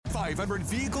500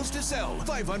 vehicles to sell,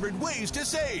 500 ways to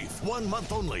save. 1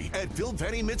 month only at Phil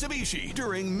Penny Mitsubishi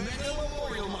during Mega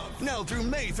Memorial Month. Now through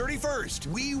May 31st,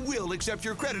 we will accept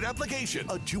your credit application.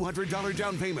 A $200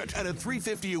 down payment and a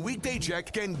 $350 a week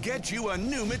paycheck can get you a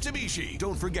new Mitsubishi.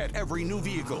 Don't forget, every new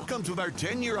vehicle comes with our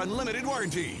 10-year unlimited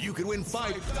warranty. You could win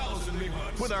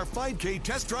 $5,000 with our 5K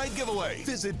test drive giveaway.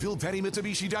 Visit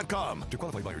BillPennyMitsubishi.com. To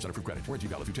qualify buyers on approved credit, warranty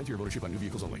valid through 10th year of ownership on new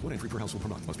vehicles only. One entry per household per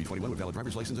month. Must be 21 with valid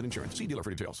driver's license and insurance. See dealer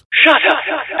for details. Shut up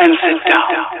and sit down.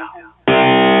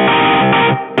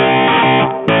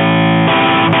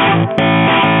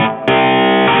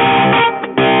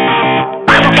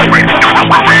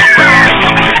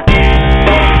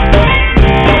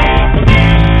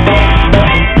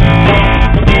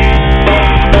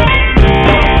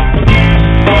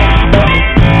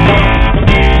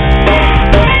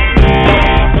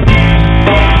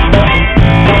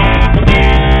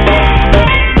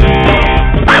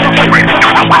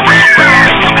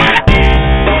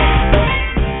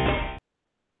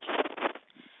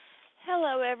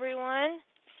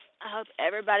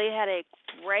 Everybody had a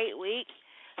great week.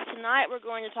 Tonight we're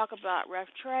going to talk about rough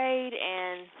trade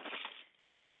and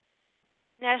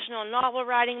National Novel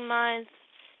Writing Month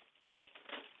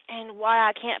and why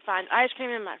I can't find ice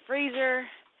cream in my freezer.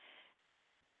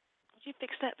 Would you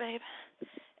fix that, babe?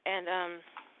 And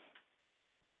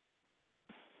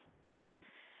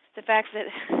the fact that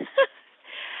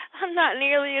I'm not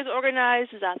nearly as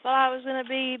organized as I thought I was going to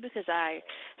be because I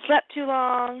slept too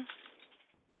long.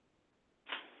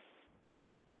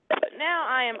 But now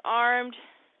I am armed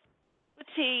with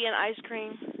tea and ice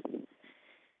cream.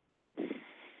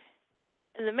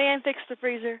 And the man fixed the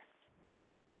freezer.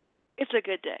 It's a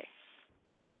good day.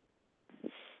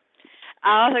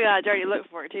 I also got a dirty look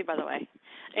for it, too, by the way.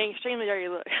 An extremely dirty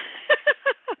look.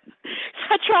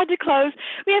 I tried to close.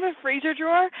 We have a freezer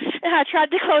drawer, and I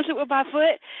tried to close it with my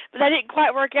foot, but that didn't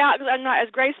quite work out because I'm not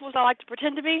as graceful as I like to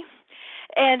pretend to be.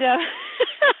 And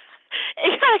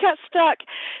it kind of got stuck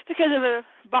because of a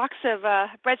box of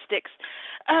breadsticks.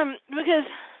 Because,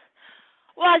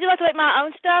 well, I do like to make my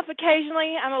own stuff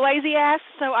occasionally. I'm a lazy ass,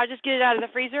 so I just get it out of the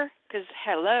freezer. Because,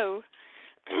 hello.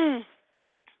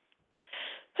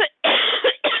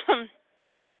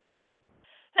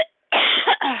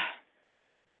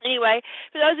 Anyway,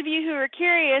 for those of you who are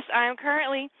curious, I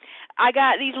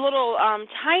got these little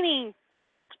tiny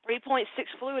 3.6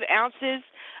 fluid ounces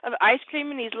of ice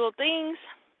cream in these little things.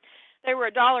 They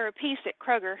were $1 a piece at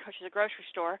Kroger, which is a grocery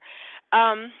store.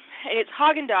 And it's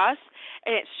Haagen-Dazs,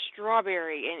 and it's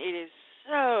strawberry, and it is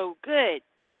so good.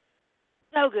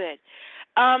 So good.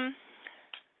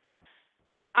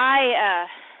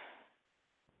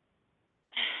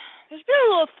 There's been a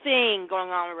little thing going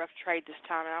on with rough trade this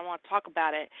time, and I want to talk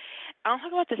about it. I want to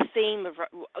talk about the theme of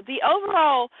the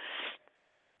overall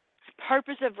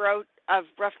purpose of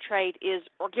rough trade is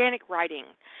organic writing.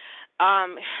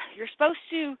 You're supposed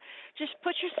to just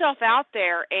put yourself out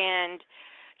there and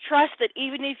trust that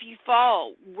even if you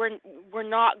fall, we're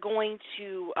not going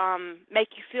to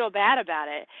make you feel bad about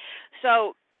it.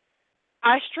 So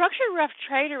I structured rough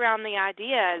trade around the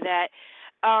idea that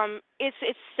it's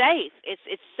safe.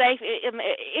 It's safe. It's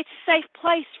a safe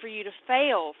place for you to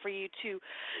fail, for you to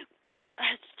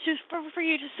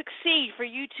succeed, for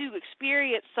you to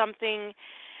experience something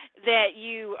that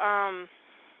you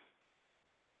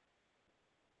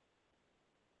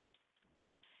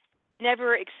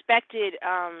never expected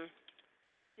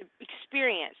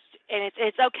experienced, and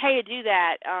it's okay to do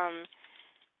that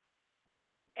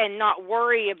and not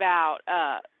worry about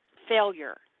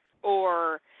failure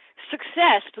or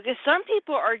success, because some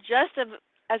people are just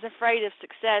as afraid of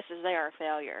success as they are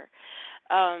failure.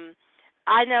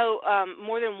 I know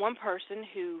more than one person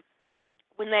who,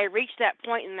 when they reach that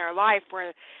point in their life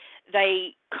where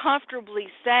they comfortably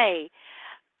say,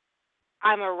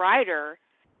 I'm a writer,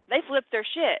 they flip their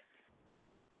shit.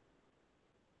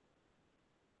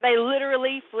 They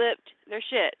literally flipped their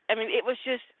shit. I mean, it was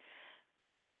just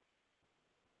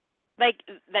like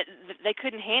that. They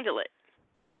couldn't handle it.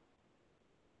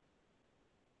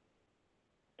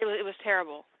 It was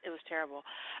terrible. It was terrible.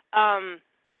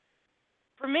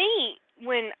 For me,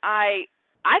 when I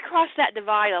crossed that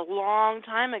divide a long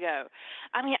time ago.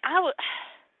 I mean, I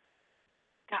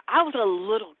was a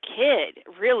little kid,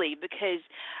 really, because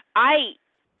I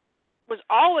was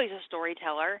always a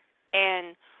storyteller,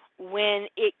 and when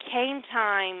it came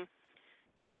time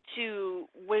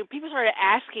when people started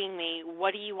asking me,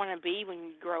 what do you want to be when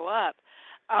you grow up,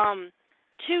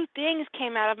 two things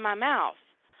came out of my mouth.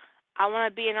 I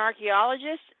want to be an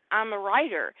archaeologist. I'm a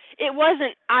writer. It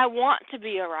wasn't, I want to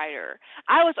be a writer.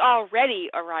 I was already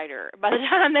a writer. By the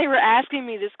time they were asking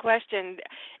me this question,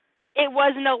 it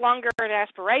was no longer an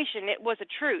aspiration. It was a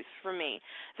truth for me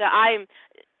that I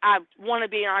want to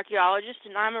be an archaeologist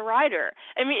and I'm a writer.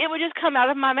 I mean, it would just come out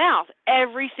of my mouth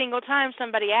every single time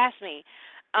somebody asked me.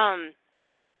 Um,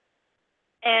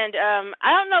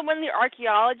 I don't know when the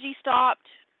archaeology stopped.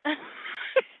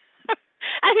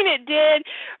 I mean, it did.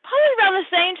 Probably around the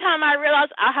same time I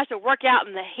realized I have to work out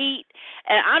in the heat,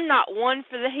 and I'm not one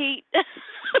for the heat.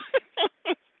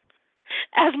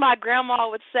 As my grandma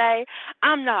would say,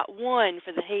 I'm not one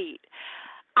for the heat.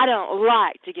 I don't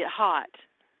like to get hot.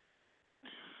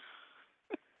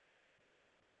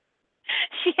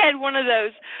 She had one of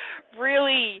those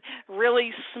really,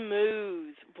 really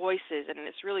smooth voices and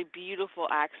this really beautiful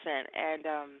accent. And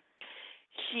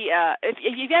she,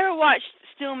 if you've ever watched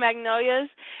Steel Magnolias,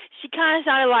 she kind of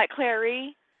sounded like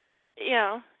Clary, you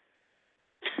know.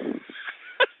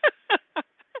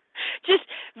 Just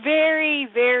very,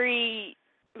 very,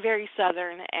 very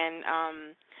southern, and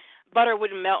butter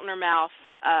wouldn't melt in her mouth,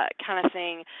 kind of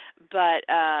thing. But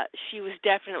she was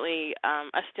definitely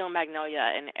a steel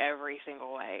magnolia in every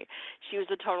single way. She was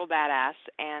a total badass,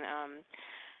 and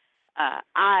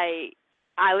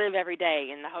I live every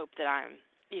day in the hope that I'm,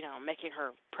 making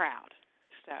her proud.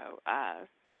 So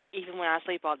even when I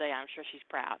sleep all day, I'm sure she's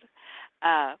proud.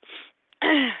 Uh,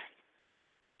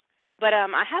 but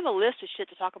I have a list of shit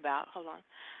to talk about. Hold on.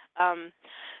 Um,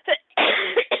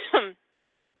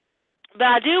 but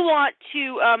I do want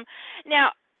to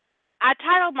now. I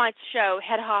titled my show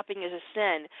 "Head Hopping is a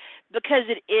Sin" because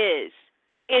it is.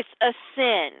 It's a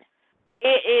sin.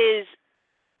 It is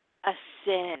a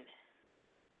sin,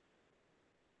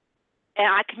 and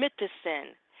I commit this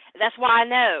sin. That's why I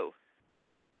know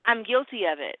I'm guilty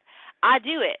of it. I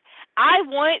do it. I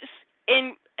once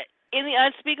in the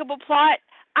unspeakable plot,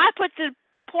 I put the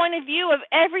point of view of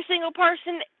every single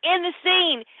person in the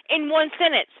scene in one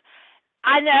sentence.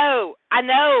 I know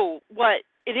what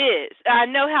it is. I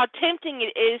know how tempting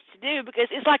it is to do because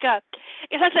it's like a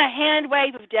hand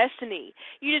wave of destiny.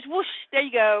 You just whoosh, there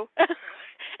you go.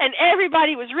 And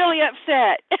everybody was really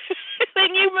upset.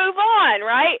 Then you move on,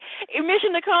 right?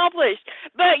 Mission accomplished.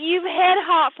 But you've head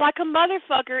hopped like a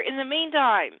motherfucker in the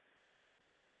meantime.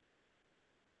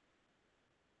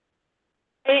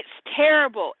 It's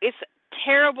terrible. It's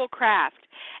terrible craft.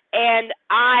 And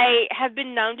I have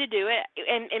been known to do it.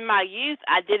 In my youth,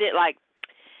 I did it like,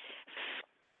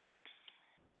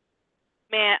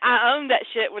 man, I owned that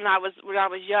shit when I was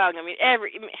young. I mean,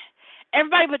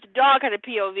 everybody but the dog had a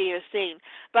POV of scene.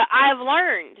 But I've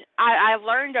learned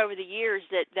over the years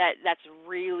that's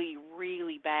really,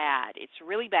 really bad. It's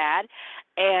really bad,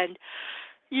 and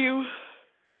you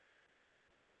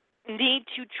need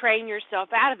to train yourself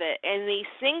out of it. And the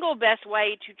single best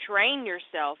way to train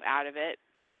yourself out of it,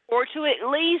 or to at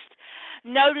least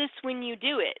notice when you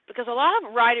do it, because a lot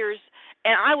of writers,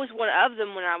 and I was one of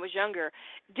them when I was younger,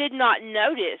 did not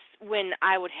notice when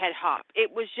I would head hop.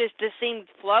 It was just the scene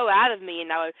would flow out of me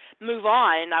and I would move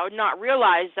on, and I would not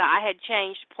realize that I had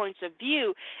changed points of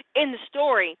view in the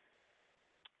story,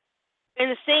 in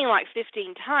the scene, like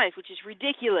 15 times, which is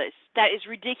ridiculous. That is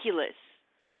ridiculous.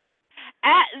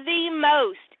 At the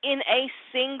most, in a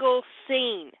single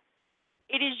scene,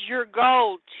 it is your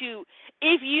goal to,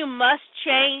 if you must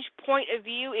change point of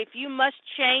view, if you must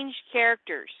change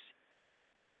characters,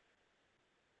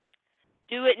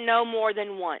 do it no more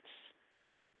than once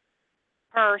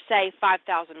per, say,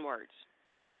 5,000 words.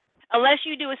 Unless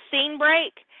you do a scene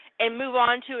break and move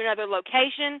on to another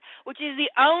location, which is the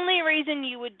only reason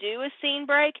you would do a scene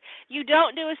break. You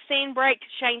don't do a scene break to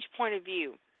change point of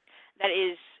view. That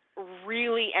is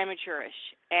really amateurish,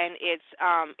 and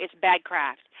it's bad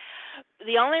craft.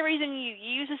 The only reason you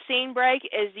use a scene break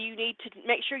is you need to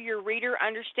make sure your reader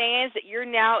understands that you're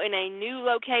now in a new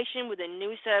location with a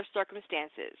new set of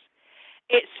circumstances.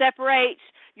 It separates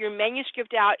your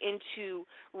manuscript out into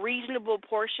reasonable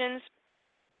portions,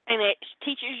 and it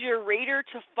teaches your reader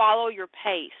to follow your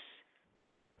pace.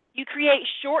 You create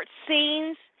short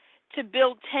scenes to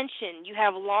build tension. You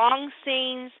have long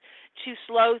scenes to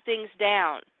slow things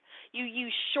down. You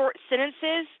use short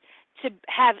sentences to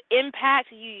have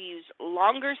impact. You use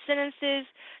longer sentences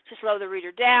to slow the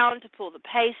reader down, to pull the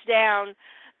pace down.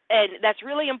 And that's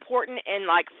really important in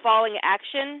like falling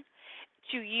action,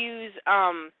 to use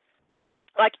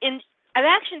like in an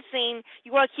action scene,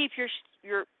 you want to keep your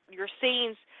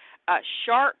scenes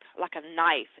sharp like a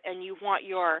knife, and you want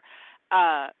your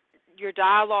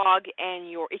dialogue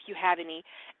and if you have any,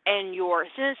 and your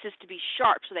sentences to be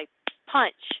sharp so they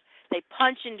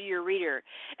punch into your reader.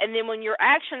 And then when your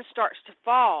action starts to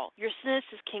fall, your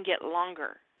sentences can get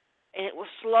longer. and it will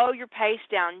slow your pace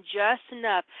down just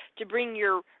enough to bring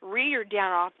your reader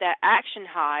down off that action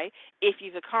high if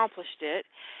you've accomplished it,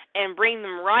 and bring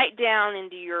them right down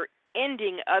into your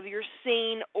ending of your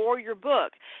scene or your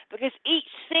book, because each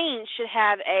scene should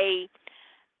have a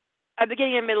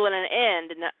beginning, a middle, and an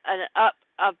end, and an up,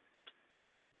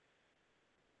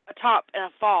 a top, and a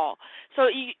fall. So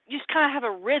you just kind of have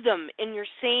a rhythm in your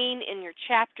scene, in your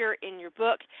chapter, in your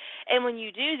book, and when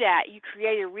you do that, you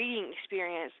create a reading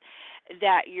experience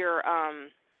that your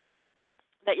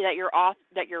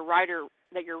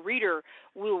reader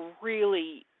will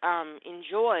really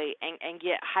enjoy and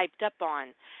get hyped up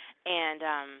on, and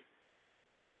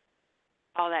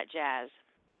all that jazz.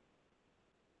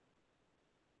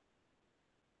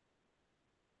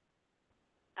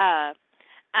 Uh,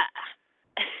 I,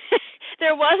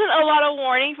 there wasn't a lot of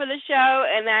warning for the show,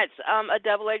 and that's a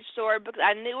double-edged sword because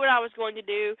I knew what I was going to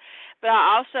do, but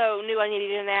I also knew I needed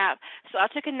a nap. So I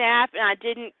took a nap, and I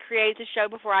didn't create the show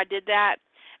before I did that.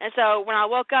 And so when I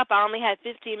woke up, I only had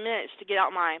 15 minutes to get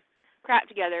all my crap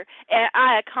together, and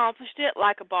I accomplished it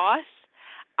like a boss.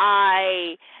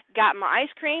 I got my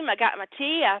ice cream, I got my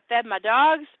tea, I fed my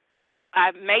dogs,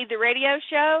 I made the radio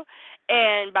show,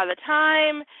 and by the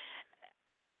time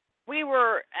we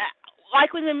were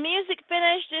like when the music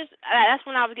finished, that's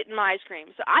when I was getting my ice cream.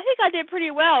 So I think I did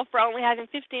pretty well for only having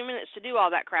 15 minutes to do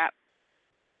all that crap.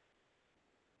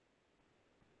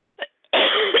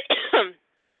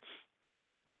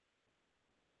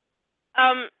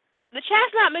 The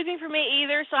chat's not moving for me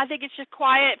either, so I think it's just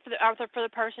quiet for the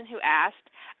person who asked.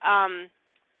 I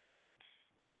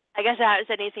guess I haven't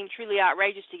said anything truly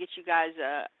outrageous to get you guys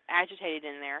agitated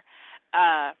in there.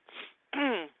 Uh,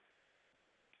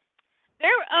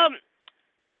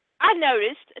 I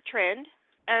noticed a trend,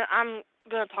 and I'm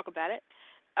going to talk about it.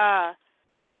 Uh,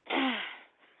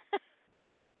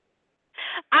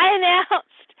 I announced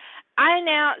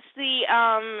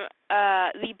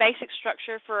the basic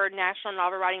structure for National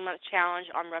Novel Writing Month Challenge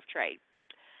on Rough Trade,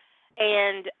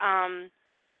 and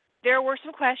there were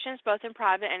some questions both in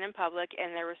private and in public,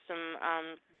 and there was some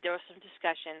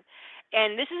discussion.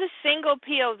 And this is a single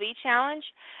POV challenge,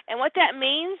 and what that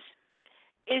means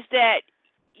is that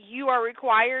you are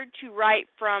required to write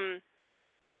from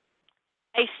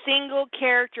a single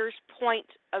character's point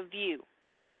of view.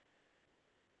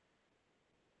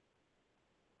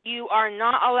 You are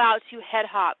not allowed to head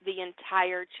hop the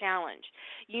entire challenge.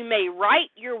 You may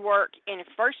write your work in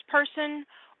first person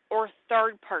or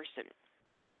third person.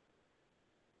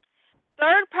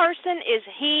 Third person is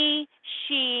he,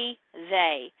 she,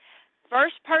 they.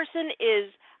 First person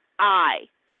is I.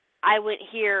 I went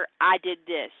here, I did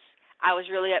this. I was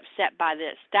really upset by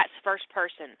this. That's first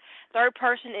person. Third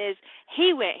person is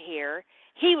he went here,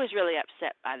 he was really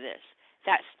upset by this.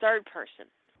 That's third person.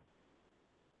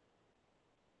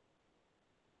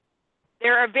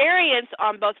 There are variants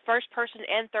on both first person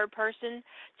and third person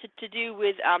to do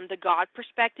with the God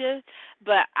perspective,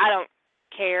 but I don't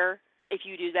care if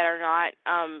you do that or not.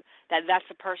 That's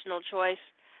a personal choice.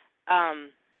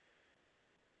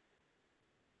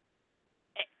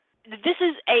 This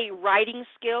is a writing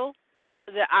skill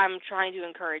that I'm trying to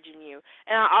encourage in you.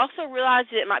 And I also realize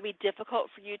that it might be difficult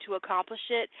for you to accomplish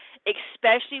it,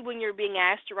 especially when you're being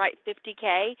asked to write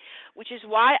 50K, which is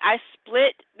why I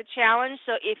split the challenge.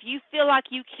 So if you feel like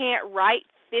you can't write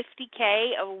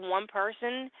 50K of one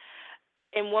person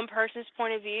in one person's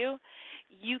point of view,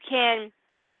 you can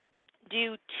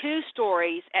do two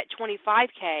stories at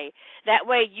 25K. That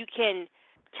way you can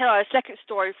tell a second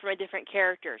story from a different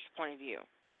character's point of view.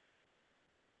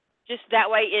 Just that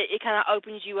way it kind of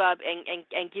opens you up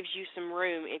and gives you some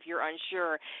room if you're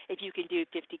unsure if you can do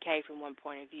 50K from one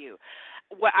point of view.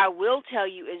 What I will tell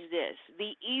you is this: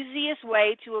 the easiest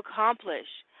way to accomplish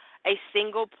a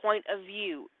single point of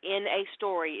view in a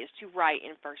story is to write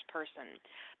in first person.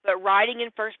 But writing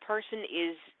in first person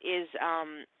is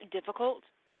difficult.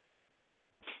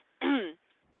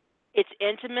 It's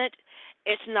intimate.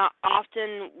 It's not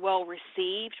often well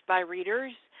received by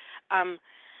readers.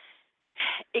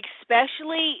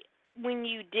 Especially when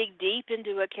you dig deep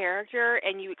into a character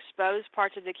and you expose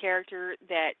parts of the character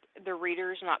that the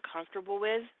reader is not comfortable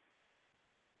with.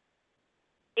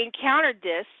 Encountered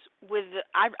this with,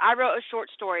 I wrote a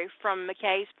short story from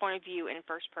McKay's point of view in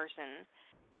first person,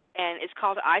 and it's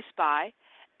called I Spy,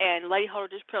 and Lady Holder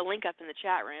just put a link up in the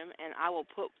chat room, and I will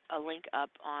put a link up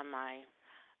on my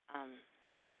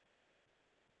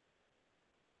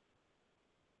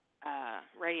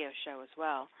radio show as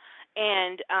well.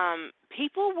 And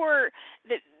people were,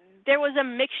 there was a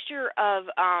mixture of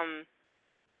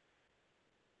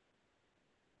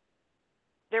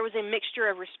there was a mixture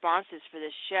of responses for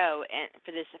this show and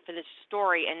for this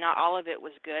story, and not all of it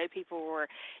was good. People were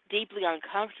deeply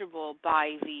uncomfortable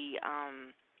by the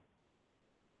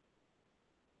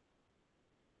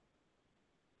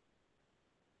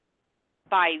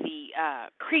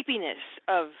creepiness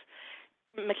of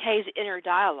McKay's inner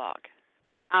dialogue.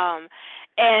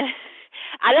 And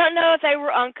I don't know if they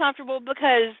were uncomfortable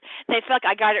because they felt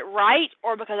like I got it right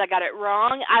or because I got it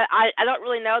wrong. I don't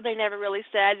really know. They never really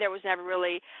said. There was never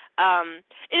really and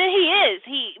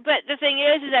but the thing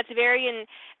is that's very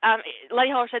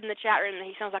Lady Holler said in the chat room that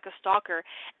he sounds like a stalker.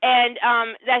 And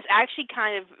that's actually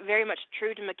kind of very much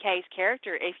true to McKay's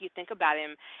character if you think about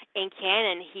him in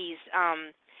canon. He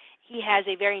has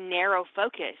a very narrow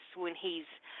focus when he's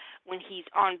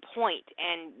on point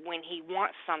and when he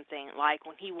wants something, like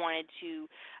when he wanted to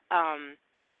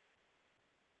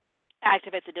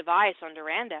activate the device on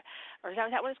Duranda, or is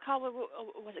that what it's called?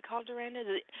 Was it called Duranda?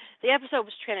 The episode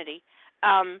was Trinity,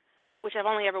 which I've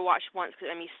only ever watched once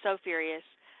because he's so furious.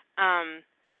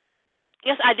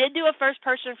 Yes, I did do a first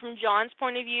person from John's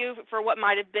point of view for what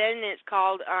might have been, and it's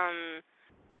called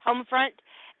Homefront,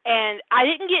 and I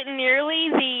didn't get nearly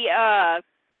the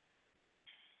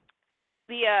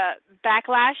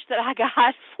backlash that I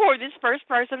got for this first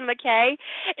person McKay,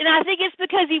 and I think it's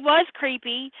because he was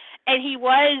creepy and he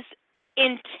was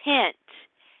intent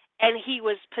and he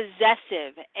was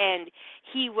possessive and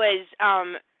he was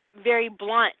very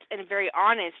blunt and very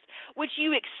honest, which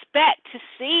you expect to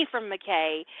see from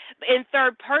McKay in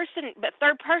third person, but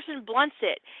third person blunts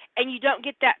it, and you don't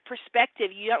get that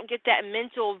perspective, you don't get that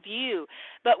mental view.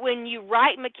 But when you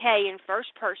write McKay in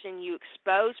first person, you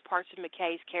expose parts of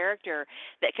McKay's character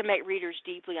that can make readers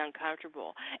deeply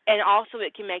uncomfortable, and also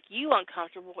it can make you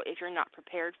uncomfortable if you're not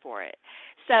prepared for it.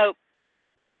 So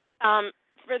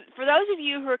for those of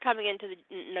you who are coming into the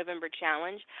November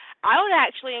challenge, I would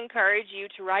actually encourage you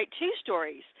to write two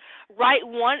stories. Write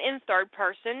one in third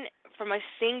person from a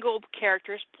single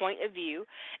character's point of view,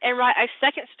 and write a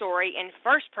second story in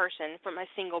first person from a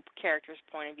single character's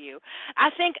point of view.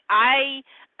 I think I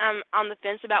am on the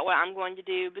fence about what I'm going to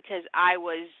do because I'm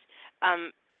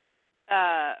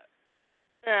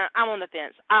on the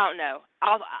fence. I don't know.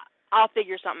 I'll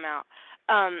figure something out.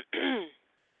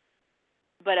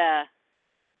 But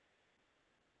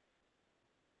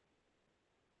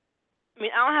I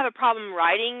don't have a problem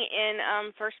writing in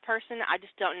first person. I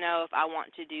just don't know if I want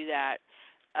to do that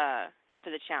for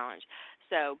the challenge.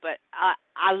 So, but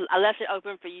I left it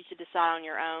open for you to decide on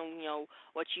your own,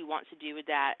 what you want to do with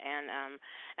that. And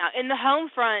now in the home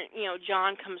front,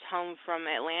 John comes home from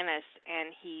Atlantis,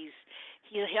 and he's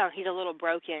a little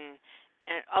broken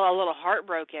and a little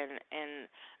heartbroken, and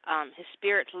his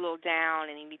spirit's a little down,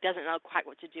 and he doesn't know quite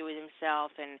what to do with himself,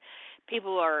 and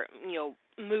people are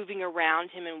moving around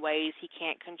him in ways he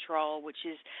can't control, which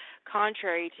is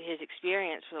contrary to his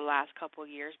experience for the last couple of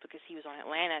years because he was on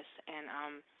Atlantis, and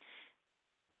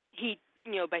he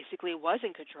basically was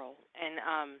in control and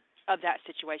of that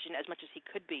situation as much as he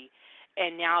could be,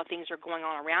 and now things are going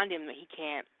on around him that he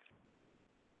can't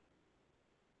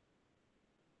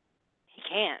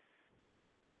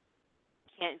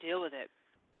deal with it.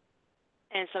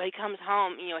 And so he comes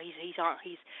home. He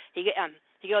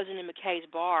goes into McKay's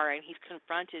bar, and he's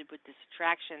confronted with this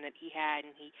attraction that he had,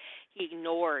 and he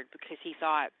ignored because he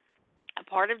thought a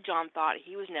part of John thought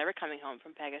he was never coming home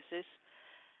from Pegasus.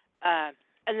 And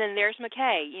then there's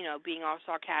McKay, being all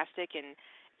sarcastic and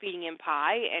feeding him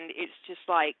pie, and it's just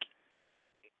like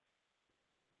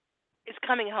it's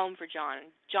coming home for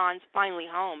John. John's finally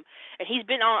home, and he's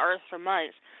been on Earth for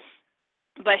months,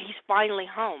 but he's finally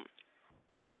home.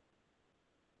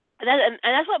 And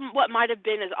that's what Might Have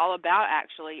Been is all about,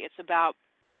 actually. It's about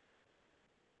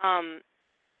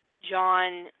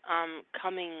John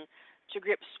coming to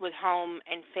grips with home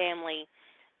and family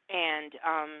and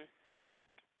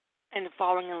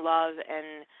falling in love,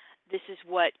 and this is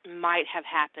what might have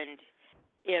happened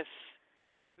if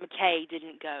McKay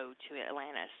didn't go to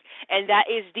Atlantis. And that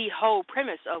is the whole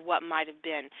premise of What Might Have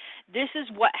Been. This is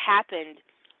what happened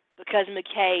because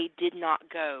McKay did not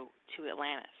go to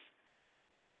Atlantis.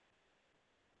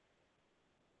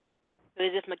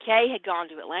 Because if McKay had gone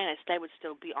to Atlantis, they would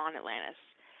still be on Atlantis.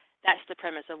 That's the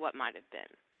premise of What Might Have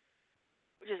Been.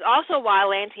 Which is also why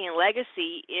Atlantean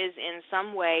Legacy is in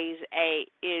some ways a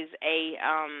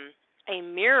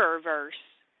mirror verse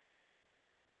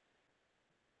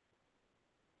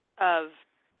of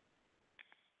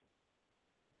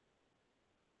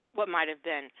What Might Have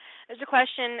Been. There's a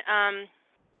question.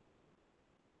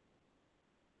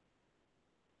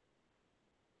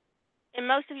 In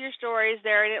most of your stories,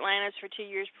 they're in Atlantis for 2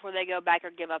 years before they go back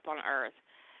or give up on Earth.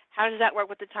 How does that work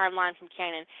with the timeline from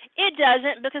canon? It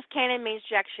doesn't, because canon means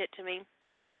jack shit to me.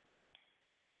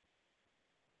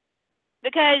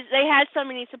 Because they had so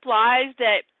many supplies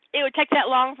that it would take that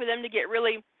long for them to get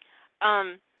really,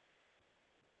 uh,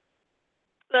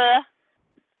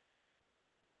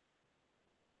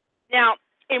 now,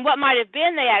 in what might have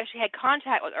been, they actually had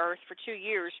contact with Earth for 2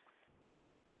 years.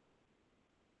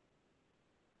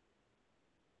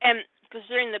 And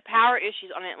considering the power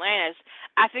issues on Atlantis,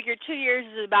 I figured 2 years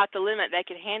is about the limit they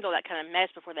could handle that kind of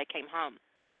mess before they came home.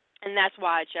 And that's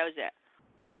why I chose it.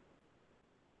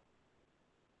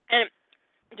 And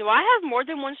do I have more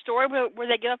than one story where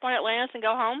they give up on Atlantis and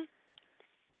go home?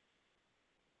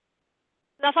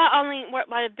 I thought only what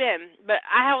might have been, but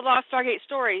I have a lot of Stargate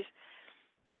stories.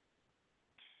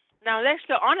 Now, they're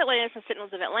still on Atlantis and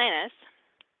Sentinels of Atlantis.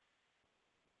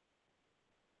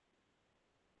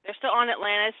 They're still on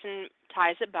Atlantis and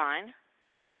Ties That Bind.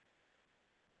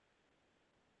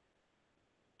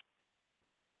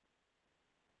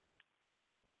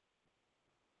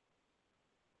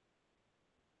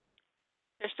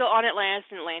 They're still on Atlantis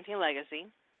and Atlantean Legacy.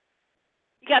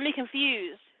 You got me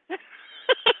confused.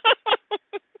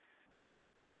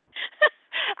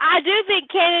 I do think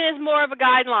canon is more of a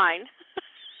guideline.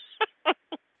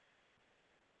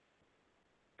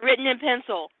 Written in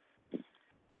pencil.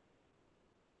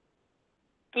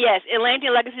 Yes,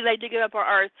 Atlantean Legacy, they do give up on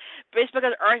Earth, but it's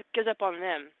because Earth gives up on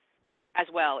them as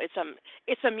well.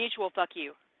 It's a mutual fuck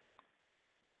you.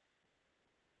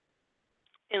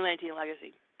 Atlantean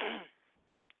Legacy.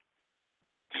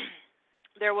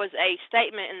 There was a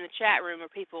statement in the chat room where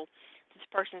this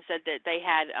person said that they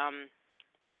had a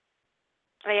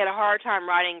hard time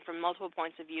writing from multiple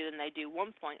points of view than they do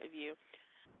one point of view.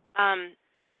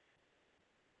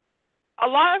 A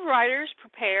lot of writers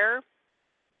prepare.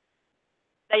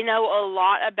 They know a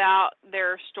lot about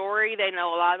their story. They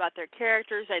know a lot about their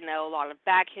characters. They know a lot of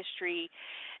back history.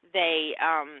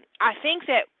 I think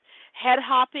that head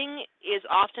hopping is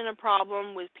often a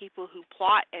problem with people who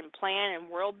plot and plan and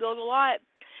world build a lot,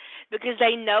 because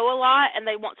they know a lot and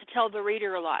they want to tell the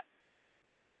reader a lot.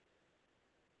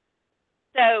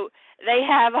 So they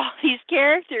have all these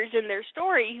characters in their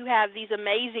story who have these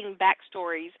amazing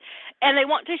backstories, and they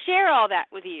want to share all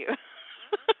that with you.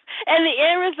 And the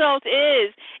end result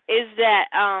is that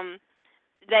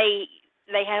they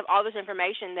have all this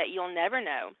information that you'll never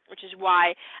know, which is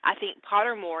why I think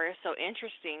Pottermore is so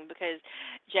interesting, because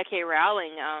J.K.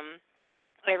 Rowling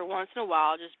every once in a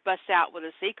while just busts out with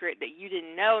a secret that you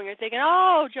didn't know, and you're thinking,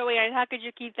 oh, Joanne, how could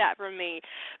you keep that from me?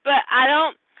 But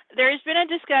there's been a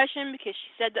discussion, because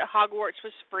she said that Hogwarts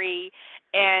was free,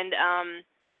 and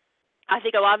I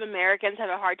think a lot of Americans have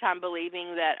a hard time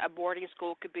believing that a boarding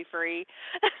school could be free.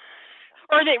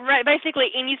 Or that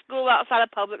basically any school outside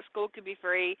of public school could be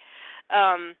free.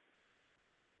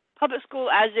 Public school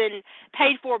as in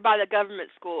paid for by the government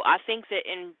school. I think that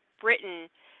in Britain,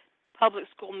 public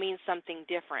school means something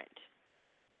different,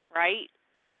 right?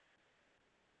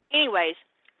 Anyways,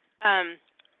 I'm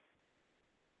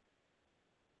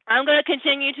going to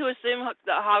continue to assume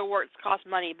that Hogwarts costs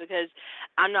money, because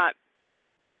I'm not.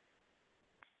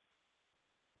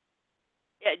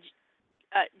 Yeah,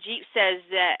 Jeep says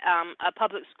that a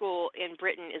public school in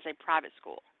Britain is a private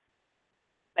school,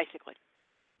 basically.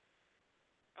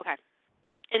 Okay.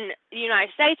 In the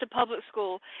United States, a public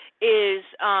school is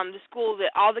the school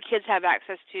that all the kids have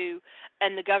access to,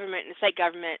 and the government and the state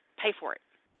government pay for it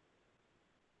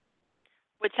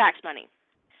with tax money.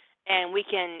 And we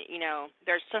can,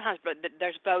 there's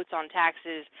votes on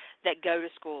taxes that go to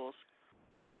schools.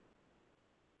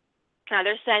 Now,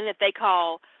 they're saying that they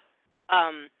call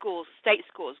schools state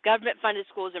schools. Government-funded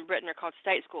schools in Britain are called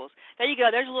state schools. There you go.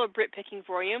 There's a little Brit picking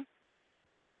for you.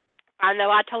 I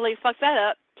know I totally fucked that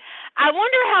up. I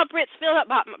wonder how Brits feel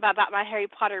about my Harry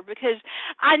Potter, because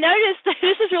I noticed that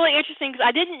this is really interesting, because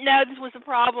I didn't know this was a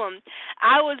problem.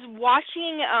 I was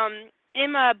watching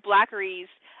Emma Blackery's,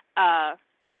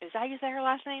 is that how you say her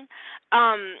last name?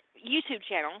 YouTube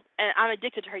channel, and I'm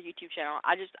addicted to her YouTube channel.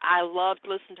 I love to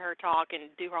listen to her talk and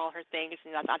do all her things,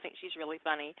 and I think she's really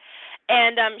funny.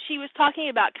 And she was talking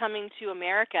about coming to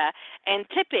America and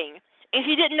tipping, and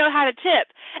she didn't know how to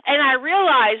tip. And I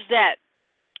realized that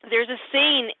there's a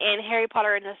scene in Harry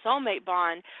Potter and the Soulmate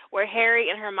Bond where Harry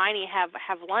and Hermione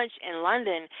have lunch in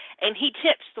London, and he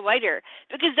tips the waiter,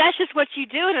 because that's just what you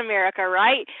do in America,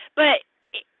 right? But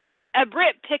a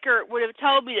Brit picker would have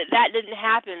told me that didn't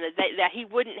happen, that he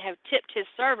wouldn't have tipped his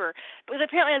server, because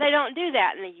apparently they don't do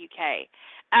that in the UK.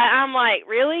 I'm like,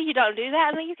 really? You don't do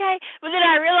that in the UK? But then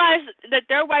I realized that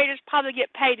their waiters probably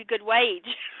get paid a good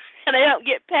wage. and they don't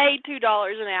get paid $2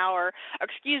 an hour. Or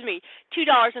excuse me,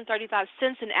 $2.35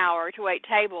 an hour to wait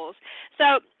tables.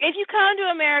 So if you come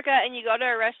to America and you go to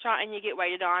a restaurant and you get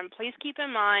waited on, please keep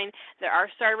in mind that our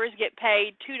servers get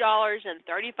paid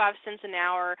 $2.35 an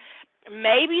hour.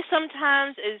 Maybe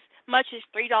sometimes as much as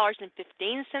 $3.15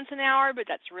 an hour, but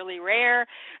that's really rare.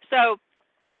 So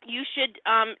you should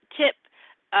tip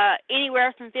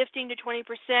anywhere from 15 to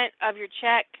 20% of your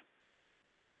check.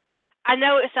 I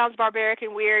know it sounds barbaric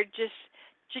and weird.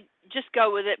 Just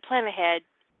go with it. Plan ahead.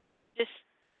 Just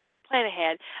plan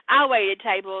ahead. I waited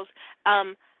tables.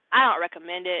 I don't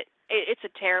recommend it. It's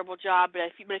a terrible job, but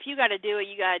if you got to do it,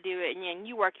 you got to do it, and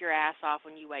you work your ass off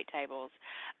when you wait tables.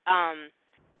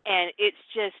 And it's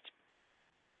just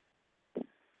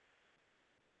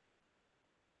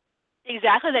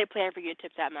exactly they plan for you to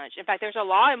tip that much. In fact, there's a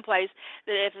law in place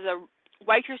that if the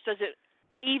waitress doesn't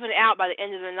even out by the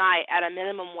end of the night at a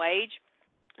minimum wage,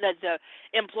 that the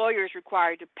employer is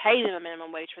required to pay them a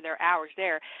minimum wage for their hours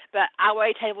there. But I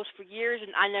waited tables for years,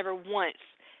 and I never once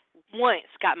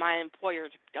got my employer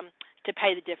to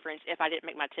pay the difference if I didn't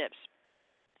make my tips.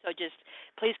 So just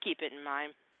please keep it in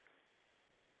mind.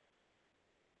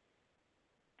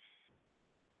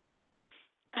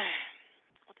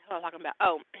 What the hell am I talking about?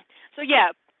 Oh, so yeah,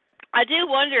 I do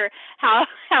wonder how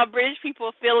British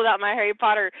people feel about my Harry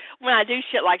Potter when I do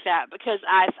shit like that, because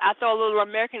I throw a little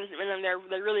Americanism in them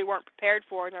they really weren't prepared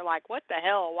for, and they're like, what the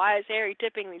hell? Why is Harry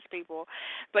tipping these people?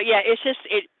 But yeah, it's just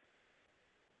it.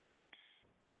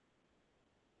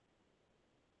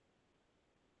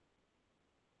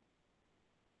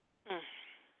 mm.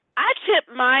 I tip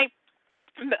my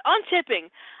on tipping.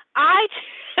 I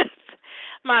tip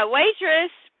my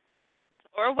waitress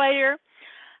or waiter.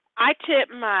 I tip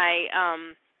my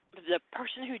the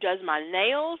person who does my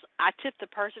nails. I tip the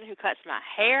person who cuts my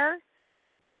hair.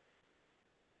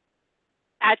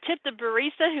 I tip the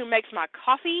barista who makes my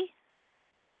coffee.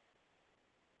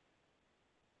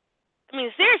 I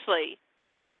mean, seriously,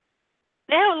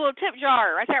 they have a little tip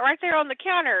jar right there on the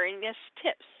counter, and it's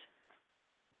tips.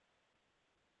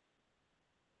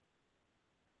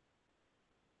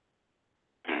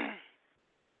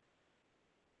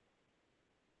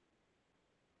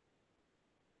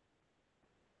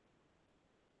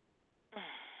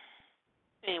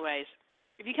 Anyways,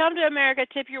 if you come to America,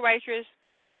 tip your waitress.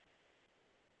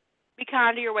 Be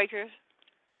kind to your waitress.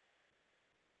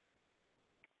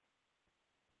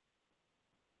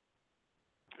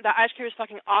 The ice cream is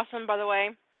fucking awesome, by the way.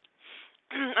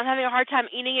 I'm having a hard time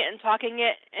eating it and talking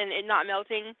it and it not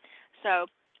melting, so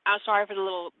I'm sorry for the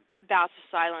little bouts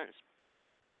of silence.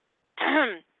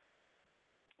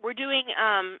 We're doing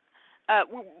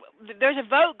there's a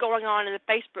vote going on in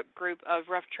the Facebook group of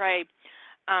Rough Trade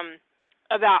um,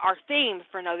 about our theme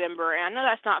for November, and I know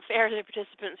that's not fair to the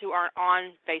participants who aren't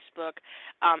on Facebook.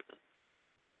 Um,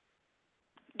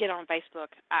 get on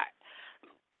Facebook.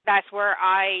 That's where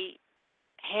I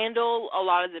handle a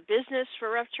lot of the business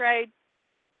for Rough Trade.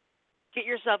 Get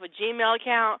yourself a Gmail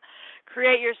account.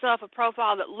 Create yourself a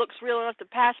profile that looks real enough to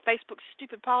pass Facebook's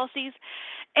stupid policies,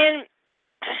 and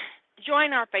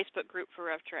join our Facebook group for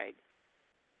Rough Trade.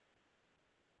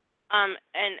 And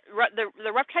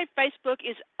the Rough Trade Facebook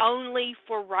is only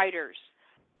for writers.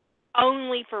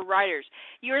 Only for writers.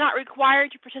 You're not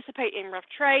required to participate in Rough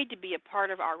Trade to be a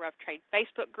part of our Rough Trade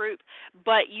Facebook group,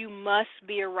 but you must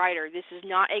be a writer. This is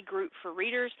not a group for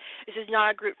readers. This is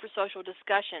not a group for social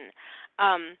discussion.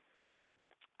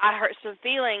 I hurt some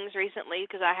feelings recently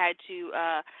because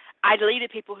I deleted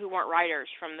people who weren't writers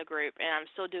from the group, and I'm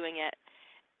still doing it.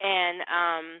 And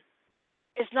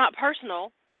it's not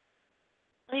personal.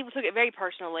 People took it very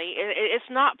personally. It's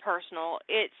not personal.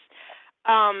 It's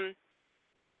a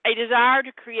desire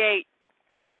to create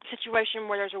a situation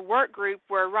where there's a work group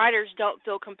where writers don't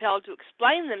feel compelled to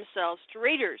explain themselves to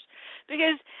readers.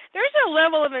 Because there's a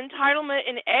level of entitlement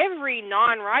in every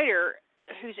non-writer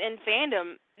who's in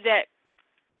fandom that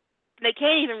they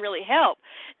can't even really help.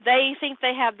 They think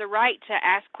they have the right to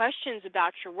ask questions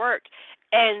about your work,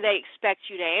 and they expect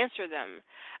you to answer them,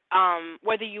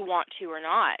 whether you want to or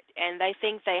not. And they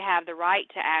think they have the right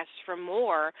to ask for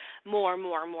more.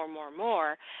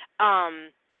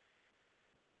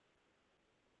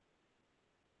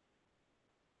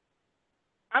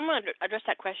 I'm going to address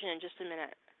that question in just a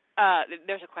minute.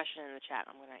 There's a question in the chat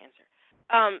I'm going to answer.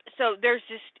 So there's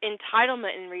this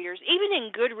entitlement in readers, even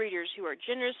in good readers who are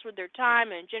generous with their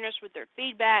time and generous with their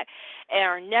feedback and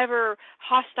are never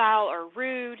hostile or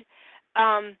rude.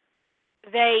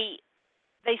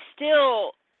 They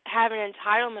still have an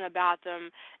entitlement about them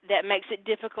that makes it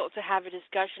difficult to have a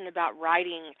discussion about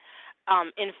writing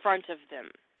in front of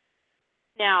them.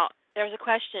 Now, There's a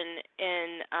question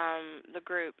in the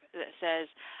group that says,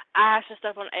 I have some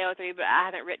stuff on AO3, but I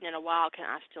haven't written in a while. Can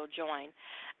I still join?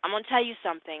 I'm going to tell you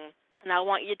something, and I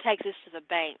want you to take this to the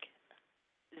bank.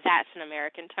 That's an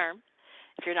American term.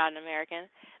 If you're not an American,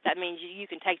 that means you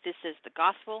can take this as the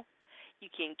gospel. You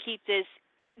can keep this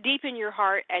deep in your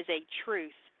heart as a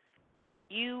truth.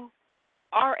 You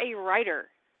are a writer,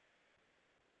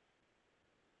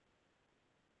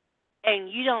 and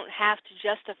you don't have to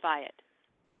justify it.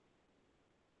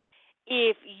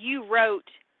 If you wrote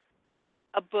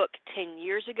a book 10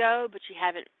 years ago, but you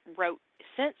haven't wrote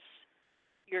since,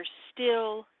 you're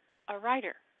still a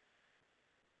writer.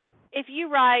 If you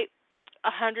write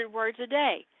 100 words a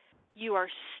day, you are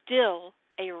still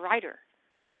a writer.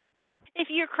 If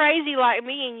you're crazy like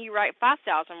me and you write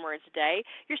 5,000 words a day,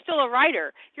 you're still a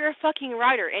writer. You're a fucking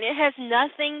writer, and it has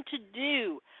nothing to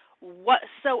do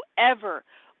whatsoever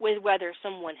with whether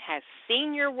someone has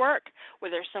seen your work,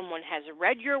 whether someone has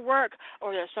read your work, or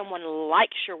whether someone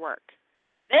likes your work.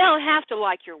 They don't have to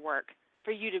like your work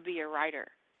for you to be a writer.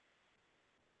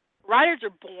 Writers are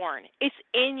born. It's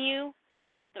in you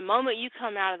the moment you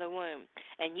come out of the womb.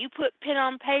 And you put pen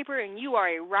on paper, and you are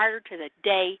a writer to the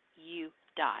day you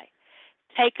die.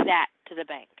 Take that to the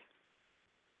bank.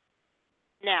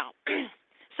 Now,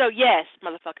 so yes,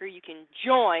 motherfucker, you can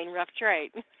join Rough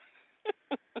Trade.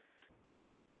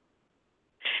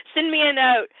 Send me a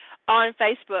note on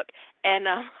Facebook, and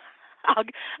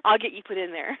I'll get you put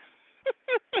in there.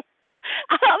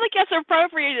 I don't think that's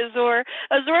appropriate, Azor.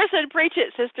 Azor said, preach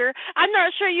it, sister. I'm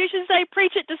not sure you should say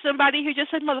preach it to somebody who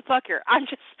just said motherfucker. I'm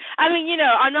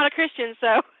not a Christian,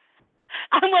 so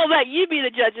I'm going to let you be the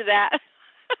judge of that.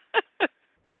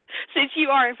 Since you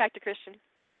are, in fact, a Christian.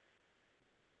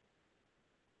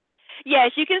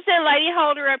 Yes, you can send Lady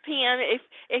Holder a PM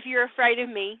if you're afraid of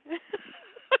me.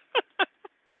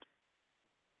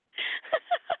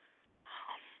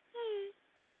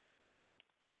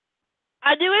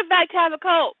 I do, in fact, have a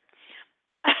cult.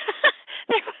 I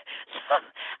think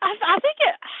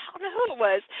I don't know who it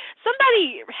was.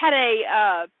 Somebody had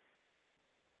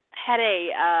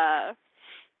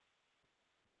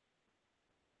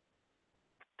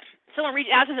someone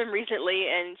reached out to them recently,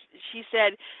 and she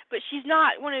said, but she's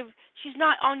not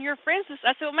on your friends list.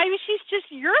 I said, well, maybe she's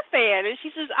just your fan. And she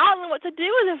says, I don't know what to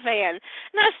do with a fan.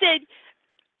 And I said,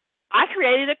 I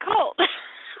created a cult.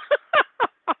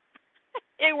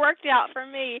 It worked out for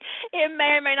me. It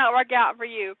may or may not work out for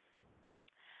you.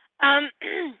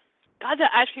 God,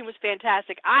 that ice cream was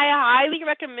fantastic. I highly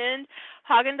recommend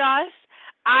Haagen-Dazs.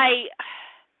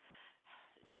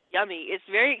 Yummy. It's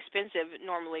very expensive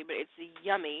normally, but it's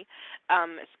yummy.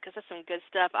 It's because of some good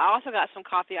stuff. I also got some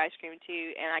coffee ice cream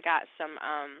too, and I got some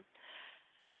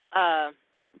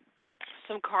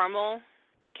caramel,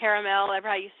 ever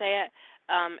how you say it,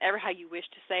 ever how you wish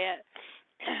to say it.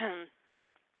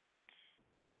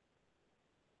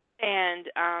 And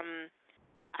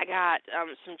I got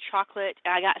some chocolate.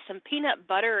 I got some peanut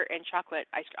butter and chocolate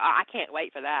ice cream. I can't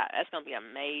wait for that. That's going to be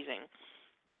amazing.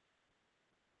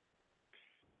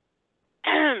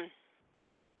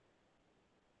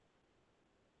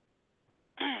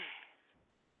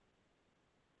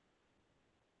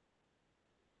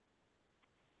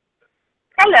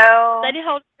 Hello. Lady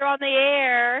Holder, you're on the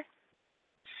air.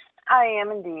 I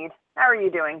am indeed. How are you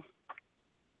doing?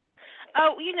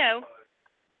 Oh,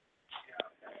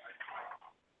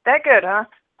 That good, huh?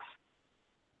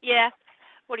 Yeah.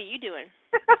 What are you doing?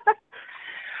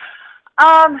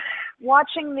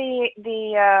 Watching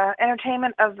the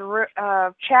entertainment of the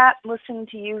chat, listening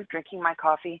to you, drinking my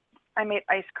coffee. I made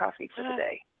iced coffee for the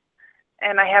day,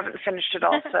 and I haven't finished it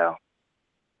all. So,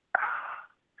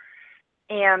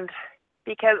 and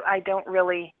because I don't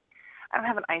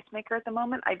have an ice maker at the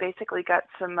moment. I basically got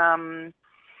some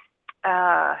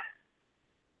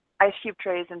ice cube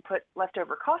trays and put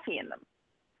leftover coffee in them.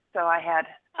 So I had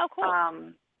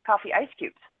coffee ice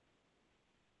cubes,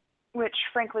 which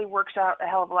frankly works out a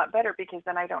hell of a lot better because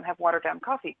then I don't have watered down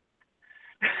coffee.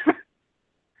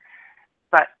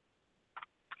 But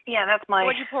yeah, that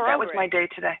was my day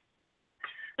today.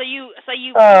 So you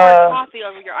poured coffee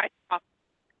over your ice coffee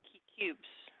cubes.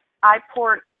 I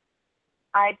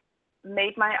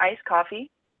made my iced coffee,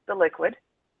 the liquid,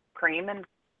 cream and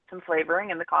some flavoring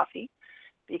in the coffee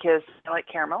because I like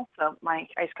caramel, so my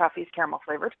iced coffee is caramel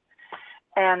flavored.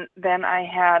 And then I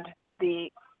had the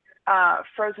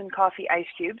frozen coffee ice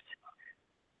cubes,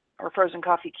 or frozen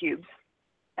coffee cubes,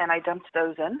 and I dumped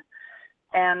those in.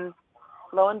 And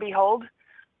lo and behold,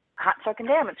 hot fucking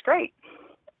damn, it's great.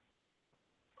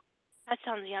 That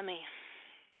sounds yummy.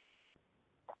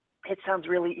 It sounds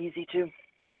really easy too.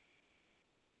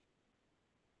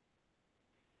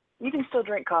 You can still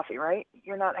drink coffee, right?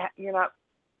 You're not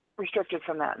restricted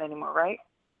from that anymore, right?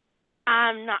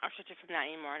 I'm not restricted from that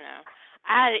anymore. No,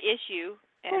 I had an issue,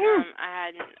 and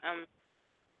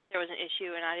there was an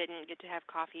issue, and I didn't get to have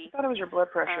coffee. I thought it was your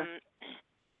blood pressure.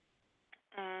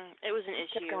 It was an It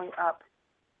issue. kept going up.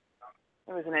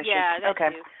 It was an issue. Yeah, that okay.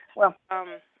 too. Well.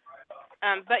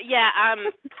 But yeah,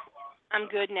 I'm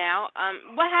good now.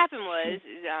 What happened was,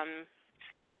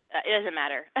 it doesn't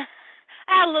matter.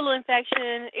 I had a little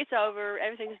infection. It's over.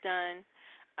 Everything's done.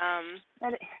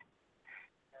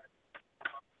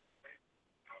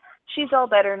 She's all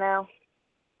better now,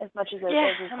 as much as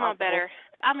yeah, as is I'm possible. all better.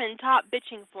 I'm in top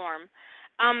bitching form.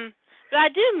 But I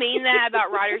do mean that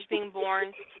about writers being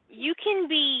born. You can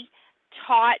be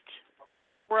taught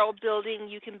world building.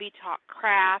 You can be taught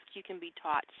craft. You can be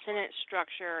taught sentence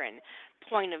structure and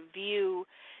point of view.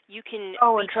 You can.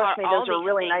 Oh, and trust me, those are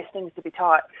really nice things to be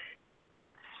taught.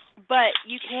 But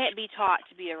you can't be taught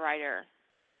to be a writer.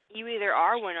 You either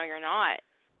are one or you're not.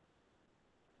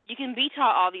 You can be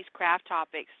taught all these craft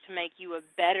topics to make you a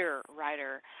better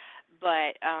writer,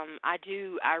 but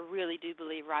I really do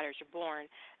believe writers are born,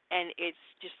 and it's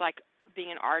just like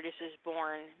being an artist is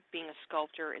born, being a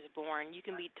sculptor is born. You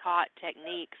can be taught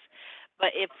techniques, but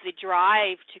if the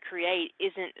drive to create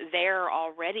isn't there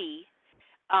already,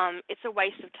 it's a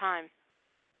waste of time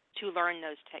to learn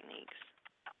those techniques.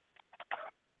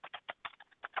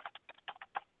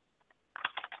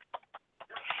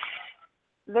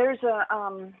 There's a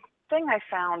thing I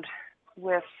found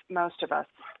with most of us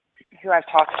who I've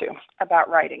talked to about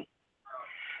writing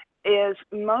is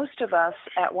most of us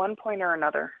at one point or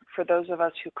another, for those of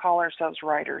us who call ourselves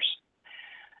writers,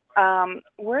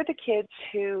 we're the kids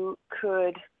who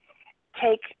could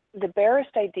take the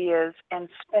barest ideas and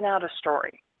spin out a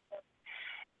story.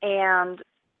 And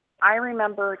I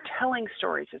remember telling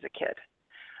stories as a kid.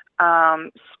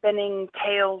 Spinning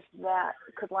tales that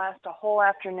could last a whole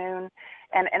afternoon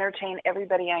and entertain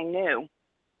everybody I knew.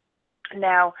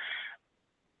 Now,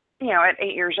 at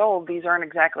 8 years old, these aren't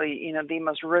exactly, the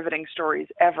most riveting stories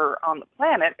ever on the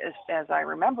planet as I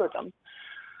remember them.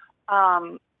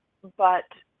 But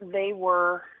they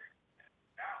were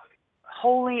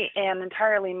wholly and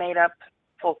entirely made up,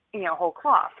 whole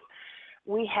cloth.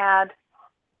 We had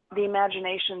the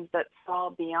imagination that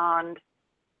saw beyond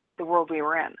the world we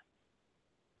were in.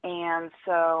 And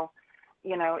so,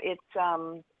 it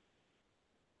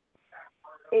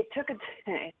took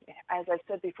as I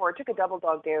said before, it took a double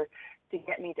dog dare to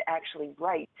get me to actually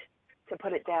write, to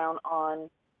put it down on,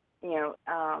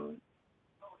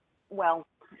 well,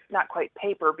 not quite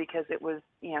paper because it was,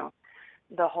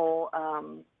 the whole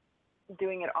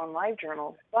doing it on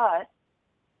LiveJournal, but,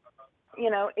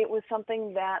 it was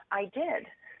something that I did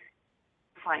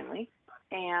finally.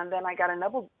 And then I got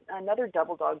another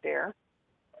double dog dare,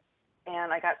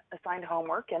 and I got assigned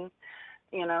homework, and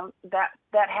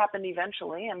that happened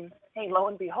eventually. And hey, lo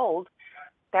and behold,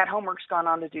 that homework's gone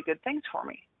on to do good things for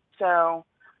me. So,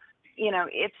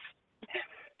 it's.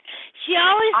 She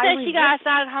always says she got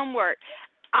assigned homework.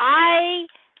 I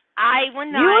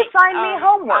one night. You assigned me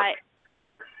homework.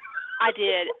 I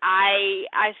did.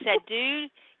 I said, dude,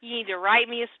 you need to write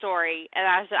me a story. And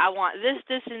I said, I want this,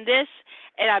 this, and this.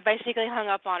 And I basically hung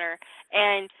up on her.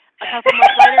 And a couple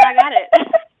months later, I got it.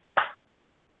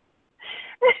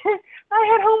 I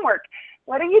had homework.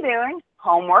 What are you doing?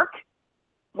 Homework?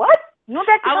 What? You went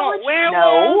back to college? I want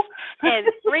werewolves and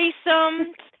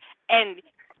threesomes and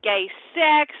gay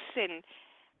sex. And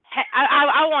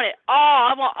I want it all.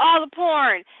 I want all the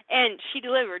porn. And she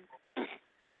delivered.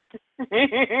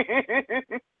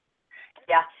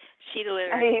 Yeah. She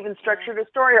delivered. I even structured a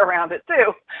story around it,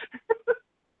 too.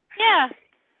 Yeah.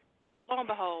 Lo and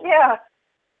behold. Yeah.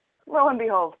 Lo and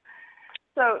behold.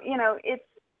 So, it's,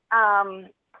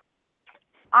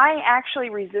 I actually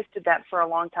resisted that for a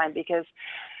long time because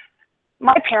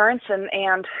my parents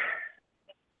and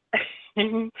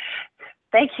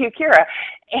thank you, Kira,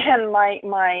 and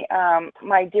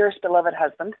my dearest beloved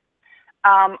husband,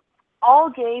 all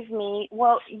gave me,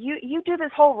 well, you do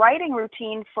this whole writing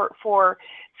routine for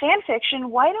fan fiction.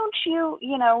 Why don't you,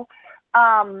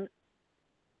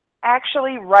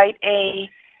 actually write a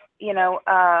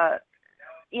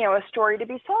story to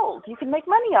be sold? You can make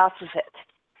money off of it.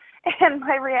 And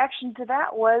my reaction to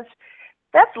that was,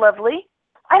 that's lovely.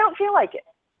 I don't feel like it.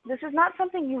 This is not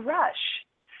something you rush.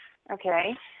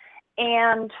 Okay.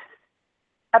 And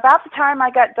about the time I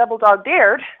got double dog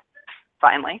dared,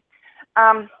 finally,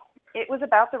 it was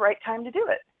about the right time to do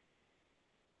it.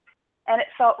 And it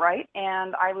felt right.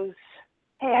 And I was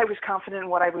confident in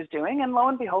what I was doing. And lo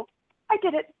and behold, I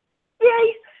did it.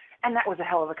 Yay! And that was a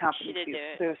hell of a confidence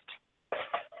boost.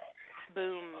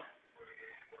 Boom.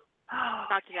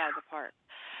 knocked it out of the park.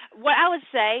 What I would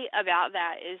say about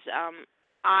that is,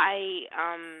 I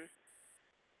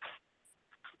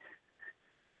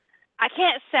I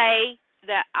can't say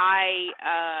that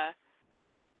I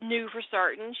knew for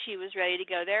certain she was ready to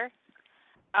go there,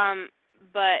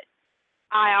 but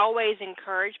I always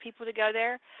encourage people to go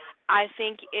there. I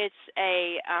think it's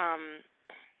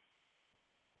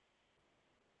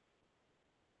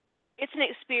an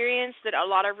experience that a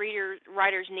lot of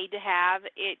writers need to have.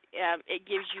 It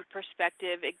gives you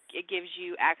perspective. It gives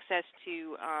you access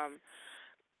to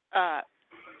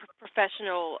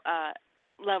professional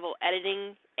level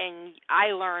editing, and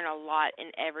I learn a lot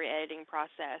in every editing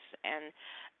process. And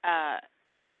uh,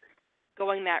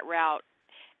 going that route,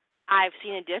 I've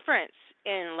seen a difference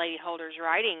in Lady Holder's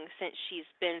writing since she's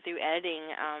been through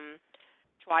editing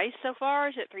twice so far.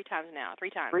 Is it 3 times now?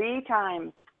 3 times. 3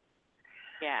 times.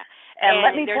 Yeah. And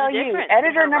let me there's tell a you, difference in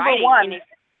editor her number writing. one,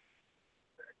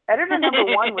 editor number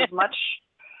one was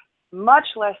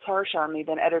much less harsh on me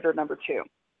than editor number two.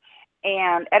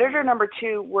 And editor number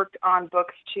two worked on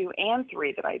books 2 and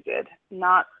 3 that I did.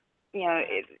 Not,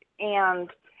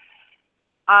 and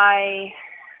I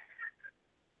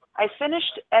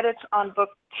finished edits on book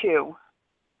 2,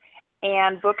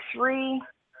 and book 3.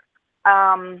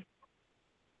 I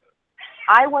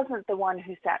wasn't the one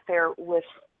who sat there with,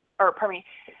 or pardon me,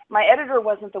 my editor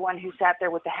wasn't the one who sat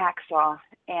there with the hacksaw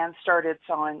and started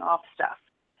sawing off stuff.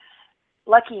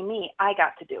 Lucky me, I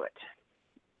got to do it.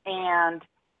 And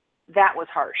that was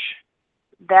harsh.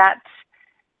 That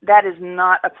is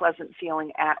not a pleasant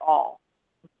feeling at all.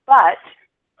 But,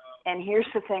 and here's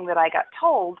the thing that I got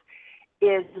told,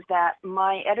 is that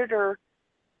my editor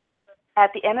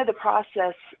at the end of the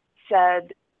process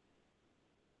said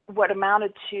what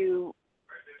amounted to,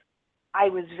 I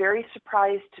was very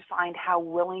surprised to find how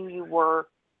willing you were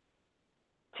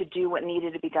to do what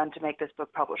needed to be done to make this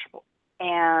book publishable.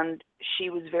 And she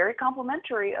was very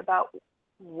complimentary about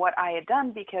what I had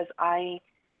done, because I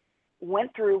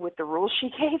went through with the rules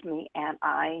she gave me and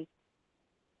I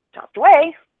chopped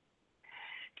away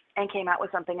and came out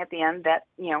with something at the end that,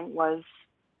 was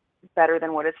better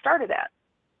than what it started at.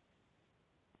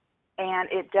 And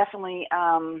it definitely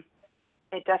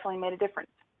made a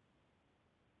difference.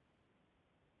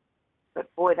 But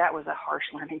boy, that was a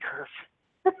harsh learning curve.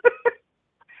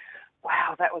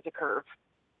 Wow, that was a curve.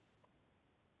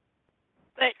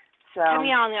 But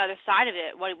coming out on the other side of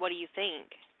it, what do you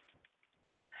think?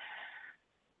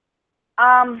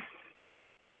 I've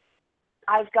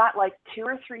got like 2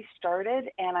 or 3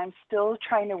 started, and I'm still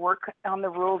trying to work on the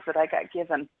rules that I got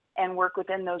given and work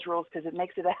within those rules, because it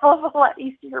makes it a hell of a lot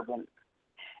easier when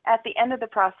at the end of the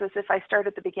process if I start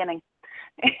at the beginning.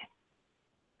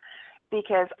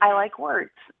 Because I like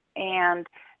words. And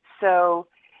so,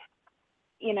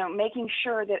 making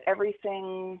sure that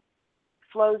everything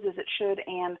flows as it should,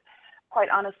 and quite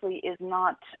honestly is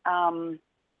not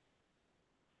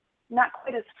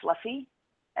quite as fluffy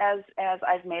as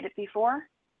I've made it before.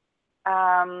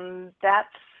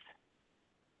 That's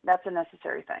a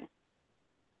necessary thing.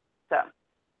 So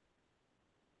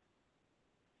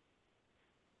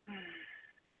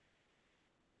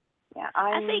yeah,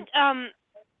 I think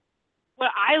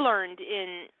what I learned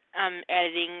in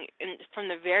editing from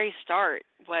the very start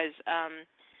was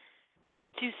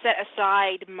to set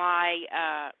aside my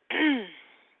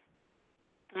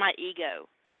my ego.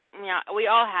 We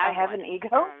all have. I have one. an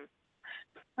ego.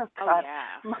 Oh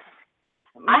yeah.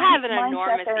 I have an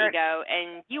enormous ego,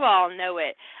 and you all know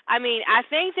it. I mean, I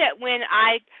think that when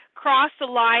I crossed the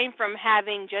line from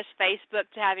having just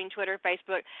Facebook to having Twitter,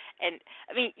 Facebook, and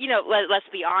I mean, let's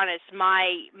be honest,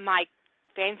 my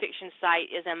fan fiction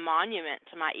site is a monument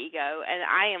to my ego, and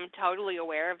I am totally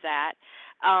aware of that.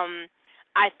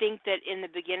 I think that in the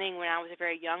beginning, when I was a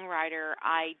very young writer,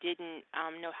 I didn't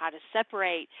know how to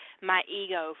separate my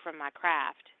ego from my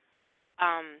craft.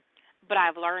 But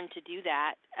I've learned to do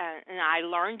that, and I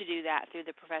learned to do that through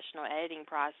the professional editing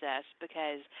process,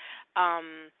 because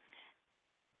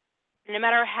no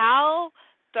matter how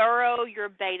thorough your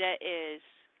beta is,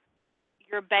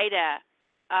 your beta,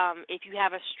 if you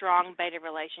have a strong beta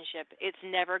relationship, it's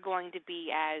never going to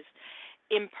be as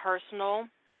impersonal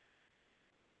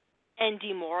and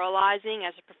demoralizing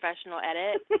as a professional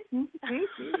edit.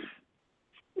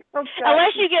 Oh, gosh,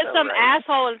 unless you get some right.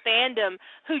 asshole in fandom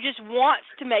who just wants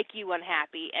to make you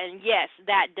unhappy, and yes,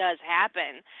 that does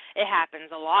happen. It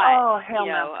happens a lot. Oh, hell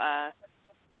no.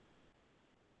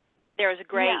 There's a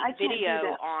great I can't do video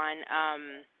that. on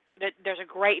there's a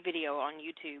great video on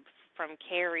YouTube from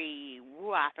Carrie,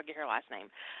 I forget her last name,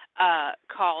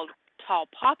 called Tall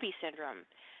Poppy Syndrome,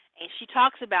 and she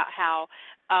talks about how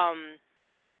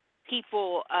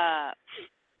people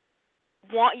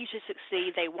want you to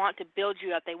succeed. They want to build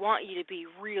you up. They want you to be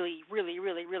really, really,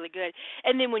 really, really good.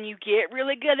 And then when you get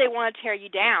really good, they want to tear you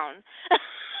down.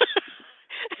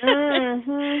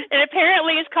 Mm-hmm. And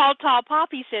apparently it's called tall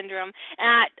poppy syndrome.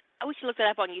 And I wish you looked that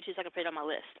up on YouTube so I could put it on my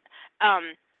list.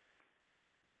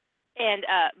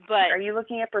 But Are you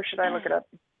looking up or should I look it up?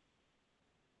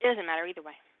 it doesn't matter either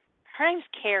way. Her name's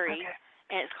Carrie, Okay.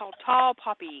 and it's called tall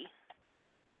poppy.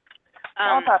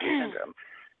 Tall poppy syndrome.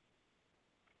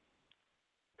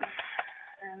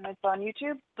 And it's on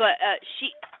YouTube? But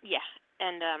she's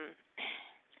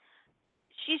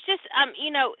just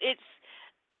it's.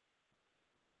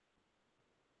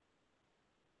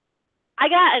 I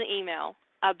got an email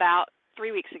about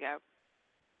 3 weeks ago,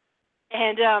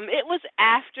 and it was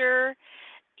after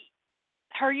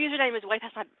her username is way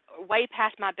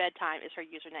past my bedtime is her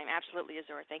username. Absolutely,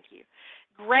 Azura. Thank you.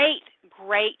 Great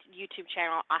YouTube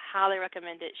channel. I highly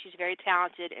recommend it. She's very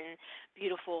talented and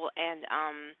beautiful and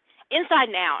inside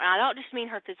and out. And I don't just mean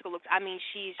her physical looks. I mean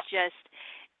she's just.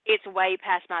 It's way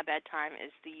past my bedtime is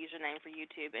the username for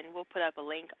YouTube, and we'll put up a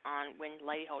link on when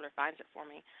Lady Holder finds it for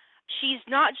me. She's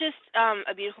not just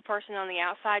a beautiful person on the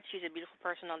outside. She's a beautiful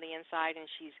person on the inside, and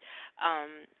she's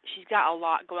got a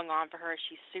lot going on for her.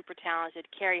 She's super talented.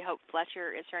 Carrie Hope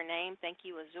Fletcher is her name. Thank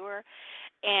you, Azure.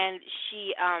 And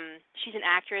she's an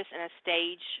actress and a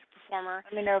stage performer.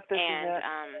 Let me know if this is it.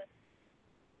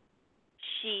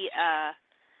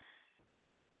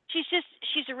 She's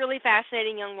a really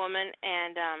fascinating young woman,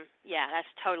 and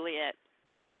that's totally it.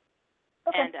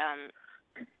 Okay. And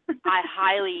I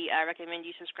highly recommend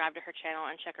you subscribe to her channel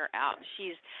and check her out.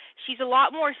 She's a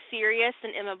lot more serious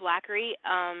than Emma Blackery,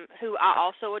 who I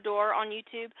also adore on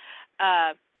YouTube.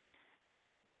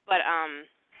 But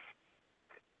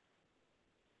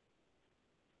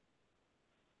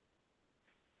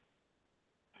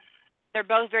they're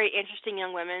both very interesting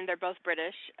young women. They're both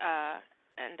British.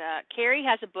 And Carrie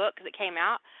has a book that came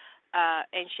out,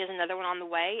 and she has another one on the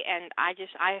way. And I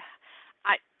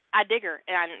dig her,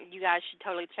 and you guys should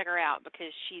totally check her out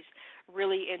because she's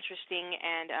really interesting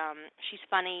and she's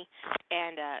funny,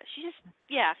 and she's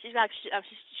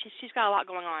got a lot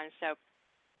going on. So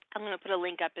I'm gonna put a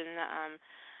link up in the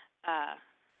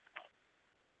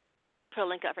for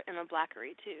Emma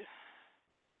Blackery too.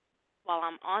 While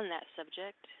I'm on that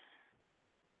subject.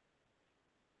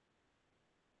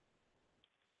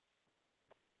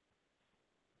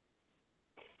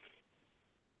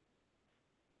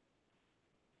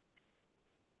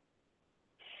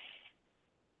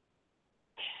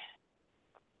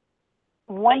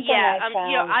 One thing I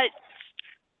found.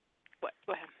 Go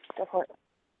ahead. Go for it.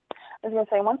 I was going to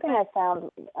say, one thing I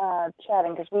found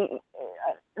chatting, because we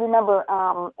remember,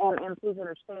 and please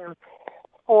understand,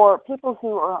 for people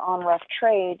who are on Rough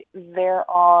Trade, there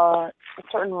are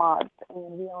certain mods,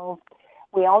 and we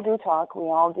all do talk, we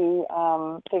all do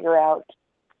figure out,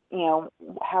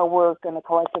 how we're going to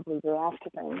collectively react to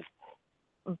things.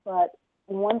 But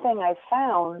one thing I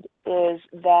found is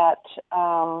that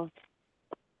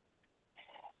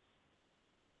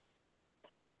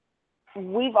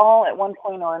we've all at one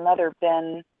point or another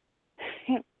been,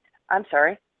 I'm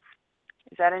sorry,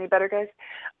 is that any better, guys?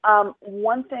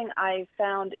 One thing I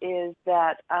found is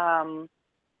that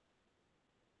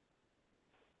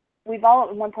we've all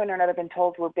at one point or another been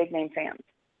told we're big name fans,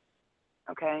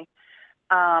 okay?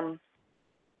 And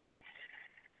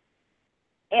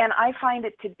I find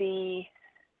it to be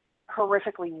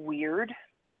horrifically weird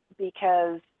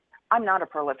because I'm not a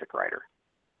prolific writer.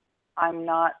 I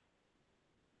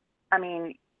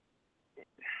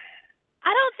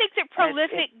don't think that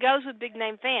prolific goes with big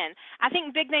name fan. I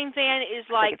think big name fan is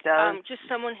like just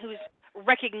someone who's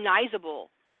recognizable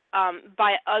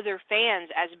by other fans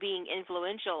as being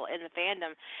influential in the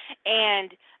fandom.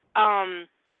 And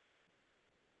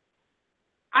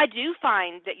I do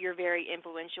find that you're very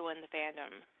influential in the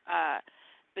fandom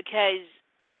because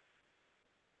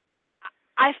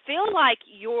I feel like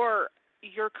your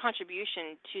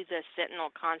contribution to the Sentinel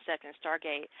concept in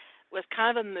Stargate was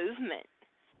kind of a movement.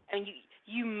 And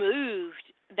you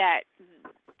moved that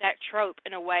trope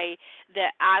in a way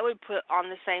that I would put on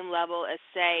the same level as,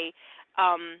 say,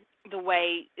 the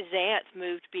way Xanth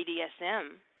moved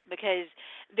BDSM, because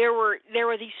there were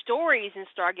these stories in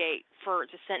Stargate for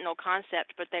the Sentinel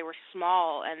concept, but they were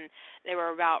small and they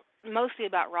were mostly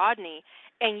about Rodney,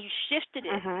 and you shifted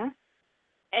it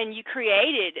and you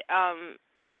created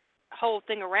whole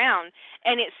thing around,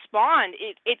 and it spawned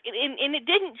and it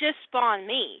didn't just spawn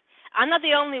me. I'm not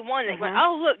the only one that went,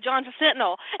 oh, look, John's a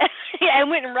Sentinel, and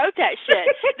went and wrote that shit.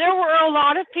 There were a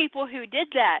lot of people who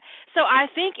did that. So I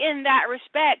think in that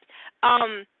respect,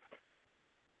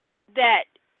 that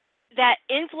that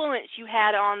influence you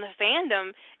had on the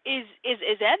fandom is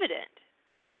evident.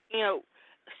 You know,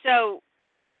 so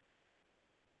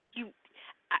you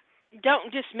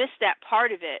don't dismiss that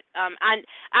part of it.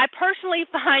 I personally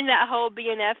find that whole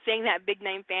BNF thing, that big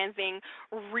name fan thing,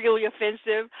 really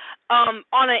offensive on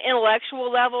an intellectual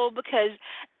level, because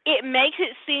it makes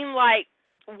it seem like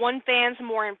one fan's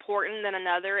more important than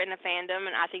another in a fandom,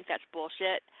 and I think that's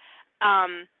bullshit.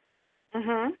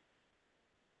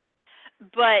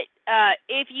 But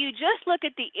if you just look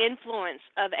at the influence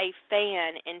of a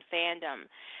fan in fandom,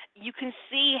 you can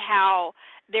see how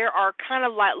there are kind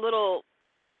of like little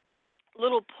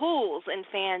pools in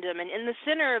fandom, and in the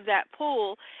center of that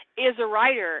pool is a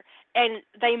writer, and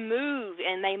they move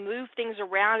things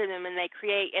around in them, and they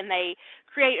create a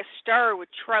stir with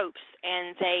tropes,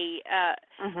 and they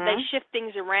shift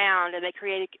things around, and they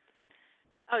create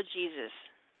oh Jesus.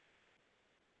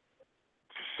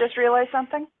 Just realized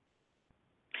something?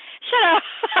 Shut up.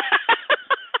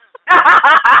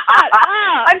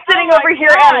 I'm sitting over here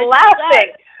and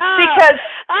laughing because,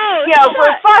 for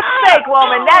fuck's sake,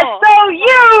 woman, that's so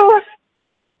you.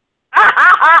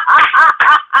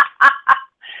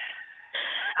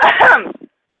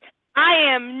 I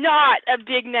am not a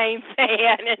big name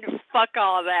fan, and fuck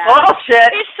all that.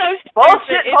 Bullshit. It's so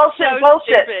stupid.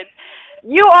 Bullshit. Stupid.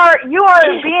 You are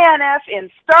a BNF in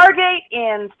Stargate,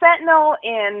 in Sentinel,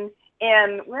 in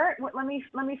where? Let me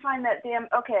find that damn.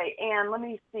 Okay, and let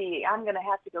me see. I'm gonna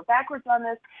have to go backwards on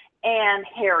this. And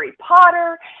Harry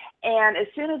Potter. And as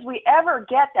soon as we ever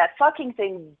get that fucking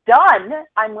thing done,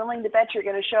 I'm willing to bet you're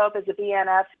gonna show up as a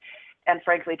BNF, and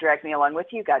frankly drag me along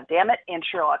with you. God damn it! In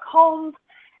Sherlock Holmes.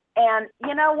 And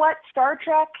you know what? Star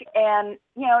Trek. And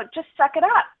just suck it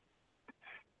up,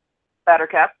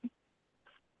 Buttercup.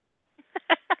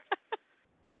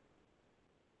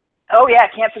 Oh yeah,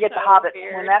 can't forget so The Hobbit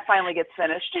weird. when that finally gets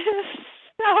finished.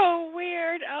 So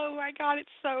weird. Oh my God, it's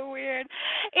so weird.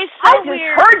 It's so I just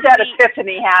weird. heard that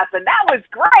epiphany happen. That was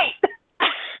great.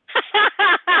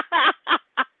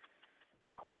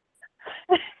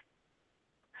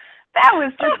 That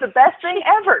was just the best thing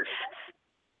ever.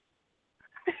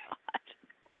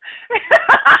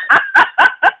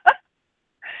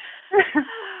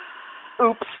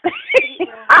 Oops.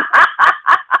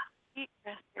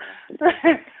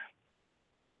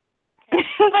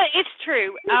 But it's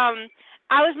true.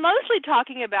 I was mostly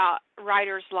talking about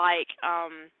writers like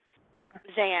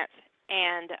Xanth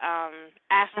and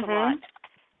Astolat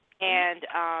and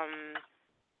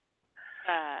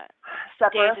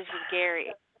Dances with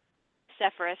Gary,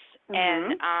 Sephiroth,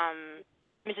 and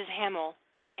Mrs. Hamill,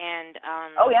 and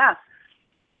oh yeah,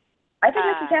 I think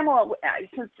Mrs. Hamill.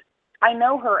 Since I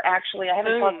know her, actually, I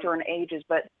haven't talked to her in ages,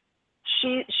 but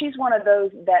she's one of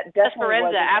those that definitely Esperanza,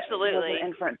 was absolutely. an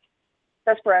influence.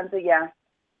 Esperanza, yeah.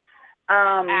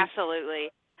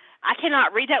 Absolutely. I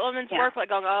cannot read that woman's work without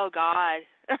going, oh, God.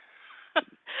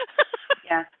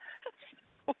 Yeah.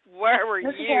 Where were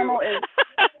Mrs. you? Hamill is,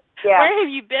 yeah. Where have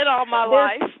you been all my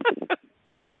life?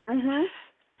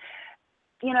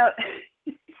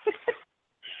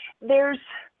 There's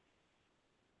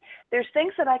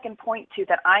things that I can point to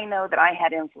that I know that I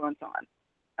had influence on.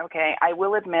 Okay, I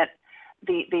will admit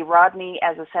the Rodney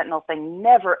as a Sentinel thing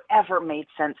never ever made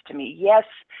sense to me. Yes,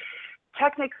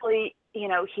 technically,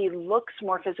 he looks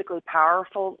more physically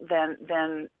powerful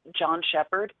than John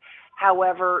Shepard.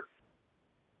 However,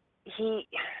 he's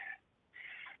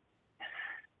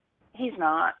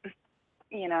not.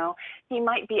 He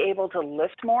might be able to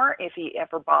lift more if he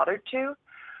ever bothered to,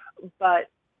 but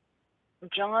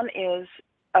John is,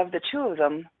 of the two of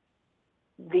them,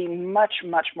 the much,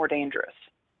 much more dangerous.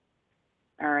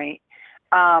 All right.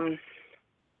 I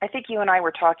think you and I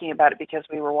were talking about it because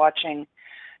we were watching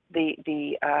the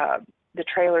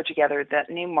trailer together, that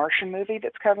new Martian movie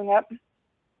that's coming up.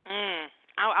 I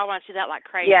want to see that like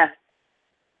crazy. Yeah,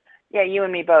 you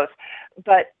and me both.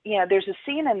 But, there's a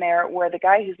scene in there where the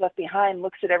guy who's left behind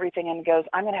looks at everything and goes,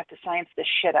 I'm going to have to science the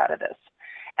shit out of this.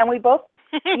 And we both,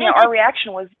 our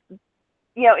reaction was,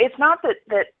 it's not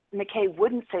that McKay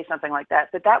wouldn't say something like that,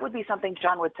 but that would be something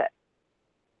John would say.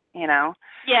 Yeah.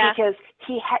 Because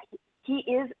he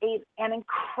is an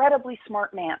incredibly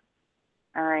smart man.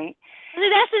 All right.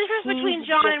 That's the difference between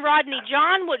John and Rodney.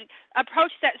 John would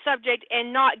approach that subject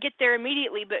and not get there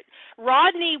immediately, but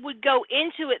Rodney would go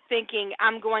into it thinking,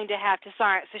 I'm going to have to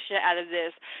science the shit out of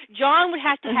this. John would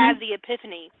have to have the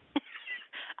epiphany.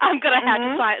 I'm going to have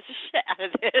to science the shit out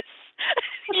of this.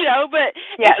 But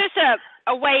it's just a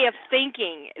a way of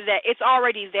thinking that it's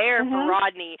already there for Mhm.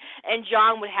 Rodney, and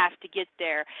John would have to get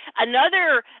there.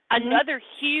 Another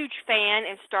huge fan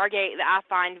in Stargate that I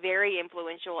find very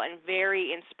influential and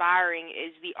very inspiring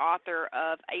is the author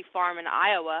of A Farm in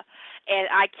Iowa, and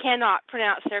I cannot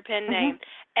pronounce their pen name.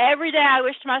 Every day I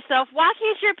wish to myself, why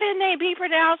can't your pen name be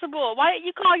pronounceable? Why don't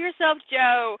you call yourself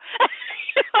Joe?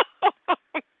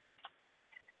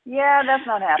 Yeah, that's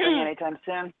not happening anytime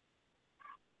soon.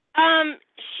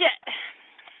 Shit.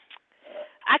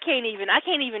 I can't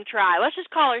even try. Let's just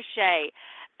call her Shay.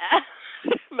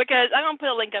 Because I'm going to put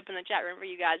a link up in the chat room for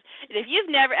you guys. And if you've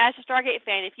never, as a Stargate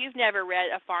fan, if you've never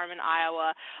read A Farm in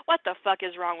Iowa, what the fuck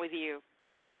is wrong with you?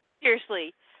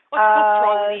 Seriously. What the fuck's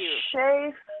wrong with you?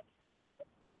 Shay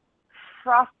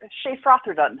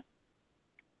Frotherton.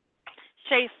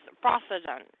 Shay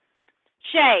Frotherton.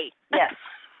 Shay. Yes.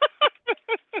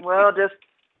 Well,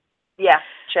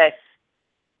 Shay.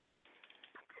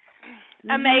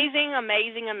 Amazing. I'm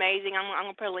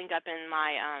gonna put a link up in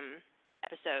my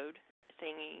episode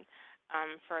thingy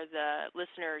for the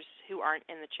listeners who aren't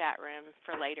in the chat room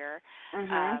for later.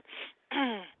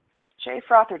 Shay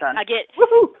Frotherton.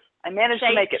 Woohoo! I managed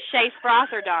to make it. Shay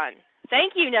Frotherton.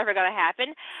 Thank you. Never gonna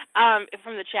happen.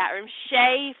 From the chat room,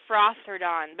 Shay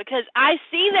Frotherton, because I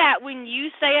see that when you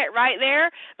say it right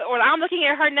there, but when I'm looking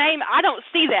at her name, I don't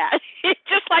see that. It's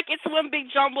just like it's one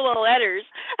big jumble of letters.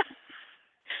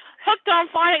 Hooked on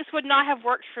Phonics would not have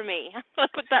worked for me. I'll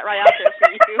put that right out there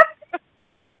for you.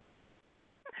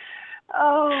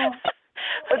 Oh,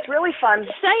 what's really fun.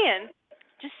 Just saying.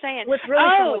 What's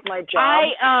really fun with my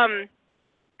job.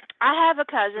 I have a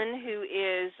cousin who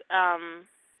is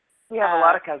we have a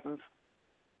lot of cousins.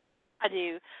 I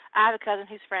do. I have a cousin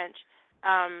who's French.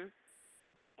 And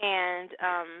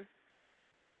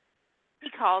he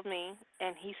called me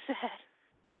and he said,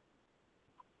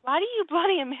 "Why do you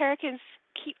bloody Americans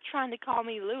keep trying to call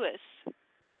me Lewis?"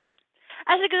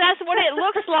 I said, "Because that's what it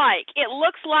looks like. It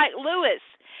looks like Lewis."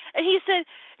 And he said,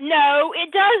 "No,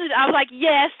 it doesn't." I was like,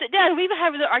 "Yes, it does. We've been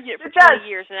having the argument for 20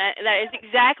 years, and that is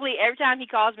exactly every time he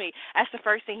calls me. That's the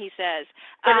first thing he says."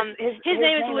 His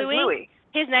name is Louis.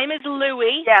 His name is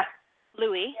Louis. Yeah.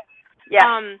 Louis.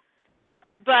 Yeah.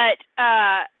 But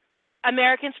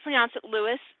Americans pronounce it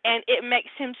Lewis, and it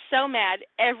makes him so mad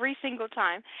every single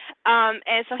time.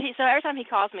 And so every time he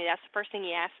calls me, that's the first thing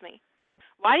he asks me.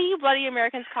 "Why do you bloody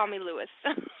Americans call me Lewis?"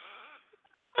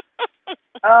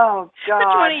 Oh, God.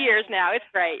 For 20 years now. It's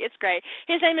great.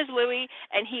 His name is Louis,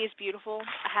 and he is beautiful,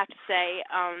 I have to say.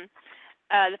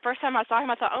 The first time I saw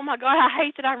him, I thought, oh, my God, I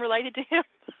hate that I'm related to him.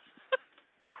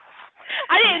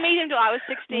 I didn't meet him until I was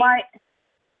 16.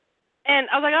 And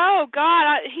I was like, oh,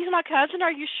 God, he's my cousin.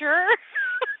 Are you sure?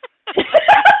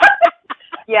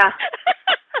 Yeah.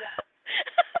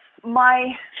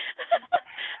 My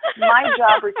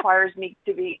job requires me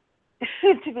to be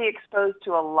exposed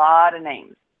to a lot of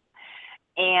names.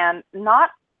 And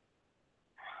not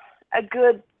a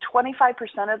good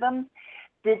 25% of them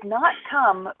did not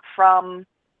come from,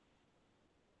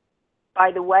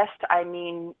 by the West, I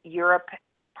mean Europe,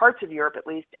 parts of Europe at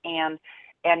least, and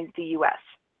the U.S.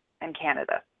 and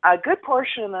Canada. A good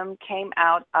portion of them came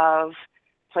out of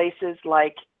places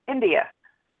like India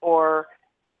or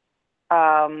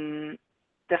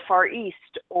the Far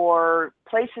East, or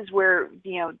places where,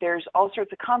 there's all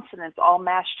sorts of consonants all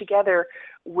mashed together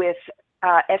with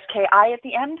SKI at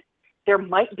the end. There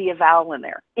might be a vowel in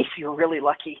there if you're really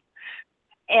lucky.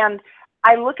 And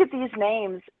I look at these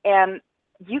names, and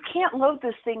you can't load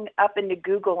this thing up into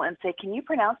Google and say, "Can you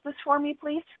pronounce this for me,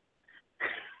 please?"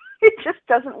 It just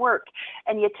doesn't work.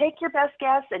 And you take your best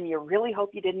guess, and you really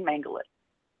hope you didn't mangle it.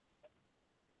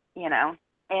 And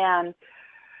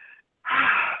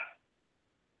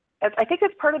I think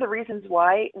that's part of the reasons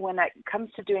why, when it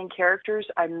comes to doing characters,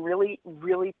 I'm really,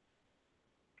 really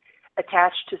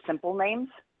attached to simple names,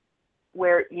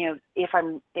 where if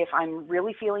I'm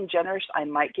really feeling generous, I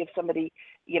might give somebody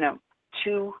 2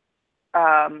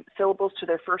 syllables to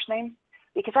their first name,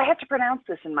 because I have to pronounce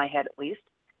this in my head at least,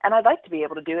 and I'd like to be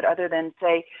able to do it other than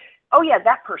say, "Oh yeah,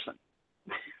 that person."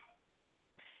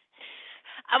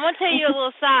 I'm gonna tell you a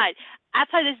little side. I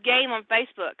play this game on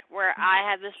Facebook where I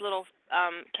have this little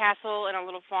castle and a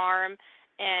little farm,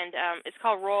 and it's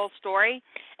called Royal Story,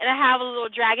 and I have a little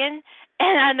dragon,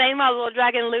 and I named my little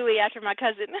dragon Louis after my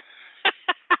cousin.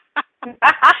 So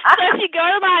if you go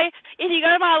to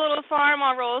my little farm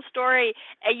on Royal Story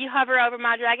and you hover over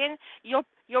my dragon, you'll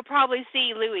probably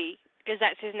see Louis, because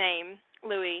that's his name,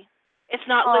 Louis. It's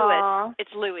not Aww. Lewis,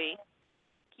 it's Louis.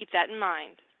 Keep that in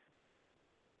mind.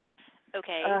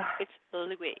 Okay, it's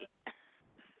Louis.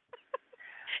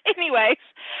 Anyways,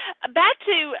 back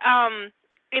to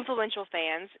influential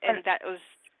fans, and that was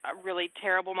a really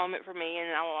terrible moment for me. And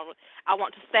I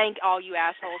want to thank all you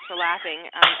assholes for laughing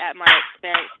at my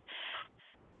expense.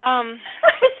 I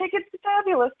think it's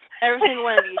fabulous. Every single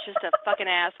one of you is just a fucking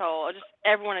asshole. Just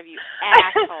every one of you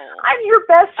assholes. I'm your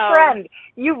best friend.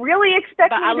 You really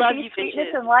expect me to be you sweetness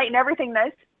bitches. and light and everything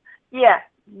nice? Yeah.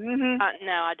 Mm-hmm.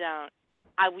 No, I don't.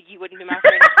 You wouldn't be my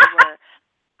friend if you were.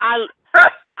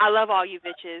 I love all you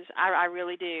bitches. I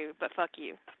really do. But fuck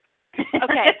you.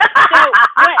 Okay. So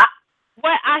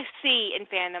what I see in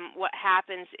fandom, what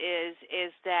happens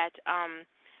is that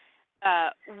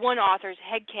one author's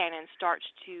headcanon starts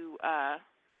to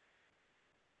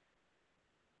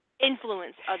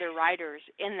influence other writers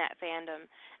in that fandom,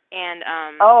 and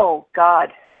oh God,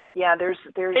 yeah. There's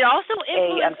it also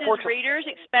influences readers,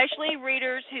 especially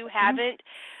readers who haven't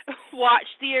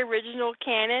watched the original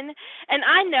canon. And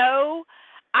I know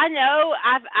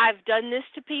I've done this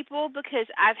to people because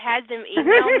I've had them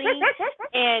email me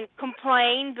and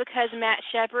complain because Matt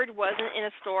Shepard wasn't in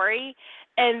a story.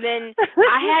 And then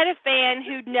I had a fan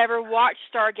who'd never watched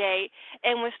Stargate,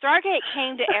 and when Stargate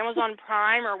came to Amazon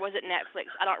Prime, or was it Netflix?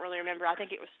 I don't really remember. I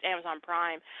think it was Amazon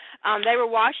Prime. They were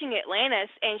watching Atlantis,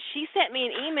 and she sent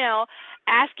me an email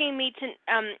asking me to,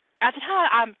 at the time,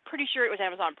 I'm pretty sure it was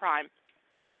Amazon Prime.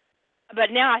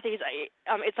 But now I think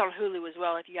it's on Hulu as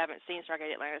well if you haven't seen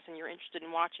Stargate Atlantis and you're interested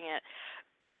in watching it,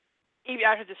 even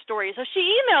after the story. So she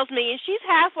emails me, and she's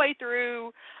halfway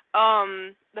through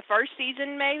the first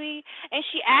season maybe, and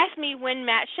she asked me when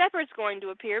Matt Shepard's going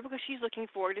to appear because she's looking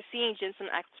forward to seeing Jensen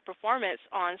Ackles' performance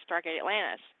on Stargate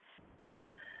Atlantis.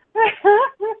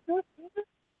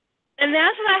 And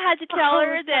that's when I had to tell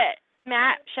her that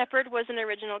Matt Shepard was an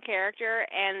original character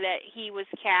and that he was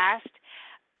cast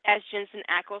as Jensen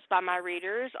Ackles by my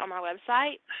readers on my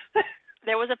website.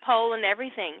 There was a poll and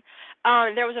everything.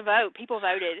 There was a vote. People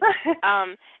voted.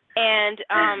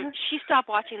 And she stopped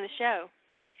watching the show.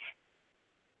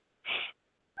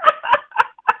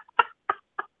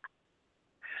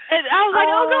 And I was like,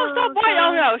 oh, no, stop watching.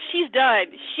 Oh, no, she's done.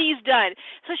 She's done.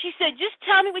 So she said, just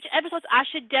tell me which episodes I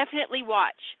should definitely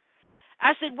watch.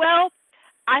 I said, well,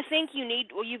 I think you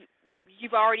need, well,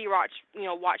 you've already watched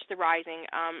The Rising.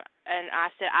 And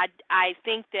I said, I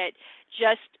think that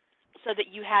just so that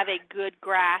you have a good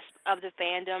grasp of the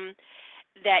fandom,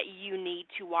 that you need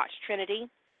to watch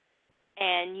Trinity,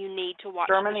 and you need to watch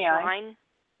The Shrine,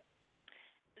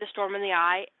 The Storm in the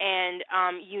Eye, and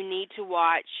you need to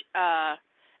watch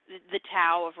The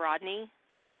Tao of Rodney.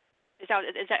 Is that one?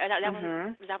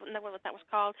 Is that what that was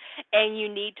called? And you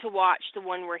need to watch the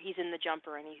one where he's in the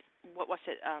jumper and he's what's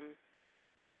it?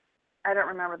 I don't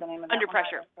remember the name of that. Under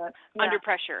Pressure. But, yeah. Under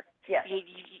Pressure. Yes.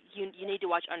 You need to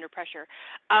watch Under Pressure.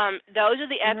 Those are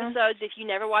the episodes. If you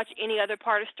never watch any other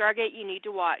part of Stargate, you need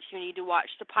to watch. You need to watch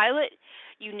the pilot.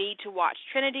 You need to watch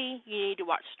Trinity. You need to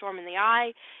watch Storm in the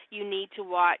Eye. You need to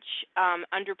watch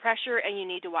Under Pressure, and you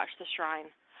need to watch The Shrine.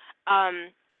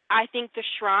 I think The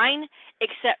Shrine,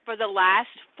 except for the last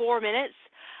 4 minutes,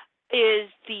 is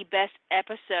the best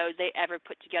episode they ever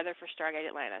put together for Stargate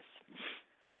Atlantis.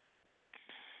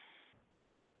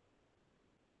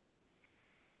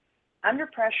 Under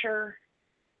Pressure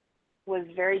was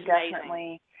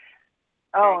definitely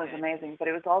it was amazing, but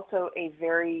it was also a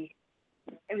very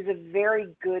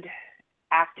good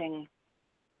acting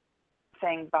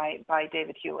thing by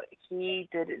David Hewlett. He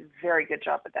did a very good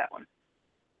job at that one.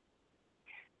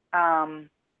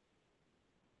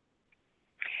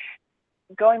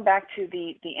 Going back to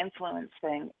the influence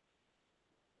thing,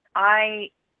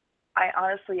 I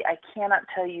honestly cannot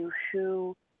tell you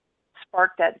who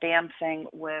sparked that damn thing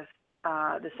with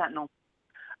the Sentinel,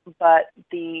 but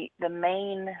the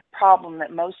main problem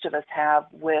that most of us have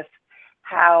with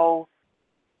how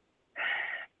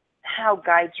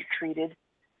guides are treated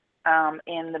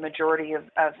in the majority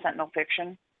of Sentinel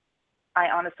fiction, I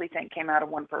honestly think came out of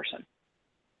one person.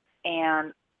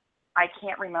 And I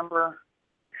can't remember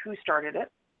who started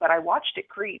it, but I watched it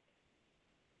creep,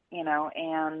 and I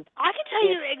can tell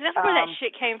you exactly where that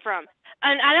shit came from.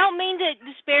 And I don't mean to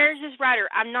disparage this writer.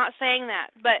 I'm not saying that,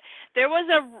 but there was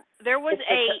an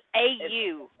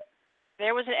AU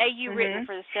written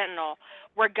for the Sentinel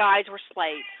where guides were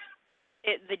slaves.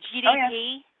 The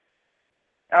GDP.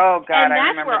 Oh God, and I that's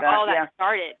remember where that. all that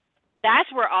started.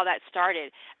 That's where all that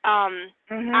started.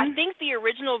 I think the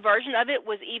original version of it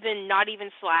was not even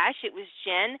Slash. It was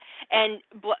Jen, and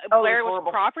Blair was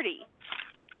property.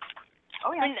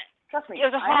 Oh yeah, trust me. It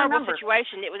was a horrible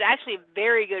situation. It was actually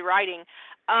very good writing.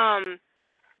 I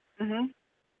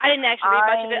didn't actually read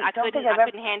much of it. I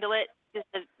couldn't handle it. Just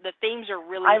the themes are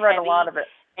really heavy. I read a lot of it.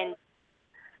 And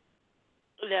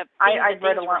the I've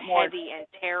read a lot more. heavy and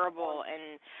terrible,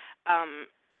 and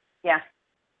Yeah.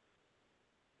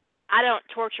 I don't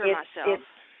torture It's myself.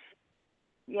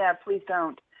 yeah, please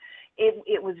don't.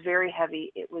 It was very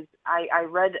heavy. It was I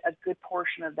read a good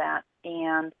portion of that,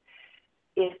 and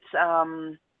it's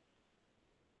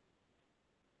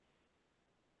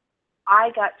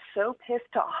I got so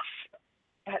pissed off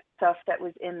at stuff that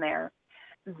was in there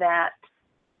that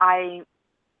I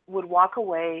would walk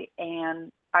away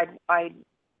and I'd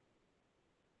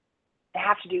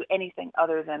have to do anything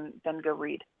other than go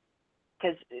read,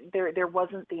 because there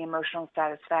wasn't the emotional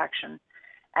satisfaction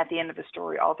at the end of the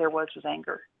story. All there was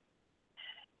anger.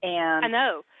 And I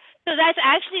know. So that's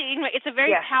actually, it's a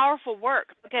very Yeah. powerful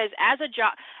work, because as a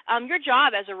job, your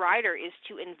job as a writer is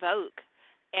to invoke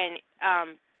and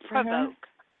provoke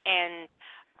and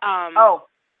oh,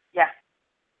 yeah.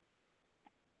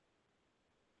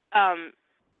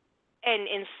 and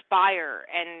inspire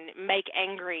and make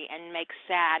angry and make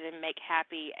sad and make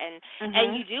happy, and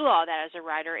you do all that as a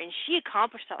writer, and she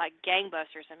accomplished that like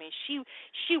gangbusters. I mean,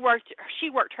 she worked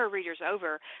her readers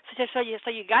over. So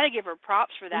you got to give her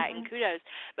props for that and kudos.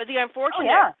 But the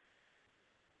unfortunate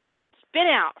spin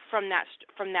out from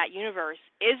that universe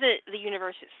isn't the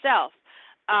universe itself.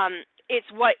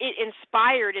 It's what it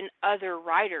inspired in other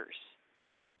writers.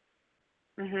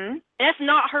 And that's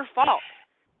not her fault.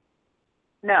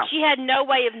 No. She had no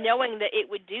way of knowing that it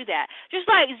would do that. Just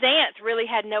like Xanth really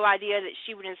had no idea that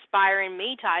she would inspire in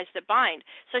me Ties That Bind.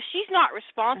 So she's not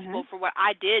responsible for what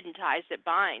I did in Ties That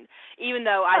Bind, even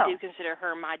though I do consider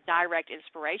her my direct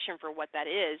inspiration for what that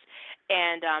is.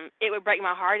 And it would break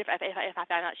my heart if I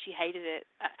found out she hated it.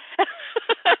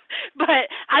 But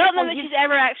I don't know that she's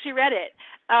ever actually read it.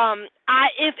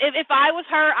 If I was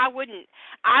her, I wouldn't.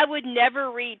 I would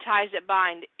never read Ties That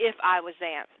Bind if I was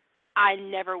Xanth. I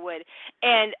never would.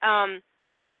 And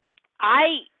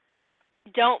I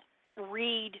don't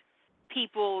read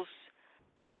people's...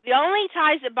 The only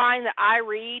Ties That Bind that I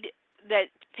read, that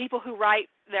people who write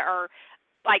that are...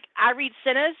 Like, I read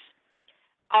Senna's.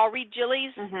 I'll read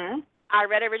Jilly's. I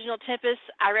read Original Tempest.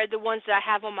 I read the ones that I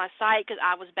have on my site because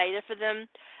I was beta for them,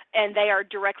 and they are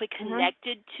directly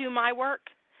connected to my work.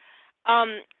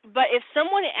 But if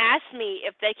someone asks me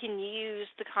if they can use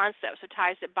the concepts of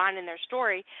Ties That Bind in their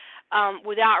story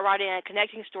without writing a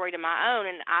connecting story to my own,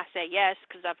 and I say yes,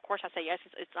 because of course I say yes,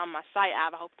 it's on my site. I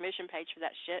have a whole permission page for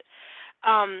that shit.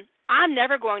 I'm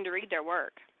never going to read their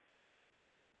work.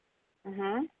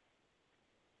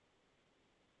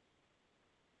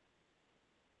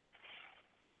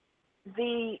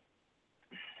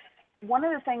 One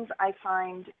of the things I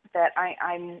find that I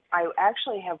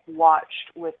actually have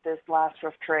watched with this last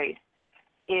rough trade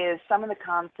is some of the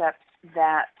concepts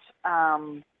that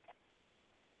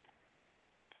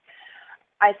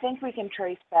I think we can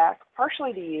trace back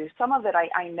partially to you. Some of it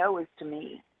I know is to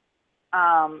me,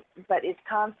 but it's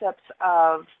concepts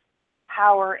of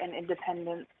power and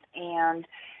independence, and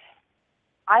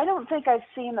I don't think I've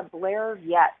seen a Blair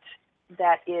yet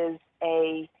that is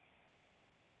a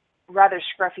rather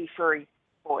scruffy, furry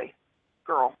boy,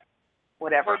 girl,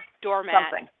 whatever. Or doormat.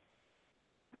 Something.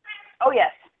 Oh,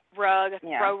 yes. Rug,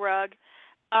 throw rug.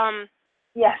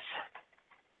 Yes.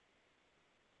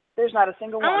 There's not a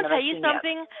single one I'm that going to I've tell you seen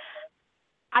something. Yet.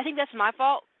 I think that's my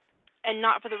fault, and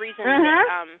not for the reason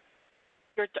that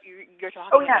you're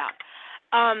talking about.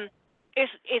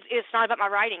 It's not about my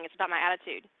writing. It's about my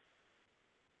attitude.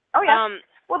 Oh, yeah.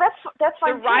 Well, that's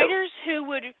fine, the writers who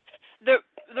would...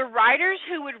 The writers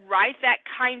who would write that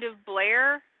kind of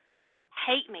Blair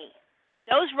hate me.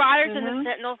 Those writers in the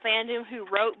Sentinel fandom who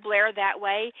wrote Blair that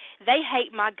way, they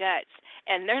hate my guts,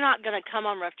 and they're not going to come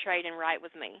on Rough Trade and write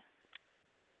with me.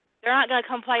 They're not going to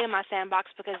come play in my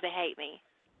sandbox because they hate me.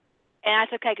 And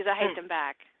that's okay, because I hate them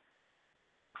back.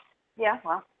 Yeah,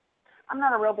 well, I'm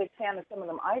not a real big fan of some of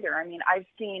them either. I mean, I've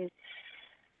seen...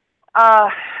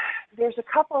 there's a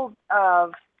couple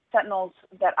of Sentinels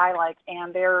that I like,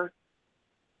 and they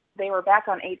were back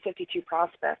on 852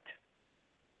 Prospect.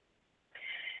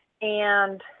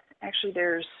 And actually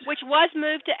there's... Which was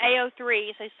moved to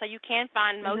AO3, so you can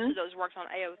find most of those works on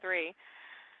AO3.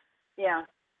 Yeah.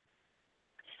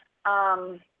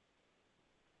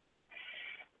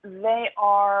 They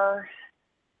are...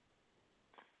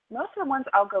 Most of the ones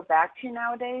I'll go back to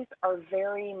nowadays are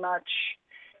very much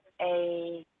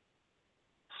a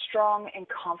strong and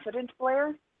confident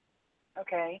Blair.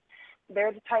 Okay.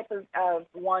 They're the type of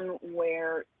one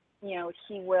where, you know,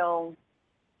 he will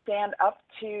stand up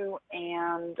to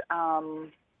and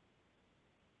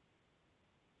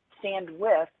stand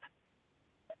with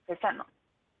the Sentinel.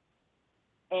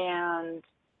 And,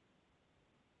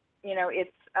 you know,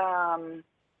 it's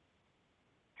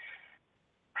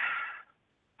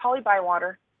Polly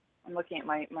Bywater. I'm looking at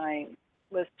my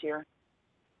list here.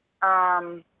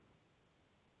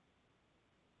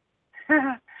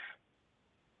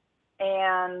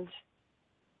 And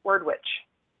Word Witch.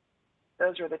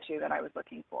 Those were the two that I was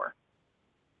looking for.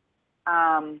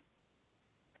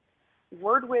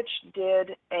 Word Witch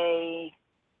did a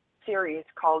series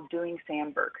called Doing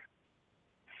Sandberg.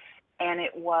 And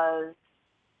it was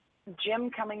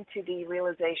Jim coming to the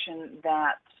realization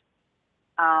that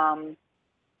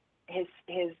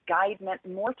his guide meant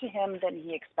more to him than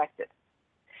he expected.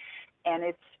 And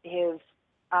it's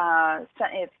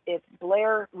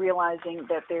Blair realizing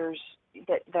that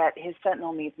that his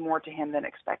sentinel means more to him than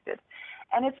expected.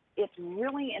 And it's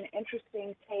really an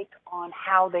interesting take on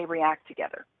how they react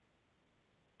together.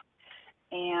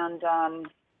 And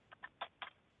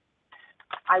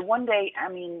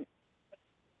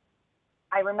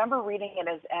I remember reading it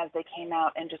as they came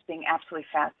out and just being absolutely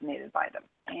fascinated by them.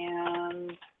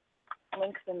 And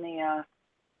links in the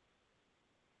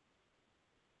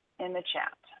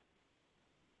chat.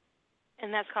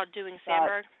 And that's called Doing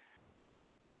Sandberg?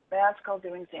 That's called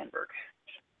Doing Sandberg.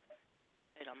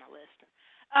 It's on my list.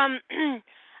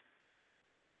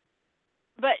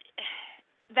 But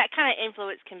that kind of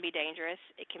influence can be dangerous.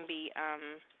 It can be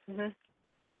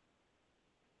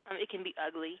it can be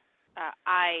ugly.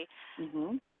 I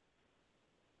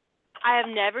have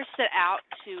never set out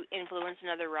to influence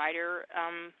another writer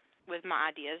with my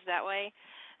ideas that way.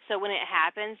 So when it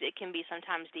happens, it can be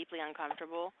sometimes deeply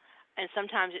uncomfortable, and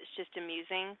sometimes it's just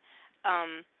amusing.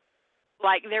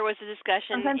 Like there was a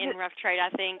discussion in Rough Trade, I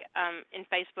think, in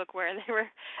Facebook where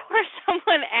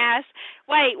someone asked,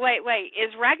 "Wait,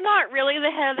 is Ragnar really the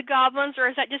head of the goblins, or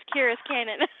is that just Kira's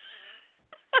canon?"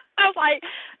 I was like,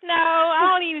 no,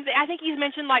 I think he's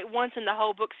mentioned like once in the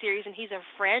whole book series, and he's a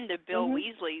friend of Bill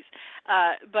Weasley's.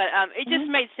 But it just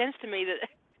made sense to me that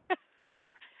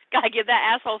gotta give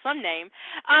that asshole some name.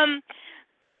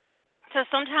 So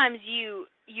sometimes you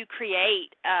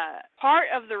create part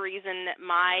of the reason that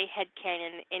my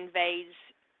headcanon invades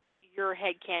your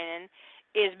headcanon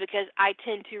is because I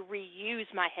tend to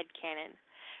reuse my headcanon.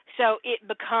 So it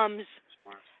becomes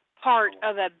part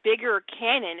of a bigger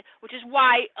canon, which is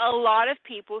why a lot of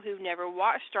people who've never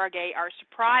watched Stargate are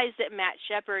surprised that Matt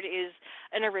Shepard is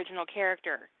an original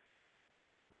character,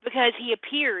 because he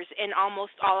appears in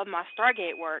almost all of my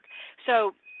Stargate work.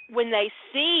 So when they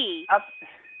see...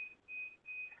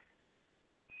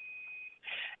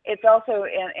 It's also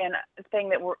a thing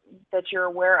that you're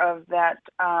aware of, that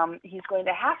he's going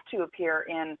to have to appear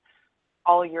in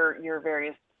all your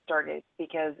various Stargates,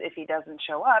 because if he doesn't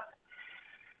show up,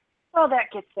 well,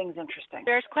 that gets things interesting.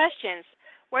 There's questions.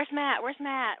 Where's Matt? Who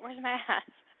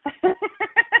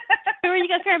are you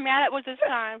guys getting mad at with this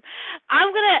time?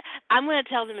 I'm gonna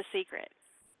tell them a secret.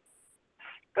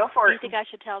 Go for it. Do you think I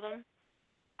should tell them?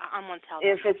 I'm gonna tell them.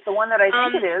 If it's the one that I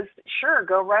think it is, sure,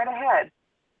 go right ahead.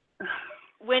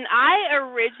 When I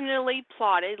originally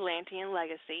plotted Lantean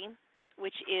Legacy,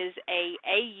 which is a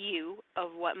AU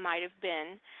of what might have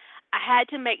been, I had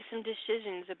to make some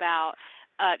decisions about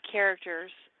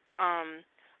characters on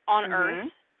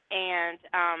Earth and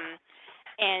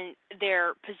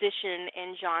their position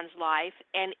in John's life.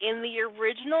 And in the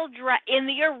original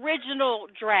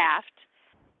draft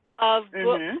of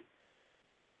book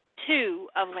 2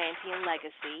 of Lantean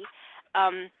Legacy,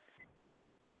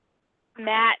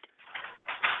 Matt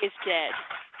is dead.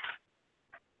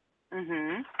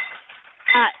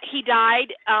 He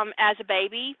died as a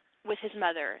baby with his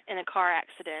mother in a car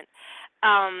accident.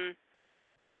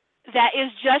 That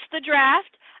is just the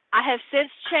draft. I have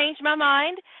since changed my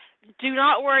mind. Do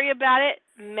not worry about it.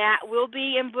 Matt will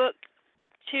be in book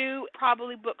 2,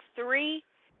 probably book 3.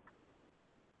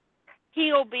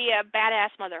 He'll be a badass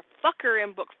motherfucker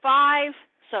in book 5.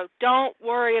 So don't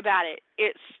worry about it.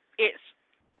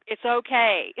 It's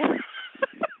okay.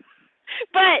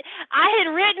 But I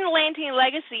had written Lantean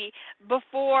Legacy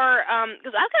before,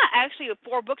 because I've got actually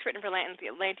 4 books written for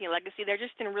Lantean Legacy. They're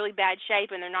just in really bad shape,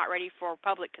 and they're not ready for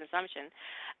public consumption.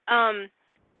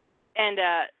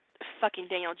 Fucking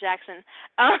Daniel Jackson.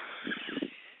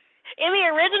 In the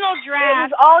original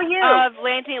draft of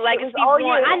Lantean Legacy 1,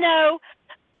 I know,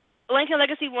 Lantean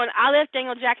Legacy 1, I left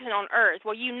Daniel Jackson on Earth.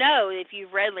 Well, you know, if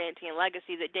you've read Lantean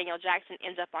Legacy, that Daniel Jackson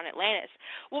ends up on Atlantis.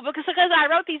 Well, because I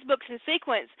wrote these books in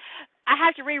sequence, I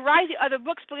have to rewrite the other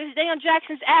books because Daniel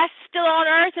Jackson's ass is still on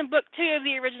Earth in book 2 of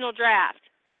the original draft.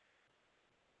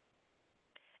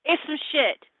 It's some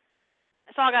shit.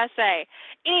 That's all I gotta say.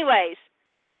 Anyways,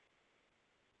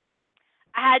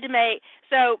 I had to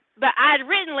but I had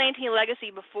written Lantean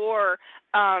Legacy before,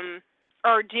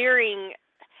 or during.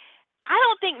 I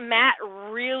don't think Matt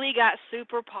really got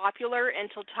super popular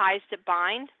until Ties That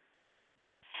Bind.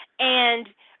 And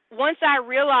once I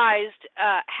realized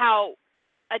how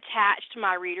attached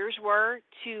my readers were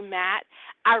to Matt,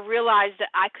 I realized that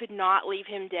I could not leave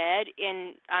him dead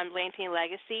in Atlantean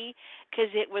Legacy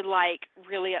because it would, like,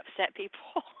 really upset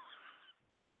people.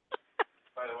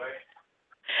 By the way.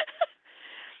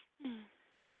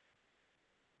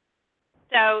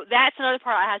 So that's another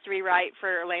part I have to rewrite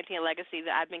for Atlantean Legacy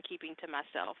that I've been keeping to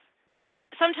myself.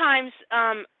 Sometimes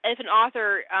if an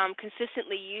author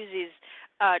consistently uses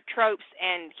tropes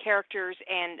and characters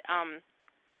and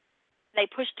they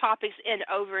push topics in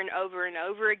over and over and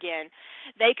over again,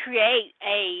 they create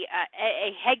a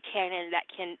headcanon that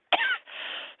can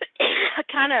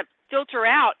kind of filter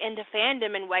out into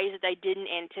fandom in ways that they didn't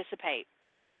anticipate.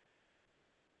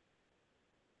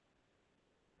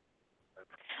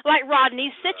 Like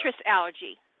Rodney's citrus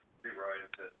allergy.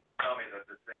 Tell me that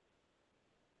this thing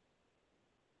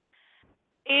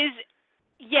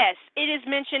Yes, it is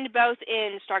mentioned both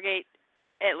in Stargate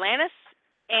Atlantis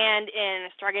and in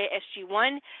Stargate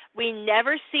SG-1. We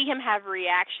never see him have a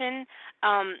reaction.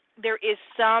 There is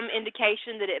some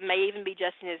indication that it may even be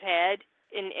just in his head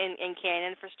in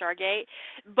canon for Stargate.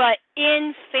 But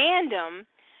in fandom,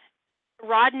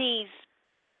 Rodney's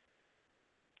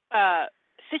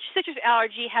citrus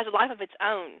allergy has a life of its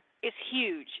own. It's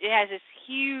huge. It has this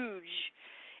huge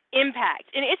impact.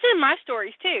 And it's in my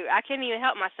stories, too. I can't even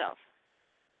help myself.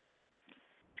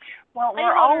 Well, Hey,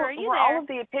 we're Walter, all of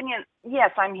the opinion.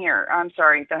 Yes, I'm here. I'm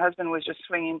sorry. The husband was just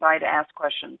swinging by to ask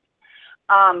questions.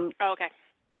 Okay.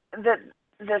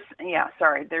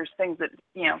 Sorry. There's things that,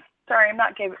 sorry, I'm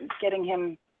not getting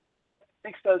him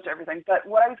exposed to everything. But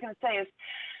what I was going to say is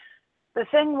the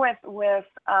thing with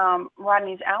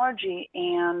Rodney's allergy,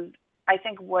 and I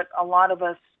think what a lot of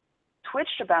us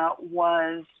twitched about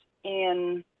was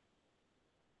in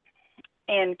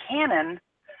canon,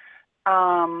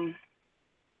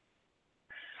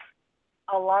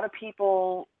 a lot of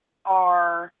people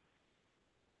are,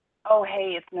 oh,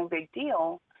 hey, it's no big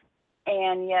deal.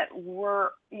 And yet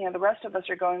the rest of us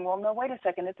are going, well, no, wait a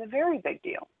second, it's a very big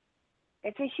deal.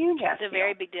 It's a huge ass deal. It's a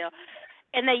very big deal.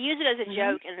 And they use it as a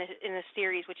joke in the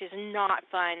series, which is not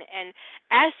fun. And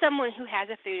as someone who has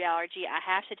a food allergy, I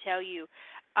have to tell you,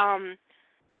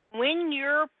 when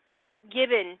you're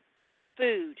given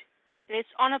food and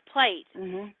it's on a plate,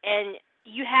 and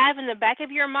you have in the back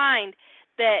of your mind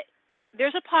that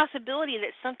there's a possibility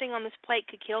that something on this plate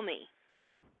could kill me,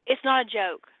 it's not a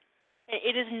joke.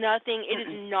 It is nothing. It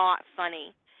is not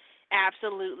funny.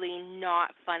 Absolutely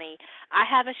not funny. I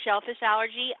have a shellfish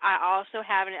allergy. I also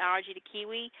have an allergy to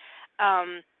kiwi,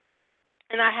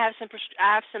 and I have some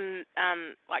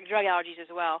like drug allergies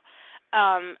as well.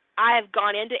 I have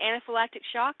gone into anaphylactic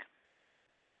shock.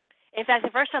 In fact,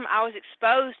 the first time I was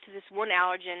exposed to this one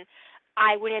allergen,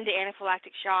 I went into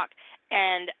anaphylactic shock,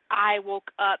 and I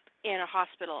woke up in a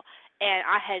hospital, and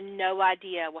I had no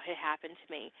idea what had happened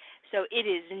to me. So it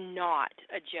is not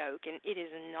a joke, and it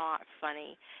is not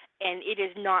funny, and it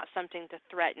is not something to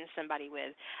threaten somebody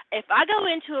with. If I go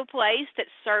into a place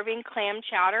that's serving clam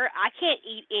chowder, I can't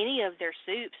eat any of their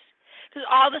soups because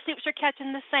all the soups are kept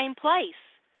in the same place.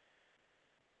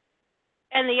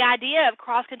 And the idea of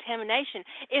cross-contamination,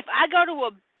 if I go to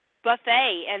a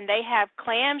buffet and they have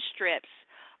clam strips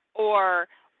or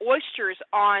oysters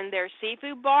on their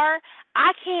seafood bar,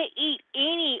 I can't eat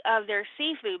any of their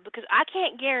seafood because I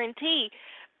can't guarantee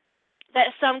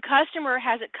that some customer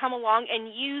hasn't come along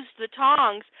and used the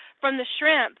tongs from the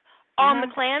shrimp on the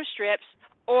clam strips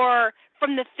or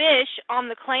from the fish on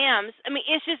the clams. I mean,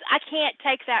 it's just I can't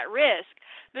take that risk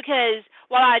because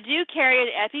while I do carry an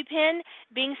EpiPen,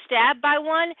 being stabbed by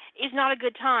one is not a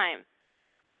good time.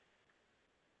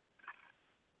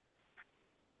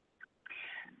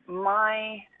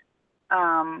 My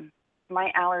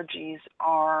allergies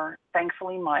are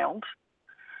thankfully mild.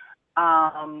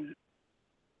 I'm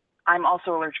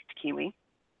also allergic to kiwi.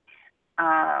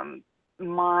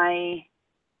 My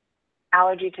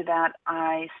allergy to that,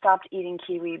 I stopped eating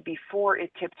kiwi before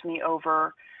it tipped me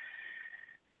over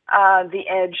the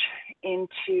edge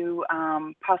into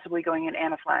possibly going in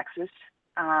anaphylaxis.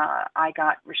 I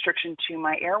got restriction to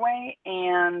my airway,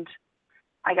 and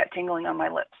I got tingling on my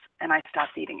lips, and I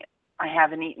stopped eating it. I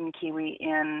haven't eaten kiwi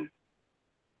in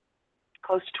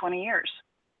close to 20 years,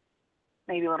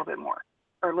 maybe a little bit more,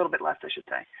 or a little bit less, I should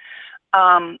say.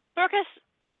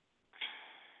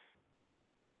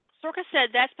 Sorka said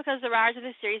that's because the writers of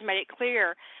the series made it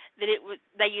clear that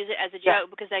they use it as a joke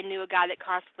because they knew a guy that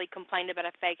constantly complained about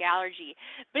a fake allergy.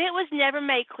 But it was never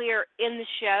made clear in the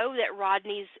show that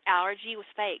Rodney's allergy was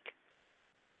fake.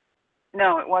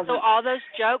 No, it wasn't. So all those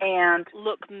jokes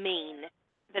look mean.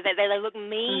 They look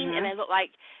mean, and they look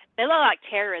like They look like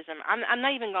terrorism. I'm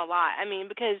not even gonna lie. I mean,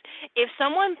 because if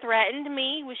someone threatened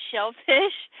me with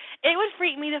shellfish, it would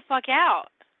freak me the fuck out.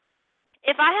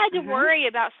 If I had to Mhm. worry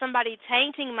about somebody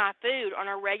tainting my food on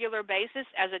a regular basis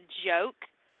as a joke,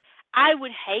 I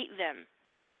would hate them.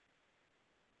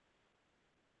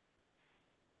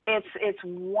 It's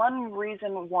one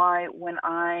reason why when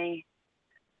I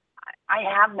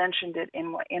have mentioned it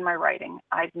in my writing.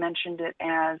 I've mentioned it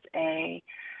as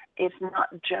it's not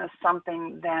just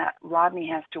something that Rodney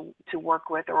has to work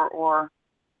with or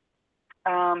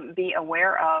be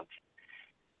aware of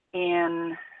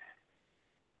in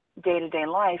day-to-day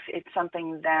life. It's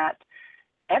something that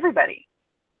everybody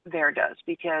there does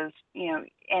because, and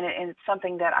it's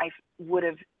something that I would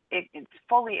have, it's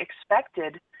fully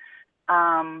expected,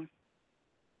 and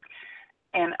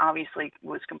obviously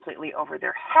was completely over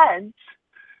their heads.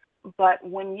 But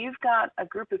when you've got a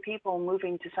group of people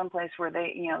moving to someplace where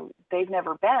they've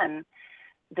never been,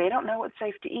 they don't know what's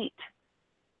safe to eat.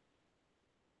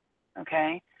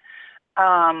 Okay.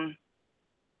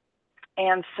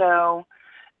 And so,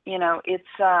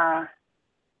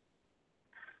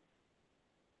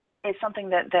 it's something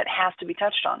that has to be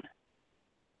touched on.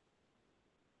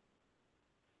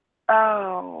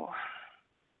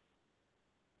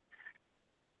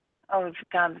 Oh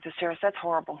God, Sarah, that's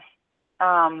horrible.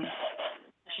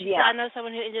 She said, I know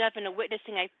someone who ended up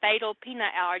witnessing a fatal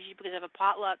peanut allergy because of a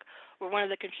potluck where one of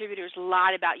the contributors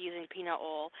lied about using peanut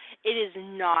oil. It is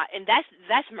not, and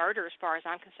that's murder as far as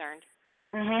I'm concerned.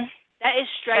 Mhm. That is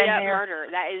straight up murder.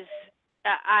 That is,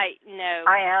 I know.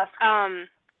 I asked. I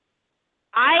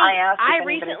if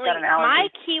recently got an allergy.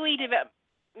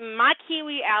 my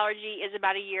kiwi allergy is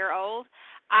about a year old.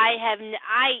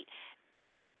 I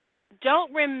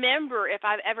don't remember if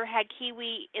I've ever had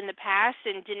kiwi in the past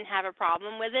and didn't have a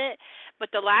problem with it, but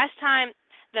the time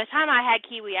I had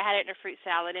kiwi, I had it in a fruit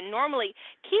salad, and normally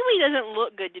kiwi doesn't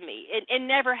look good to me. It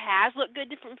never has looked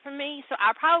good for me, so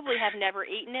I probably have never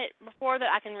eaten it before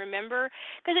that I can remember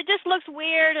because it just looks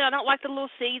weird, and I don't like the little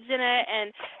seeds in it,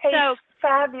 and so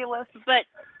fabulous. But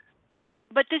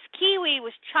this kiwi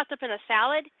was chopped up in a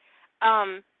salad,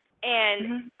 and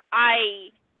Mhm.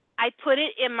 I put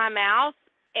it in my mouth,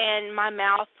 and my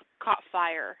mouth caught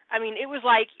fire. I mean, it was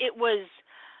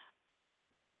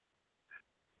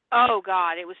oh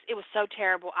God, it was so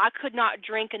terrible. I could not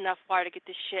drink enough water to get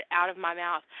this shit out of my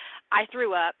mouth. I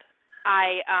threw up.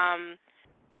 I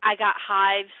got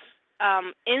hives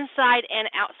inside and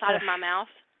outside of my mouth.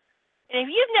 And if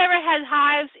you've never had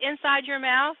hives inside your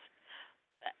mouth,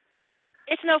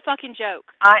 it's no fucking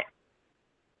joke.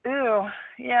 No.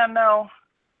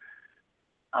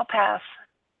 I'll pass.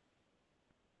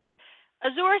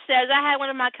 Azur says, I had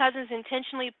one of my cousins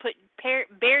intentionally put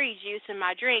berry juice in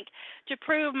my drink to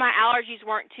prove my allergies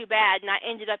weren't too bad, and I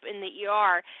ended up in the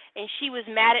ER, and she was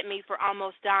mad at me for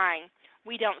almost dying.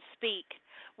 We don't speak.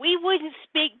 We wouldn't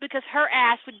speak because her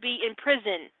ass would be in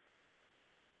prison.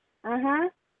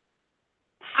 Mhm.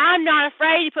 I'm not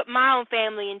afraid to put my own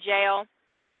family in jail.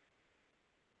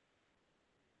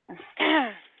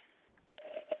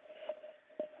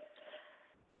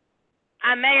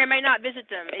 I may or may not visit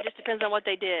them. It just depends on what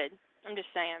they did. I'm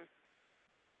just saying.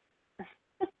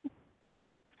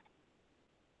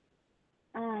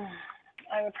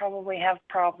 I would probably have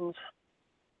problems.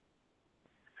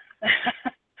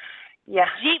 Yeah.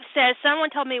 Jeep says,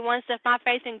 someone told me once that if my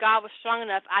faith in God was strong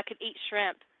enough, I could eat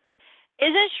shrimp.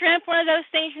 Isn't shrimp one of those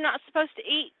things you're not supposed to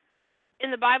eat in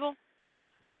the Bible?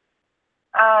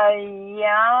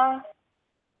 Yeah.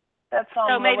 That's on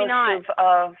so the maybe list not.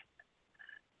 of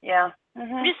yeah.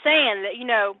 Mm-hmm. I'm just saying that,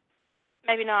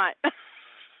 maybe not. I'm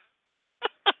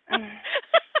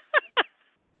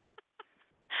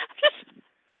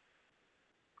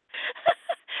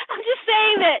just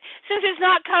saying that since it's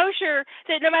not kosher,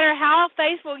 that no matter how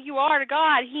faithful you are to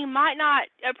God, He might not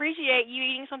appreciate you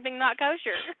eating something not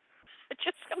kosher.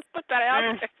 Just gonna put that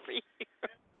out there for you.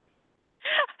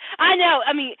 I know.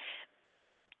 I mean,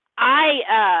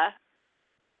 I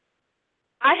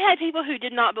had people who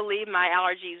did not believe my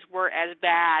allergies were as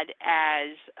bad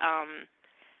as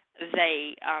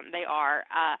they are.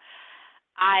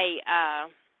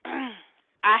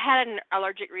 I had an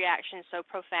allergic reaction so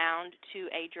profound to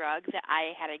a drug that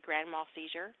I had a grand mal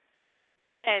seizure,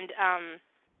 and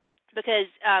because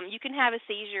you can have a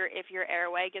seizure if your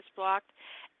airway gets blocked,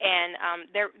 and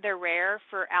they're rare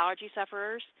for allergy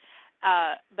sufferers.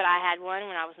 But I had one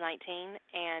when I was 19,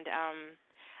 and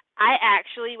I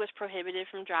actually was prohibited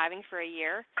from driving for a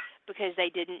year because they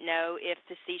didn't know if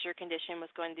the seizure condition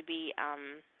was going to be,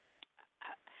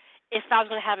 if I was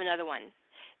going to have another one.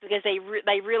 because they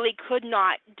really could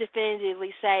not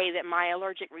definitively say that my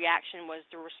allergic reaction was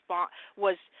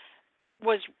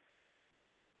was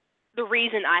the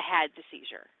reason I had the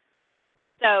seizure.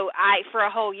 So for a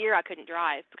whole year I couldn't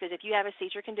drive, because if you have a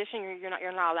seizure condition, you're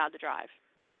not allowed to drive.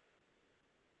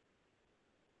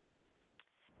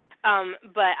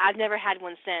 But I've never had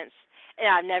one since, and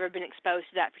I've never been exposed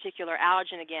to that particular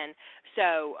allergen again.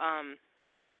 So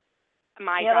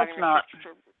my driving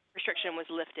restriction was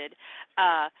lifted.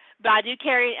 But I do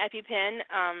carry an EpiPen,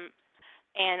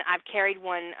 and I've carried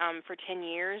one for 10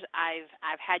 years.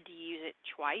 I've had to use it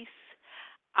twice.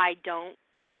 I don't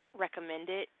recommend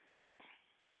it.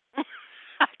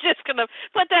 I'm just going to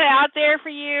put that out there for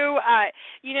you.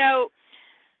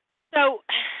 So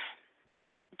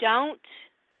don't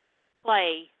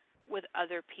play with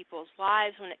other people's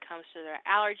lives when it comes to their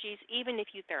allergies, even if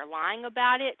they're lying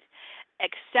about it.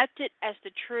 Accept it as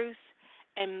the truth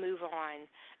and move on.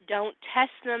 Don't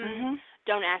test them. Mm-hmm.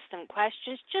 Don't ask them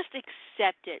questions. Just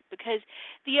accept it, because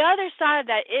the other side of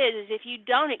that is if you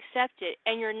don't accept it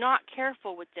and you're not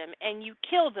careful with them and you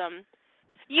kill them,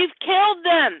 you've killed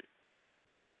them.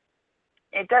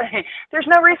 It does. There's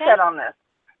no reset on this.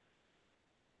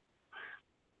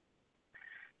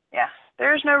 Yeah,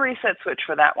 there's no reset switch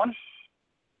for that one.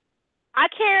 I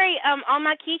carry on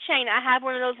my keychain. I have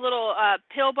one of those little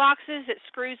pill boxes that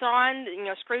screws on,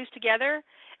 screws together,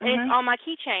 and Mm-hmm. it's on my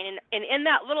keychain. And in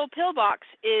that little pill box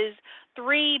is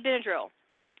 3 Benadryl,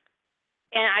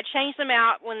 and I change them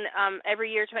out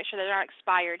every year to make sure they're not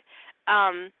expired.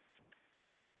 And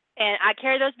I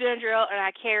carry those Benadryl, and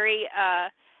I carry a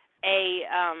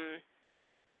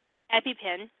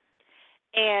EpiPen,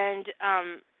 and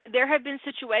there have been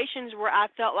situations where I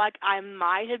felt like I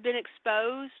might have been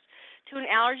exposed to an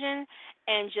allergen,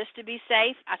 and just to be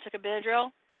safe, I took a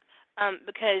Benadryl,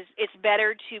 because it's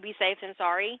better to be safe than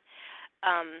sorry.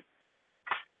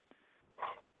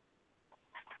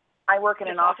 I work in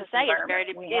an office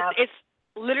environment. It's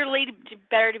literally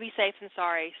better to be safe than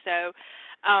sorry. So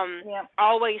yeah.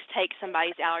 Always take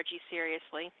somebody's allergy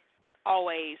seriously.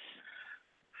 Always.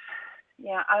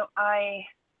 Yeah, I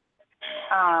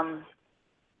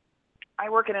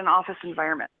work in an office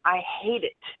environment. I hate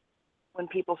it when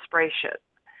people spray shit.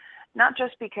 Not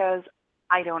just because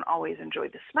I don't always enjoy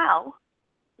the smell,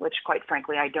 which quite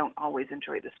frankly I don't always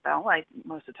enjoy the smell.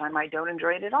 Most of the time I don't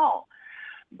enjoy it at all.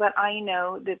 But I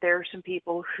know that there are some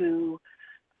people who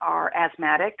are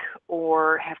asthmatic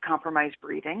or have compromised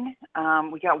breathing.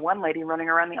 We got one lady running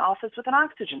around the office with an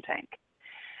oxygen tank.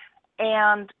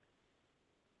 And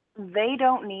they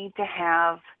don't need to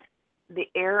have the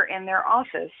air in their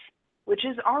office, which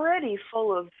is already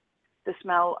full of the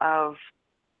smell of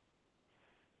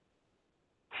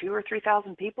 2,000 or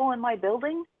 3,000 people in my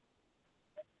building,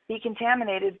 be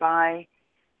contaminated by,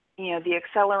 the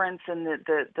accelerants and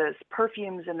the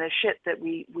perfumes and the shit that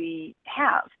we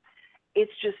have.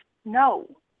 It's just no,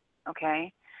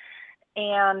 okay?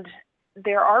 And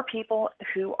there are people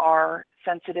who are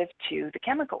sensitive to the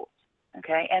chemicals,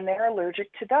 okay? And they're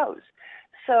allergic to those.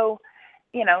 So,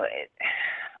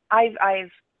 I've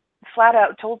flat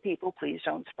out told people, please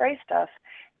don't spray stuff,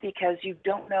 because you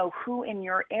don't know who in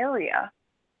your area,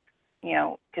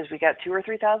 because we got 2,000 or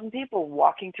 3,000 people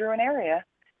walking through an area,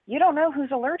 you don't know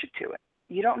who's allergic to it.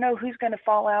 You don't know who's going to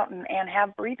fall out and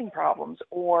have breathing problems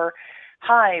or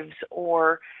hives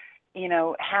or,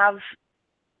 have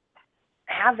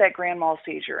that grand mal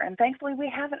seizure. And thankfully we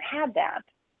haven't had that.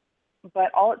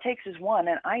 But all it takes is one,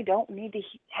 and I don't need to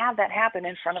have that happen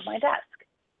in front of my desk.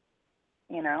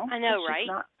 I know, right?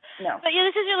 No. But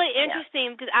this is really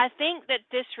interesting, because I think that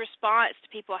this response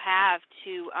people have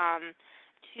to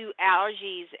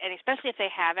allergies, and especially if they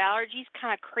have allergies,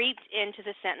 kind of creeped into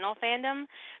the Sentinel fandom,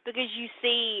 because you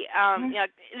see,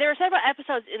 there are several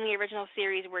episodes in the original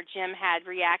series where Jim had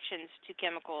reactions to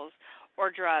chemicals or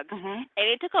drugs, and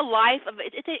it took on a life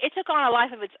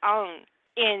of its own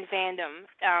in fandom.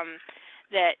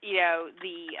 That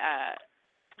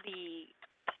the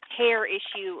hair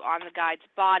issue on the guy's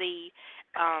body,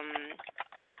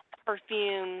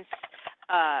 perfumes,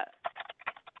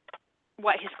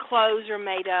 what his clothes are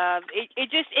made of.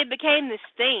 It became this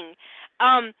thing.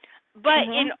 But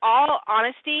in all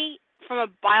honesty, from a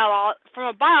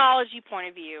biology point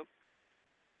of view,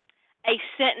 a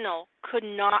Sentinel could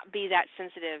not be that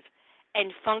sensitive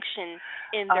and function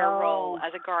in their role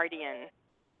as a guardian.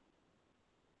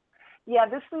 Yeah,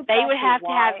 this leads they would have to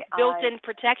have built-in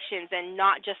protections and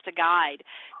not just a guide,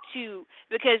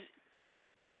 because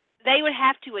they would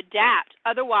have to adapt.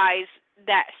 Otherwise,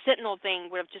 that Sentinel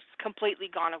thing would have just completely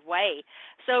gone away.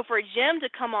 So for Jim to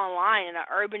come online in an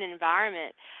urban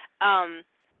environment,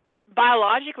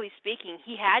 biologically speaking,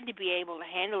 he had to be able to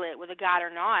handle it with a guide or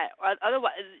not.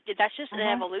 Otherwise, that's just an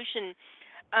evolution.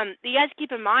 You guys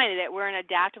keep in mind that we're an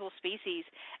adaptable species.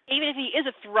 Even if he is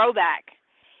a throwback,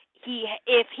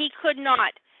 if he could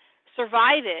not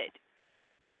survive it,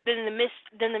 then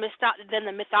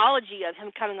the mythology of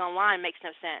him coming online makes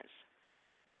no sense.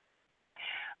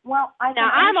 Well,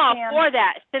 I'm all for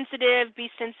that.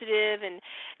 Be sensitive, and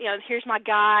here's my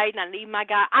guide, and I need my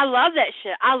guide. I love that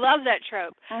shit. I love that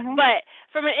trope. But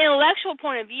from an intellectual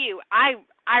point of view, I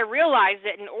realize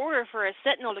that in order for a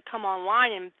Sentinel to come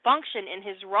online and function in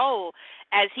his role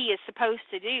as he is supposed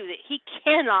to do, that he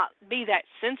cannot be that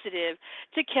sensitive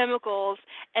to chemicals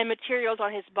and materials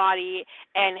on his body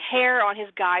and hair on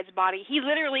his guide's body. He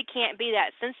literally can't be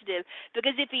that sensitive,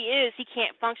 because if he is, he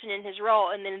can't function in his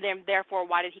role, and then therefore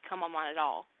why did he come online at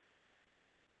all?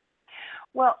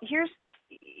 Well, here's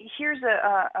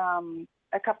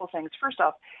a couple things. First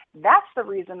off, that's the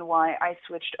reason why I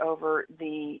switched over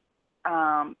the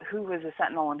who was a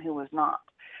Sentinel and who was not,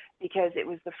 because it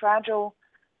was the fragile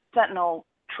Sentinel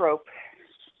trope,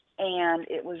 and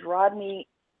it was Rodney,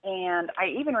 and I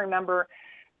even remember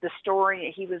the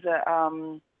story. He was a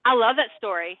I love that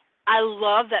story.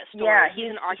 Yeah, he's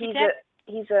an architect.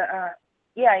 He's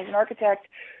an architect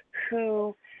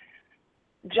who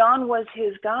John was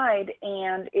his guide,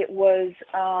 and it was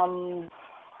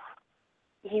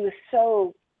he was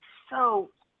so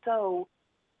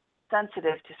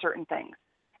sensitive to certain things,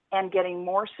 and getting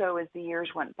more so as the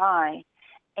years went by,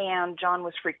 and John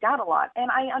was freaked out a lot.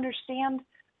 And I understand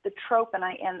the trope, and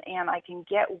I can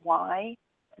get why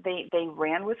they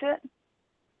ran with it,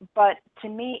 but to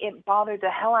me it bothered the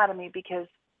hell out of me, because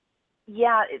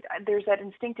there's that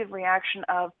instinctive reaction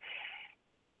of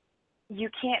you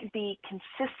can't be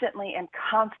consistently and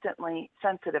constantly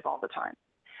sensitive all the time.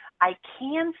 I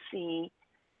can see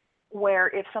where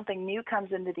if something new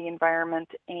comes into the environment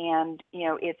and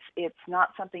it's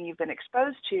not something you've been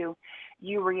exposed to,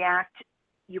 you react,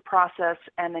 you process,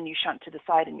 and then you shunt to the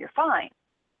side and you're fine.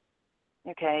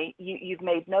 Okay, you've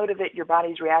made note of it, your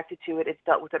body's reacted to it, it's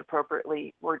dealt with it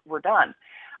appropriately, we're done.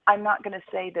 I'm not going to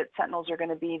say that Sentinels are going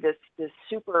to be this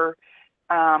super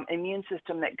immune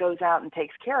system that goes out and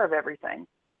takes care of everything.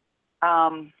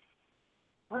 Wasn't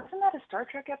that a Star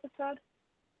Trek episode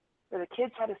where the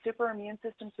kids had a super immune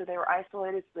system, so they were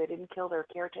isolated, so they didn't kill their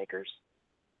caretakers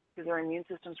because their immune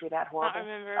systems were that horrible? I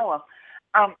don't remember. Oh well,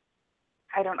 I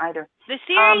don't either. The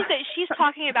series that she's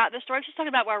talking about, the story she's talking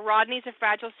about, where Rodney's a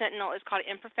fragile Sentinel, is called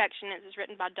Imperfection. It's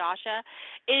written by Dasha.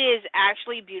 It is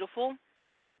actually beautiful.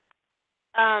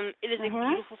 It is a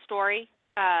beautiful story.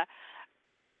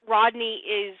 Rodney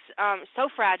is so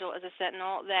fragile as a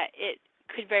Sentinel that it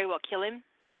could very well kill him,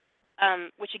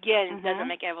 which again doesn't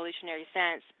make evolutionary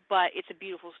sense, but it's a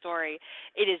beautiful story.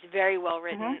 It is very well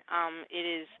written. It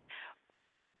is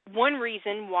one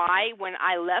reason why when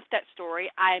I left that story,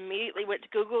 I immediately went to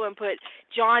Google and put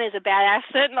John is a badass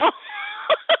Sentinel.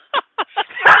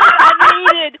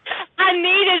 I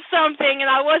needed something, and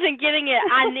I wasn't getting it.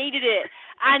 I needed it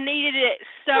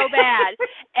so bad.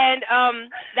 And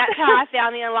that's how I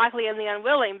found The Unlikely and the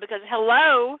Unwilling, because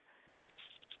hello,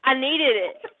 I needed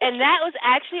it. And that was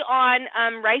actually on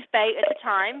Wraithbait at the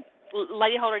time.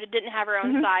 Lady Holder didn't have her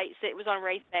own site, so it was on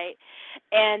Wraithbait.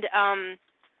 And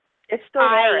it's still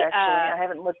there, actually. I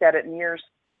haven't looked at it in years.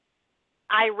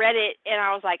 I read it, and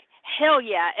I was like, hell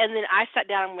yeah. And then I sat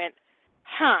down and went,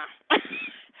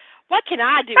 what can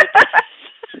I do with this?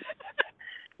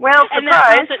 Well, and that's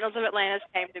how Sentinels of Atlantis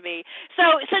came to be.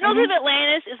 So Sentinels of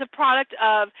Atlantis is a product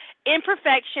of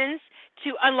imperfections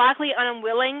to unlikely and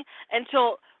unwilling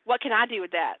until what can I do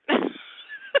with that?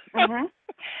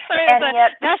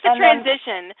 That's the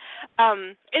transition.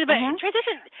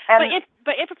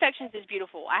 But Imperfections is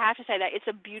beautiful. I have to say that it's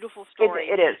a beautiful story.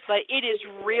 It is. But it is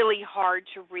really hard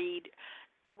to read.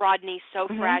 Rodney so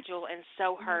fragile and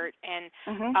so hurt, and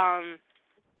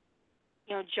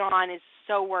John is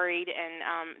so worried, and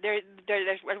there's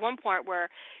at one point where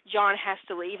John has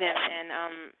to leave him, and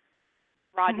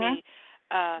Rodney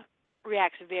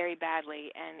reacts very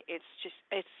badly, and it's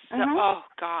so, oh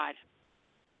God.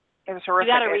 It was horrific.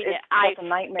 You gotta read it. It's a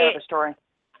nightmare of a story.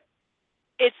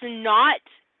 It's not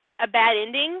a bad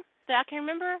ending that I can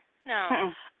remember.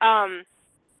 No.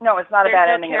 No, it's not a bad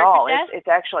ending at all. It's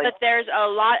actually. But there's a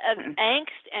lot of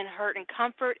angst and hurt and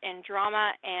comfort and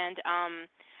drama, and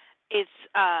it's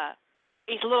a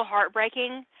little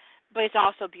heartbreaking, but it's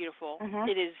also beautiful.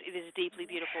 It is deeply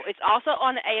beautiful. It's also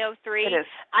on the AO3. It is.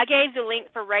 I gave the link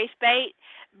for Wraithbait,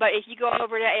 but if you go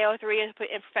over to AO3 and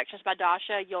put Imperfections by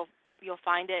Dasha, you'll you'll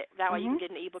find it. That way you Mhm. can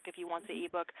get an ebook if you want the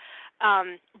ebook.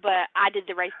 But I did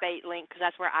the Race Bait link because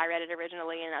that's where I read it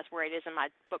originally, and that's where it is in my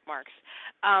bookmarks.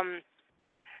 So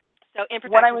What I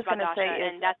Imperfections was by going to Dasha, say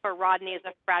is and that's where Rodney is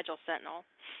a fragile sentinel.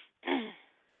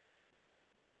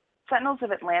 Sentinels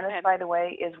of Atlantis, Go ahead. by the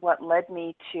way, is what led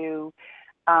me to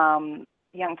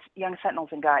Young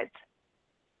Sentinels and Guides.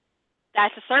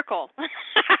 That's a circle.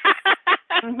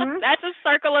 Mhm. That's a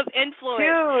circle of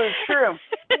influence. True.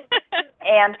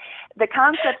 And the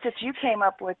concept that you came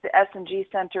up with, the S&G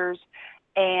centers,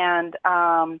 and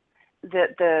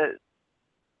the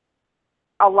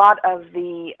a lot of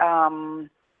the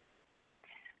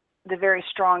very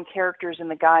strong characters in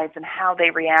the guides and how they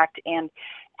react and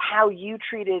how you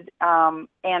treated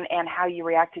and how you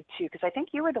reacted to, because I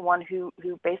think you were the one who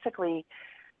basically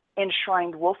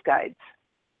enshrined wolf guides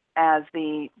as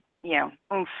the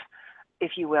oomph,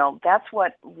 if you will. That's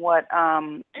what the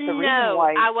reason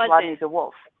why I wasn't. Rodney's a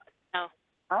wolf. No.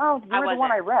 Oh, you were the one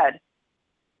wasn't. I read.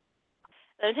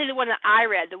 Let me tell you the one that I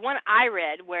read. The one I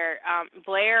read where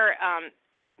Blair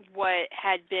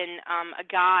had been a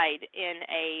guide in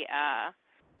a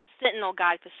Sentinel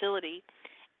guide facility,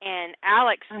 and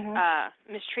Alex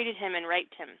mistreated him and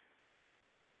raped him.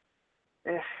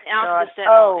 Ugh, Alex God. the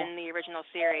Sentinel in the original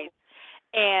series.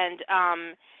 And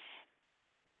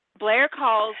Blair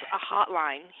calls a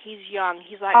hotline. He's young.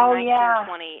 He's like 19,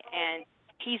 20, and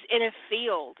he's in a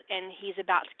field, and he's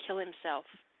about to kill himself.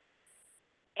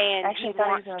 And Actually, he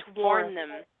wants to warn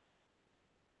them.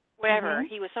 Wherever.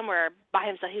 He was somewhere by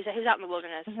himself. He was out in the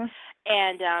wilderness.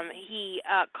 And he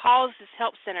calls this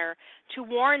help center to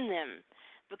warn them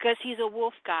because he's a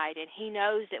wolf guide, and he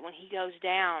knows that when he goes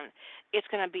down, it's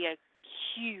going to be a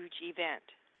huge event.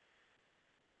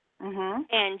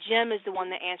 And Jim is the one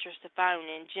that answers the phone,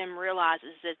 and Jim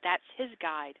realizes that that's his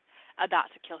guide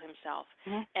about to kill himself,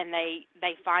 and they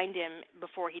find him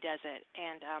before he does it.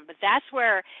 And but that's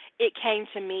where it came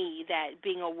to me that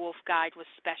being a wolf guide was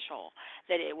special,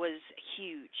 that it was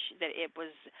huge, that it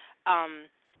was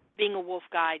being a wolf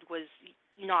guide was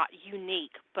not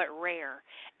unique but rare,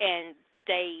 and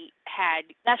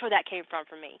that's where that came from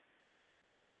for me.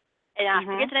 And I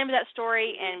forget the name of that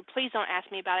story, and please don't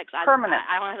ask me about it because I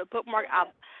don't have a bookmark.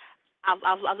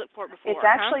 I'll look for it before.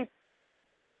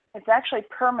 It's actually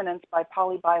Permanence by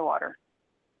Polly Bywater.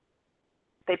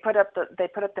 They put up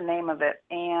the name of it,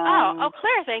 and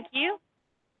Claire, thank you.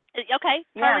 Okay,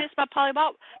 Permanence by Polly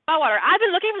Bywater. I've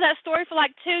been looking for that story for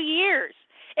like 2 years.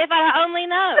 If I only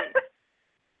known.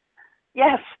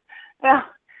 Yes. Well,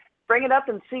 bring it up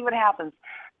and see what happens.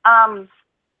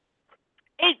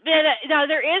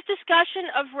 There is discussion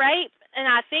of rape, and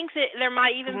I think that there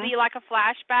might even be like a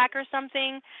flashback or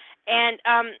something. And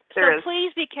so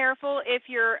please be careful if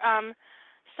you're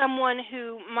someone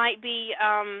who might be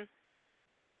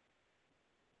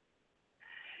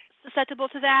susceptible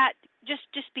to that.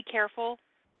 Just be careful.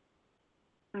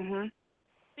 Be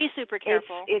super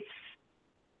careful. It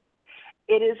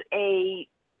is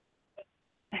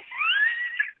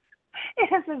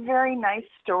a very nice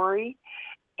story.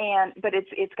 But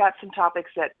it's got some topics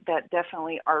that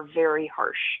definitely are very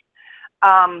harsh.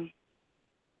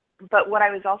 But what I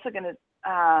was also going to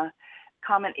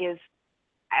comment is,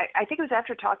 I think it was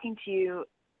after talking to you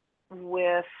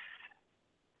with,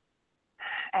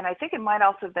 and I think it might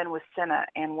also have been with Senna,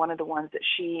 and one of the ones that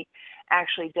she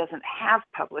actually doesn't have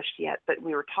published yet, but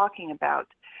we were talking about.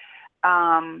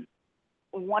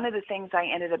 One of the things I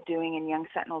ended up doing in Young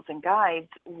Sentinels and Guides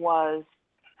was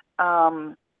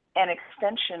an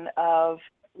extension of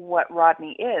what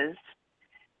Rodney is,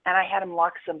 and I had him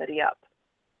lock somebody up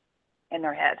in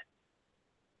their head.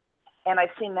 And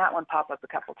I've seen that one pop up a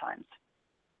couple times.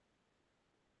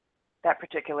 That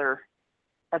particular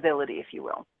ability, if you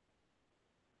will.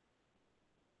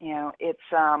 It's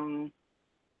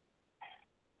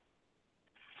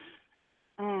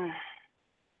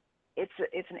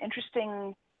it's an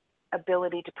interesting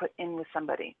ability to put in with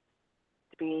somebody,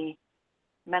 to be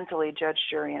mentally judge,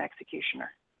 jury, and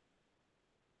executioner.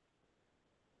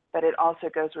 But it also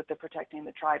goes with the protecting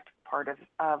the tribe part of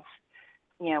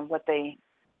what they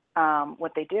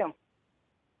do.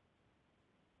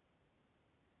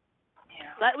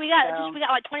 Yeah. We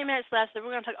got like 20 minutes left, so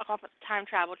we're going to talk about the time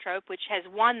travel trope, which has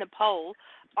won the poll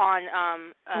on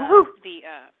the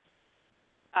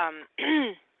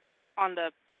on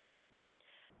the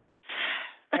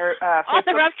on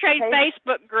the Rough Trade page?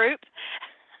 Facebook group.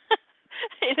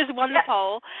 It has won the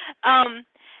poll.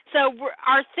 So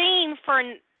our theme for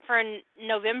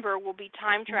November will be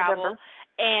time travel,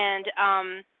 and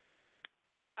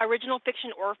original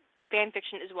fiction or fan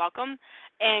fiction is welcome.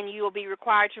 and you will be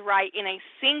required to write in a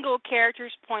single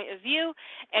character's point of view,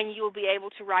 and you will be able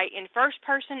to write in first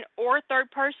person or third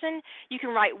person. You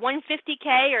can write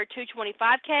 150K or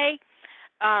 225K.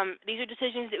 These are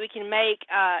decisions that we can make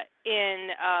in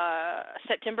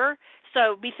September,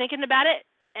 so be thinking about it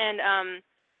and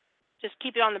just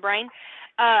keep it on the brain.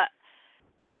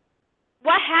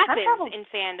 What happens in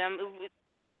fandom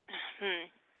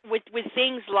with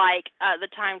things like the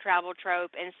time travel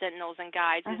trope and Sentinels and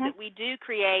Guides is that we do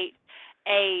create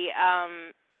a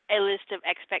list of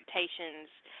expectations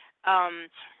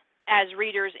as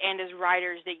readers and as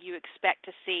writers that you expect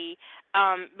to see,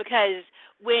 because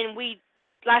when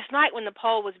last night when the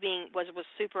poll was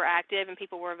super active and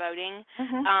people were voting,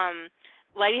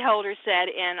 Lady Holder said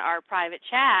in our private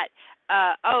chat,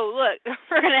 oh, look,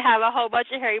 we're going to have a whole bunch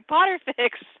of Harry Potter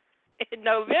fics in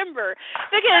November,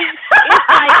 because it's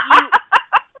like you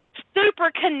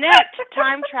super connect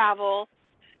time travel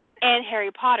and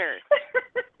Harry Potter.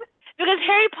 Because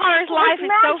Harry Potter's life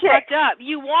is so fucked up.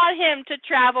 You want him to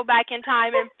travel back in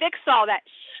time and fix all that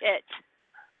shit.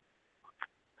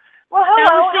 Well,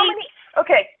 hello. How many?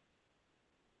 Okay.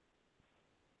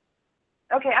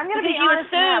 Okay, I'm going to be honest.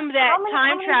 Because you assume that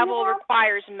time travel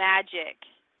requires magic.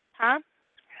 Huh?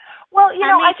 Well,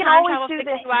 I can always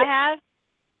do I have?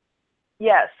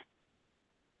 Yes.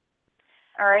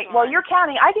 All right. Well, you're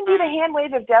counting. I can do the hand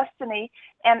wave of destiny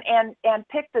and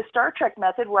pick the Star Trek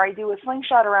method where I do a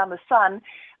slingshot around the sun.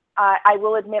 I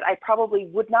will admit I probably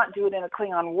would not do it in a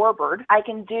Klingon warbird. I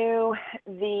can do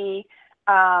the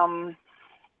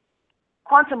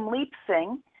quantum leap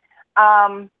thing.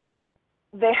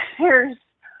 There's,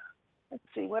 let's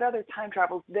see, what other time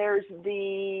travels? There's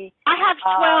the... I have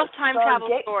 12 time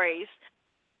travel stories.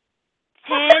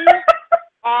 10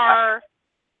 are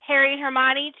Harry and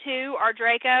Hermione, 2 are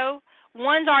Draco.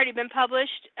 1's already been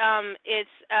published. It's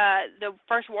the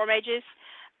first War Mages.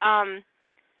 I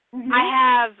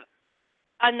have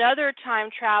another time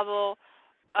travel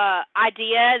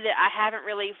idea that I haven't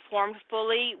really formed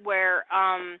fully, where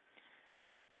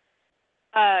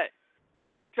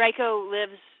Draco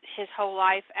lives his whole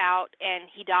life out and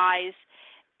he dies,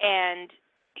 and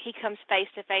he comes face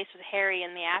to face with Harry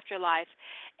in the afterlife,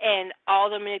 and all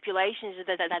the manipulations that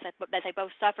they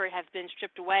both suffered have been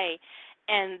stripped away,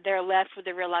 and they're left with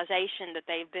the realization that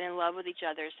they've been in love with each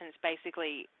other since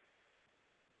basically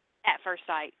at first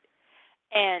sight,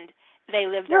 and they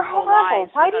live their whole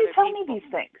lives. Why do you tell me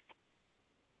these things?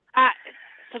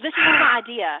 So this is my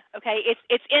idea, okay?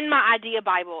 It's in my idea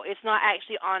Bible. It's not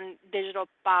actually on digital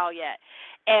file yet.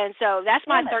 And so that's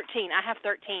my 13. I have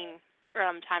 13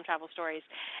 time travel stories.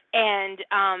 And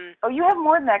oh, you have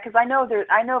more than that, because I know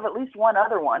of at least one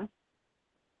other one.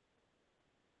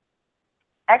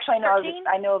 Actually,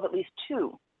 I know of at least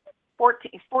 2.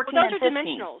 14 those and 15. Those are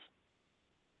dimensionals.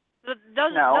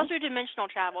 Those are dimensional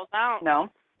travels. I don't. No.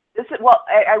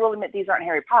 I will admit these aren't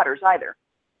Harry Potter's either.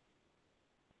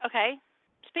 Okay.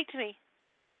 Speak to me.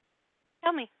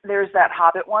 Tell me. There's that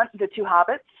Hobbit one, the 2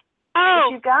 Hobbits. Oh,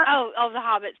 that you've got. Oh, the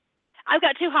Hobbits. I've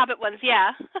got 2 Hobbit ones.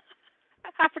 Yeah,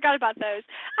 I forgot about those.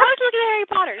 I was looking at Harry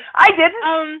Potter. I didn't.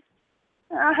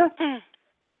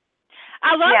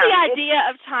 I love the idea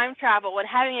of time travel and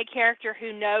having a character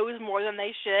who knows more than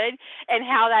they should, and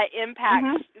how that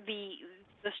impacts the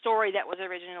story that was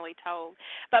originally told.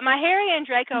 But my Harry and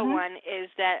Draco one is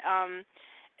that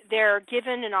they're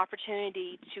given an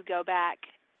opportunity to go back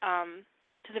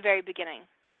to the very beginning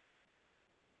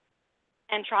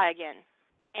and try again.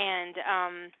 And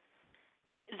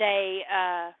they...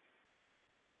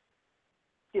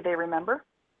 do they remember?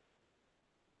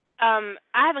 I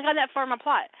haven't gotten that far in my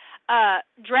plot.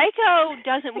 Draco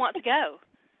doesn't want to go.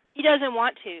 He doesn't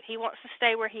want to. He wants to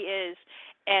stay where he is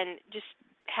and just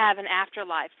have an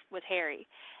afterlife with Harry.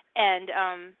 And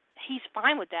he's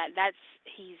fine with that.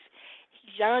 He's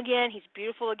young again. He's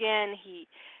beautiful again.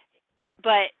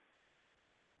 But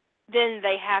then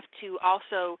they have to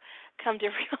also come to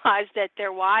realize that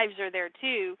their wives are there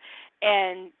too,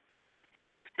 and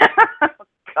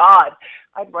God,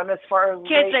 I'd run as far as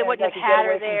kids they wouldn't have had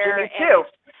her there. Too.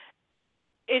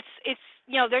 It's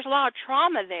there's a lot of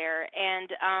trauma there,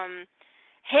 and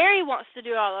Harry wants to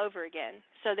do it all over again.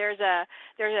 So there's a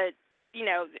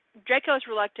Draco's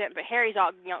reluctant, but Harry's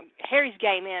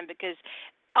game in, because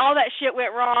all that shit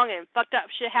went wrong and fucked up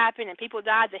shit happened and people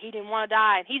died that he didn't want to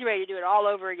die, and he's ready to do it all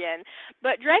over again.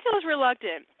 But Draco's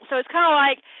reluctant. So it's kind of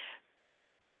like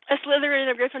a Slytherin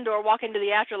and a Gryffindor walk into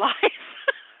the afterlife.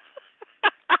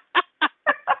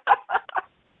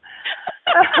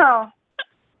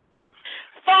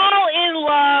 Fall in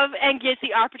love and get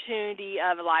the opportunity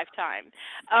of a lifetime.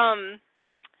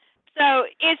 So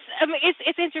it's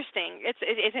interesting.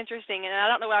 It's interesting, and I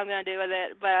don't know what I'm going to do with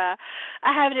it, but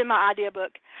I have it in my idea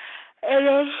book.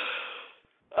 And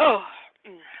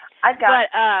I've got.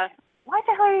 but Why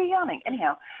the hell are you yawning?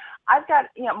 Anyhow, I've got.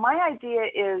 My idea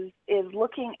is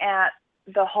looking at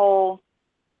the whole.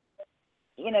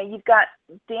 You've got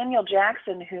Daniel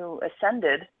Jackson who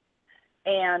ascended,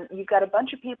 and you've got a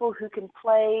bunch of people who can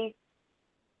play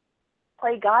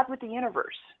God with the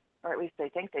universe, or at least they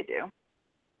think they do.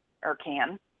 Or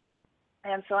can.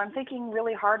 And so I'm thinking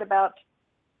really hard about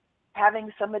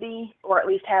having somebody, or at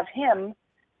least have him,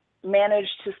 manage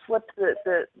to flip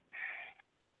the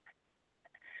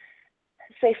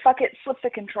say, fuck it, flip the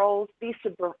controls, be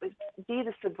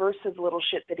the subversive little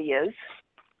shit that he is,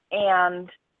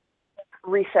 and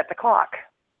reset the clock.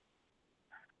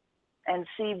 And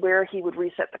see where he would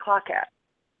reset the clock at.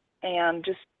 And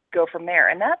just go from there.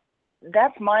 And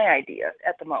that's my idea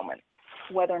at the moment.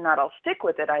 Whether or not I'll stick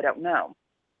with it, I don't know.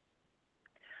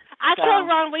 I told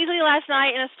Ron Weasley last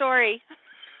night in a story.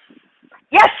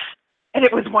 Yes! And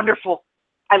it was wonderful.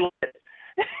 I loved it.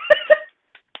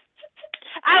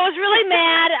 I was really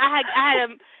mad. I had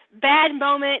a bad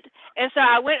moment, and so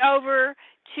I went over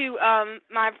to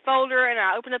my folder, and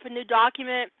I opened up a new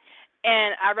document,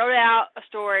 and I wrote out a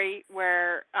story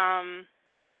where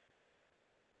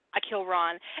I kill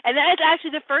Ron. And that is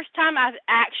actually the first time I've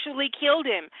actually killed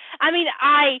him. I mean,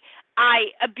 I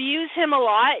abuse him a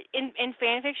lot in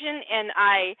fan fiction, and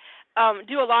I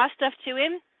do a lot of stuff to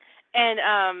him, and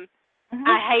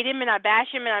I hate him, and I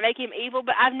bash him, and I make him evil,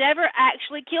 but I've never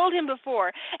actually killed him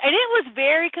before. And it was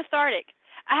very cathartic.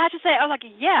 I have to say, I was like,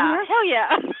 yeah, hell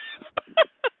yeah.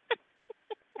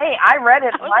 Hey, I read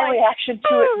it. My reaction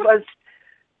to it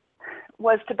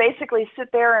was to basically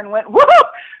sit there and went, woo!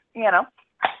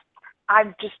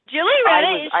 Julie read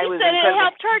it, and she said it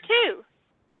helped her too.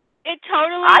 It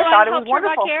totally helped her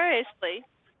vicariously.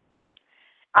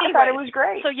 I thought it was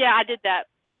great. So yeah, I did that.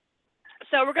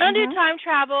 So we're going to do time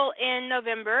travel in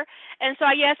November, and so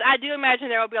yes, I do imagine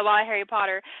there will be a lot of Harry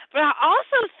Potter. But I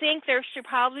also think there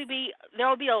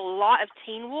will be a lot of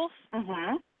Teen Wolf.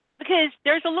 Because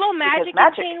there's a little magic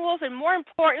in Teen Wolf, and more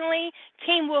importantly,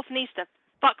 Teen Wolf needs to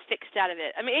fuck fixed out of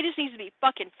it. I mean, it just needs to be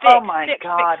fucking fixed. Oh my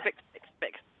God. Fixed.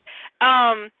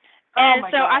 I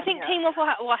think Teen Wolf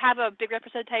will have a big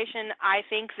representation. I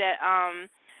think that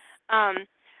time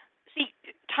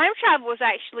travel was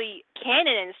actually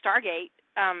canon in Stargate,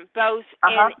 both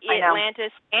in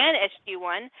Atlantis and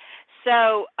SG-1.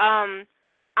 So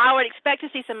I would expect to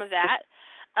see some of that.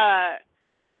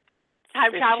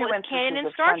 Time travel is canon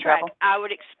in Star Trek. I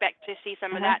would expect to see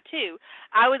some of that too.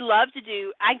 I would love to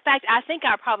do. In fact, I think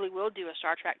I probably will do a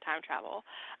Star Trek time travel.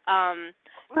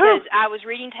 Because I was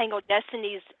reading Tangled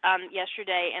Destinies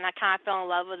yesterday, and I kind of fell in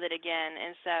love with it again,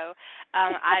 and so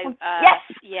I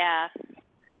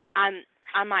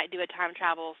might do a time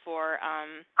travel for.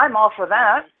 I'm all for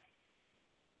that.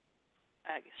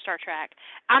 Star Trek.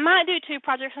 I might do 2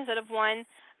 projects instead of 1.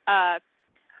 So I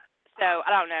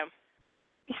don't know.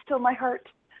 You still my heart.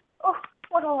 Oh,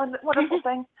 what a wonderful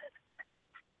thing.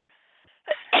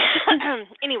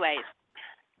 Anyways.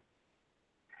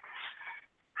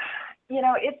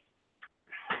 It's...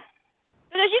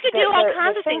 Because you can do all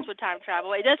kinds of things with time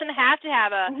travel. It doesn't have to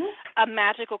have a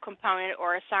magical component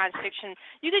or a science fiction.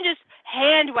 You can just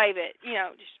hand wave it,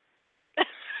 just...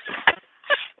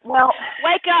 Well,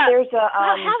 wake up. There's a...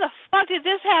 How the fuck did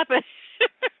this happen?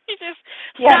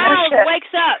 Styles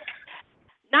wakes up.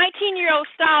 19-year-old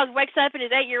Styles wakes up in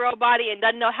his 8-year-old body and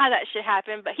doesn't know how that shit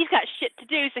happened, but he's got shit to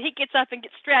do, so he gets up and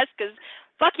gets stressed because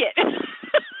fuck it.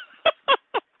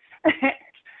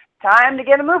 Time to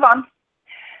get a move on.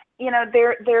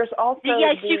 There's also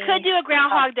yes, you could do a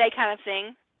Groundhog Day kind of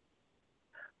thing.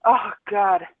 Oh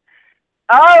God.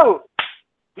 Oh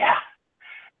yeah.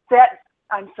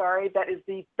 I'm sorry. That is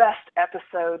the best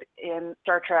episode in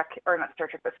Star Trek, or not Star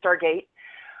Trek, but Stargate,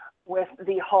 with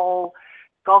the whole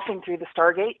golfing through the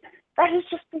Stargate. That is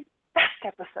just the best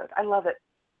episode. I love it.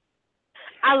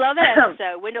 I love that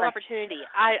episode, Window of Opportunity.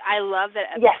 I love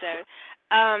that episode.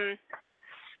 Yes.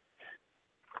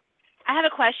 I have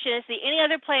a question. Is there any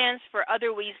other plans for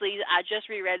other Weasleys? I just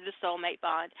reread The Soulmate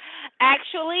Bond.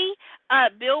 Actually,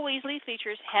 Bill Weasley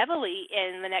features heavily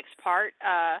in the next part,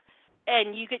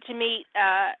 and you get to meet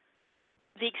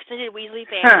the extended Weasley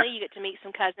family. You get to meet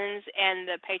some cousins and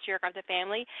the patriarch of the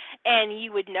family. And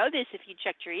you would know this if you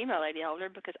checked your email, Lady Holder,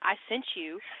 because I sent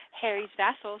you Harry's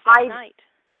Vassals last night.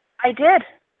 I did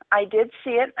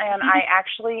see it, and I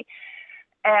actually...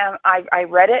 And I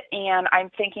read it, and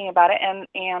I'm thinking about it, and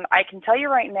I can tell you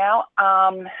right now,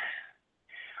 I'm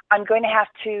going to have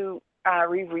to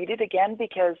reread it again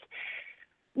because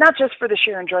not just for the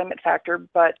sheer enjoyment factor,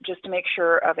 but just to make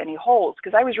sure of any holes,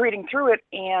 because I was reading through it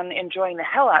and enjoying the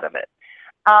hell out of it.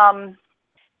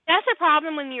 That's a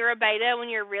problem when you're a beta, when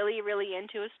you're really, really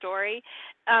into a story.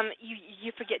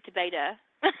 You forget to beta.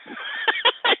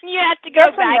 You have to go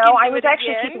yes, back I know. and I do was it actually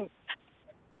again. keeping.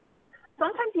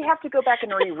 Sometimes you have to go back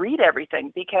and reread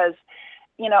everything because,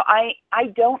 you know, I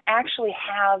don't actually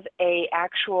have a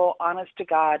actual honest to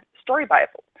God story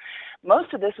Bible.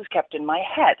 Most of this is kept in my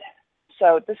head.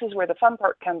 So this is where the fun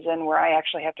part comes in, where I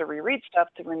actually have to reread stuff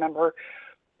to remember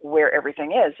where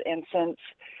everything is. And since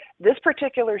this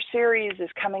particular series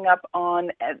is coming up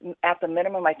on, at the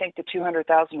minimum, I think the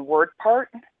 200,000 word part,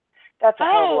 that's a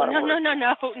hell of a lot of words.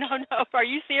 No. Are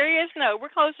you serious? No, we're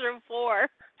closer to 4.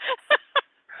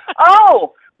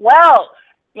 Oh, well,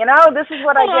 you know, this is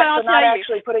what I Hold get on, for not I'll tell you.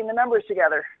 actually putting the numbers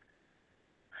together.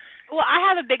 Well, I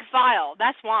have a big file.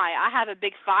 That's why I have a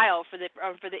big file for the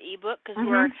ebook, because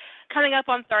we're coming up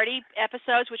on 30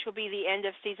 episodes, which will be the end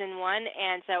of season 1,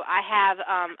 and so I have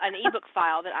an ebook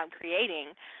file that I'm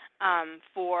creating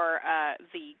for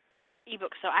the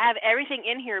ebook. So I have everything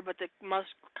in here, but the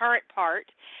most current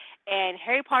part, and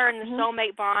Harry Potter and the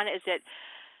Soulmate Bond is at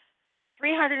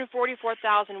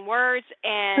 344,000 words,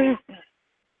 and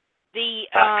the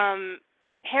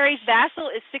Harry's Vassal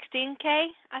is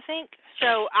 16K, I think.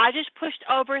 So I just pushed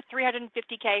over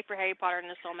 350K for Harry Potter and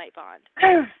the Soulmate Bond.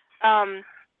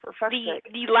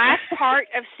 The last part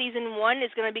of season 1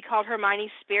 is going to be called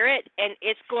Hermione's Spirit, and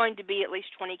it's going to be at least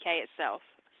 20K itself.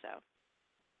 So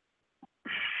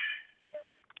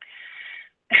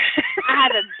I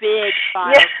have a big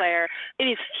file, Claire. It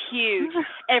is huge.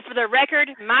 And for the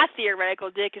record, my theoretical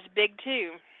dick is big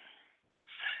too.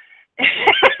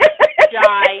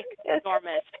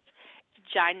 Ginormous.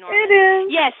 It is.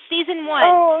 Yes, season 1.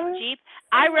 Oh. Jeep.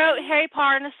 I wrote Harry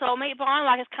Potter and the Soulmate Bond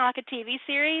like it's kind of like a TV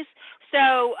series.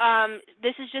 So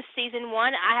this is just season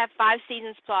 1. I have 5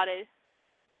 seasons plotted.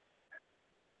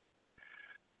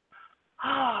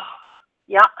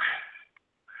 Yeah.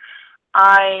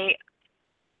 I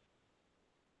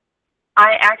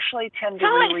actually tend to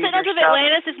reread your Sentinels of stuff.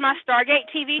 Atlantis is my Stargate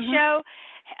TV show.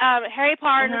 Harry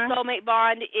Potter and the Soulmate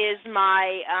Bond is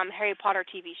my Harry Potter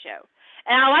TV show.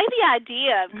 And I like the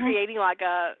idea of creating like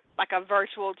a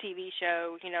virtual TV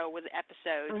show, you know, with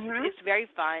episodes. It's very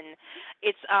fun.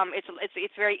 It's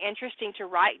very interesting to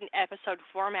write in episode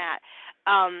format,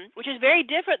 which is very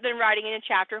different than writing in a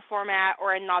chapter format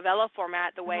or in novella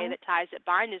format, the way that Ties That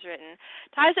Bind is written.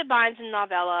 Ties That Bind's in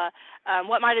novella.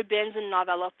 What Might Have Been's in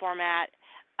novella format.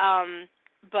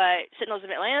 But Sentinels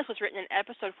of Atlantis was written in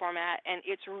episode format, and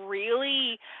it's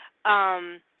really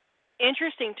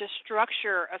interesting to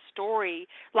structure a story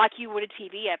like you would a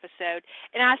TV episode.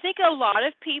 And I think a lot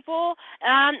of people,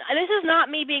 this is not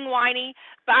me being whiny,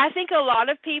 but I think a lot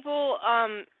of people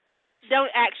don't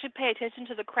actually pay attention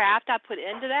to the craft I put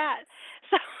into that.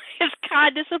 So it's kind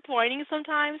of disappointing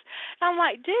sometimes. I'm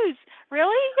like, dudes,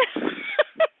 really?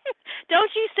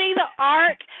 Don't you see the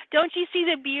arc? Don't you see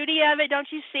the beauty of it?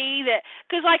 Don't you see that?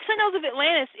 Because like Sentinels of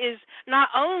Atlantis is not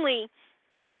only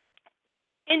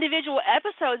individual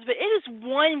episodes, but it is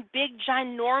one big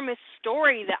ginormous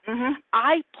story that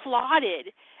I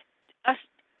plotted. But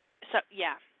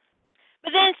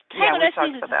then Tangled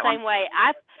Destinies is the same way.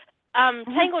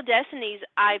 Tangled Destinies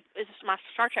is my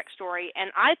Star Trek story,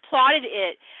 and I plotted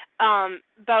it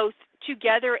both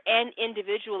together and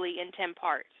individually in 10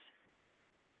 parts.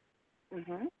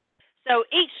 So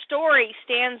each story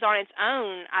stands on its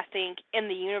own, I think, in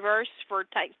the universe for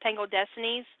Tangled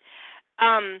Destinies.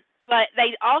 But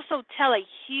they also tell a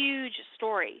huge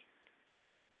story,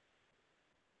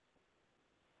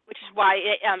 which is why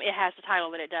it has the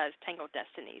title that it does, Tangled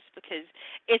Destinies, because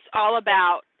it's all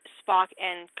about Spock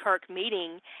and Kirk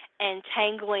meeting and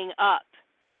tangling up,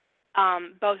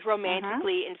 both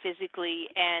romantically and physically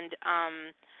and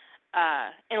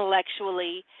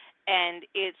intellectually, and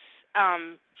it's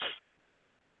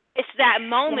that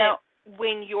moment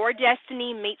when your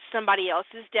destiny meets somebody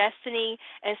else's destiny,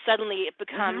 and suddenly it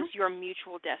becomes your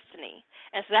mutual destiny.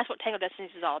 And so that's what Tangled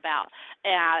Destinies is all about.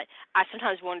 And I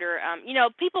sometimes wonder,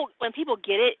 when people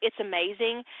get it, it's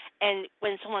amazing. And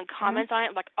when someone comments on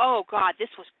it, like, oh, God,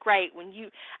 this was great.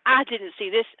 I didn't see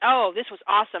this. Oh, this was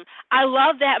awesome. I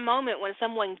love that moment when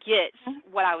someone gets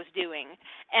what I was doing,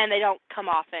 and they don't come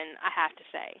often, I have to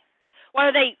say.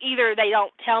 Whether either they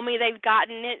don't tell me they've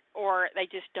gotten it or they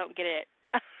just don't get it.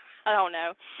 I don't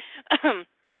know.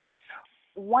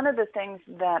 One of the things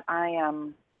that I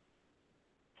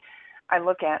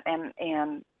look at, and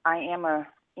I am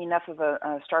enough of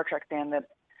a Star Trek fan that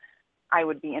I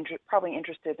would be probably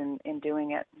interested in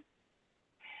doing it.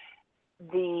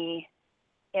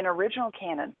 In original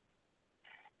canon,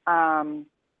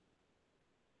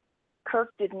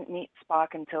 Kirk didn't meet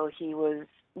Spock until you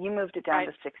moved it down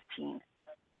Right. to 16.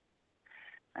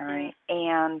 All right.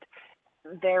 And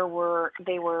they were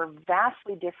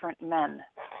vastly different men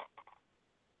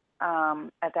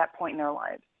at that point in their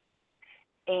lives.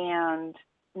 And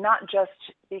not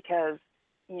just because,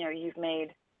 you've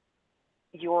made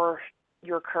your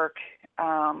Kirk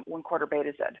 1/4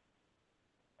 Beta Z.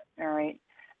 All right.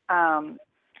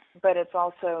 But it's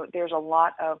also, there's a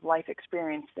lot of life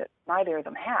experience that neither of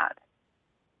them had.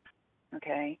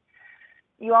 Okay.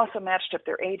 You also matched up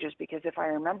their ages because if I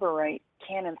remember right,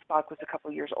 Canon Spock was a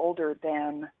couple years older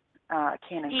than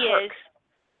Canon Kirk.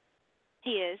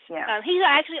 He is. Yeah. He's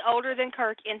actually older than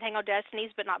Kirk in Tangled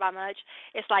Destinies, but not by much.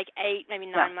 It's like 8, maybe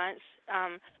 9 months.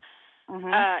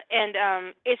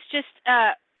 It's just,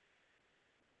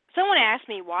 someone asked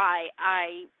me why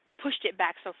I pushed it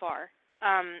back so far,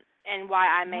 and why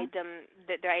I made them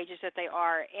their ages that they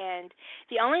are. And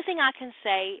the only thing I can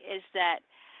say is that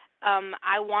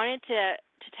I wanted to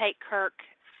take Kirk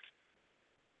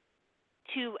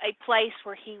to a place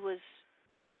where he was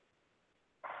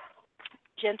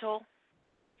gentle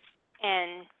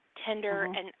and tender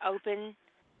and open.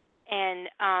 And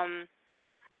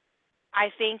I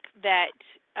think that,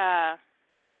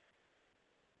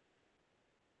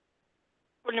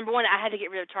 well, number one, I had to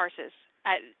get rid of Tarsus.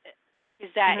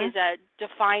 Is a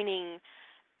defining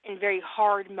and very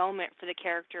hard moment for the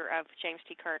character of James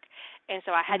T. Kirk. And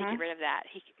so I had to get rid of that.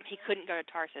 He couldn't go to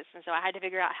Tarsus. And so I had to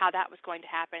figure out how that was going to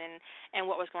happen and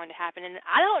what was going to happen. And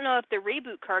I don't know if the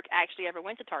reboot Kirk actually ever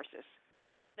went to Tarsus.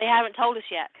 They haven't told us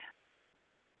yet.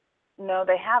 No,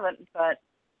 they haven't, but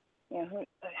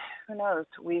who knows?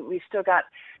 We've still got,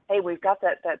 we've got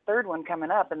that third one coming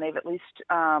up, and they've at least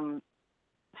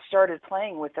started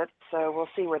playing with it, so we'll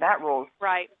see where that rolls.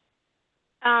 Right.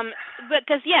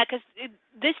 Because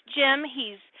this Jim,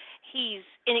 he's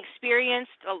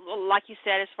inexperienced, like you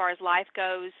said, as far as life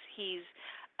goes. He's,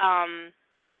 and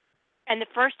the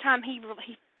first time he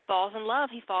falls in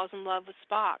love with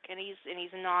Spock, and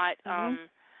he's not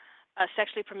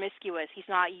sexually promiscuous. He's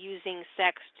not using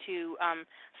sex to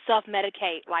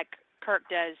self-medicate like Kirk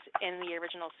does in the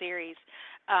original series.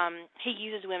 He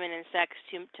uses women and sex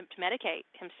to medicate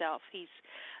himself. He's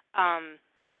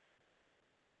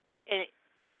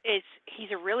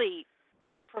he's a really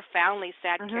profoundly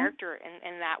sad character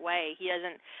in that way. He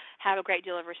doesn't have a great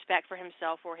deal of respect for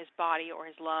himself or his body or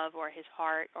his love or his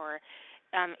heart or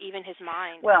even his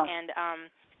mind. Well, and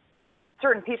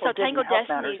certain people didn't help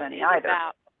matters any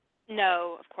either.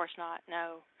 No, of course not.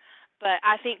 No, but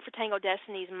I think for Tangled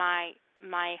Destinies,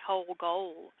 my whole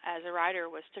goal as a writer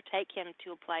was to take him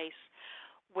to a place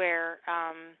where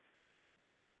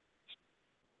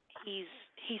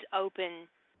he's open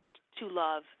to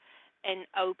love and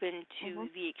open to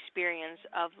the experience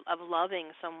of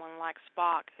loving someone like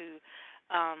Spock, who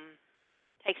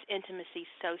takes intimacy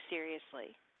so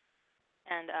seriously.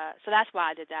 And so that's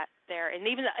why I did that there. And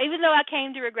even though I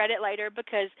came to regret it later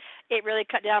because it really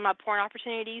cut down my porn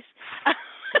opportunities.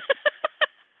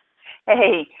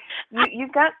 Hey,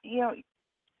 you've got the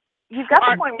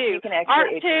point where you can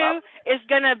actually Art 2 is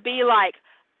gonna be like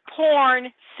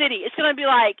Porn City. It's gonna be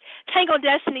like Tangled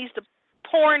Destinies, the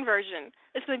porn version.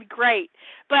 It's gonna be great.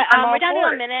 But we're down to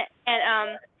a minute,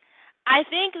 and I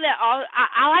think that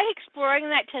I like exploring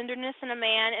that tenderness in a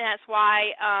man, and that's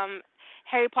why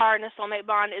Harry Potter and the Soulmate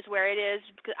Bond is where it is,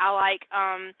 because I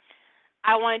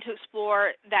wanted to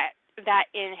explore that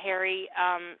in Harry,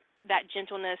 that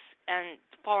gentleness and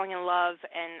falling in love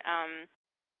and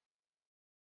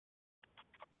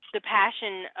the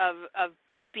passion of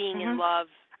being in love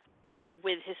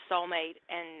with his soulmate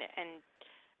and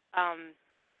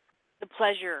the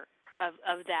pleasure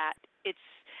of that.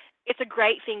 It's a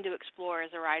great thing to explore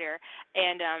as a writer,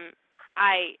 and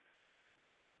I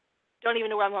don't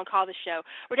even know what I'm going to call this show.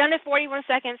 We're down to 41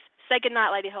 seconds. Say good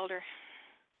night, Lady Holder.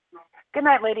 Good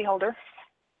night, Lady Holder.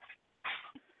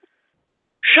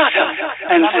 Shut up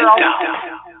and sit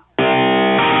down.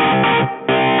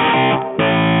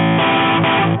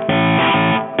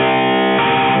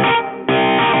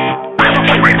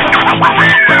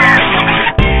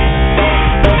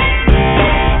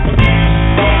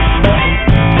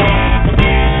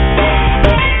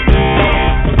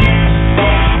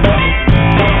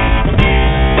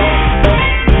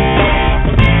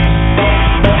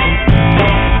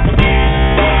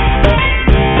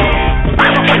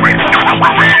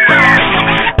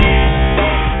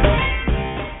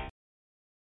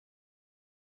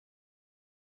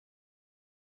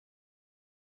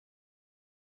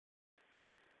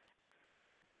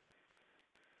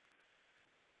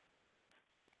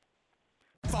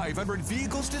 500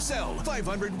 vehicles to sell,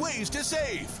 500 ways to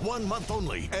save. 1 month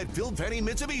only at Phil Penny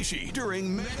Mitsubishi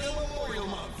during Mega Memorial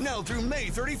Month. Now through May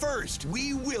 31st,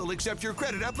 we will accept your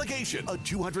credit application. A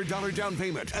 $200 down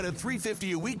payment and a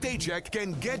 $350 a week paycheck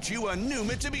can get you a new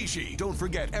Mitsubishi. Don't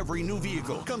forget, every new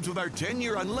vehicle comes with our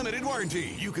 10-year unlimited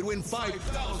warranty. You can win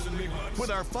 $5,000 big bucks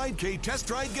with our 5K test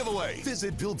drive giveaway.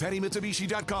 Visit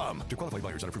BillPennyMitsubishi.com. To qualify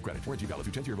buyers on approved credit. Warranty valid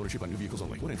through 10th year of ownership on new vehicles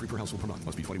only. One entry per household per month.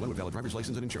 Must be 21 with valid driver's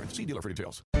license and insurance. See dealer for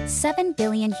details. 7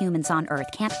 billion humans on Earth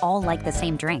can't all like the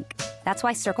same drink. That's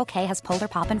why Circle K has Polar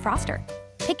Pop and Froster.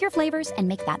 Pick your flavors and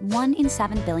make that 1 in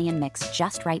 7 billion mix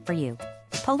just right for you.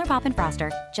 Polar Pop and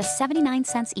Froster, just 79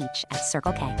 cents each at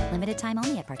Circle K. Limited time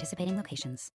only at participating locations.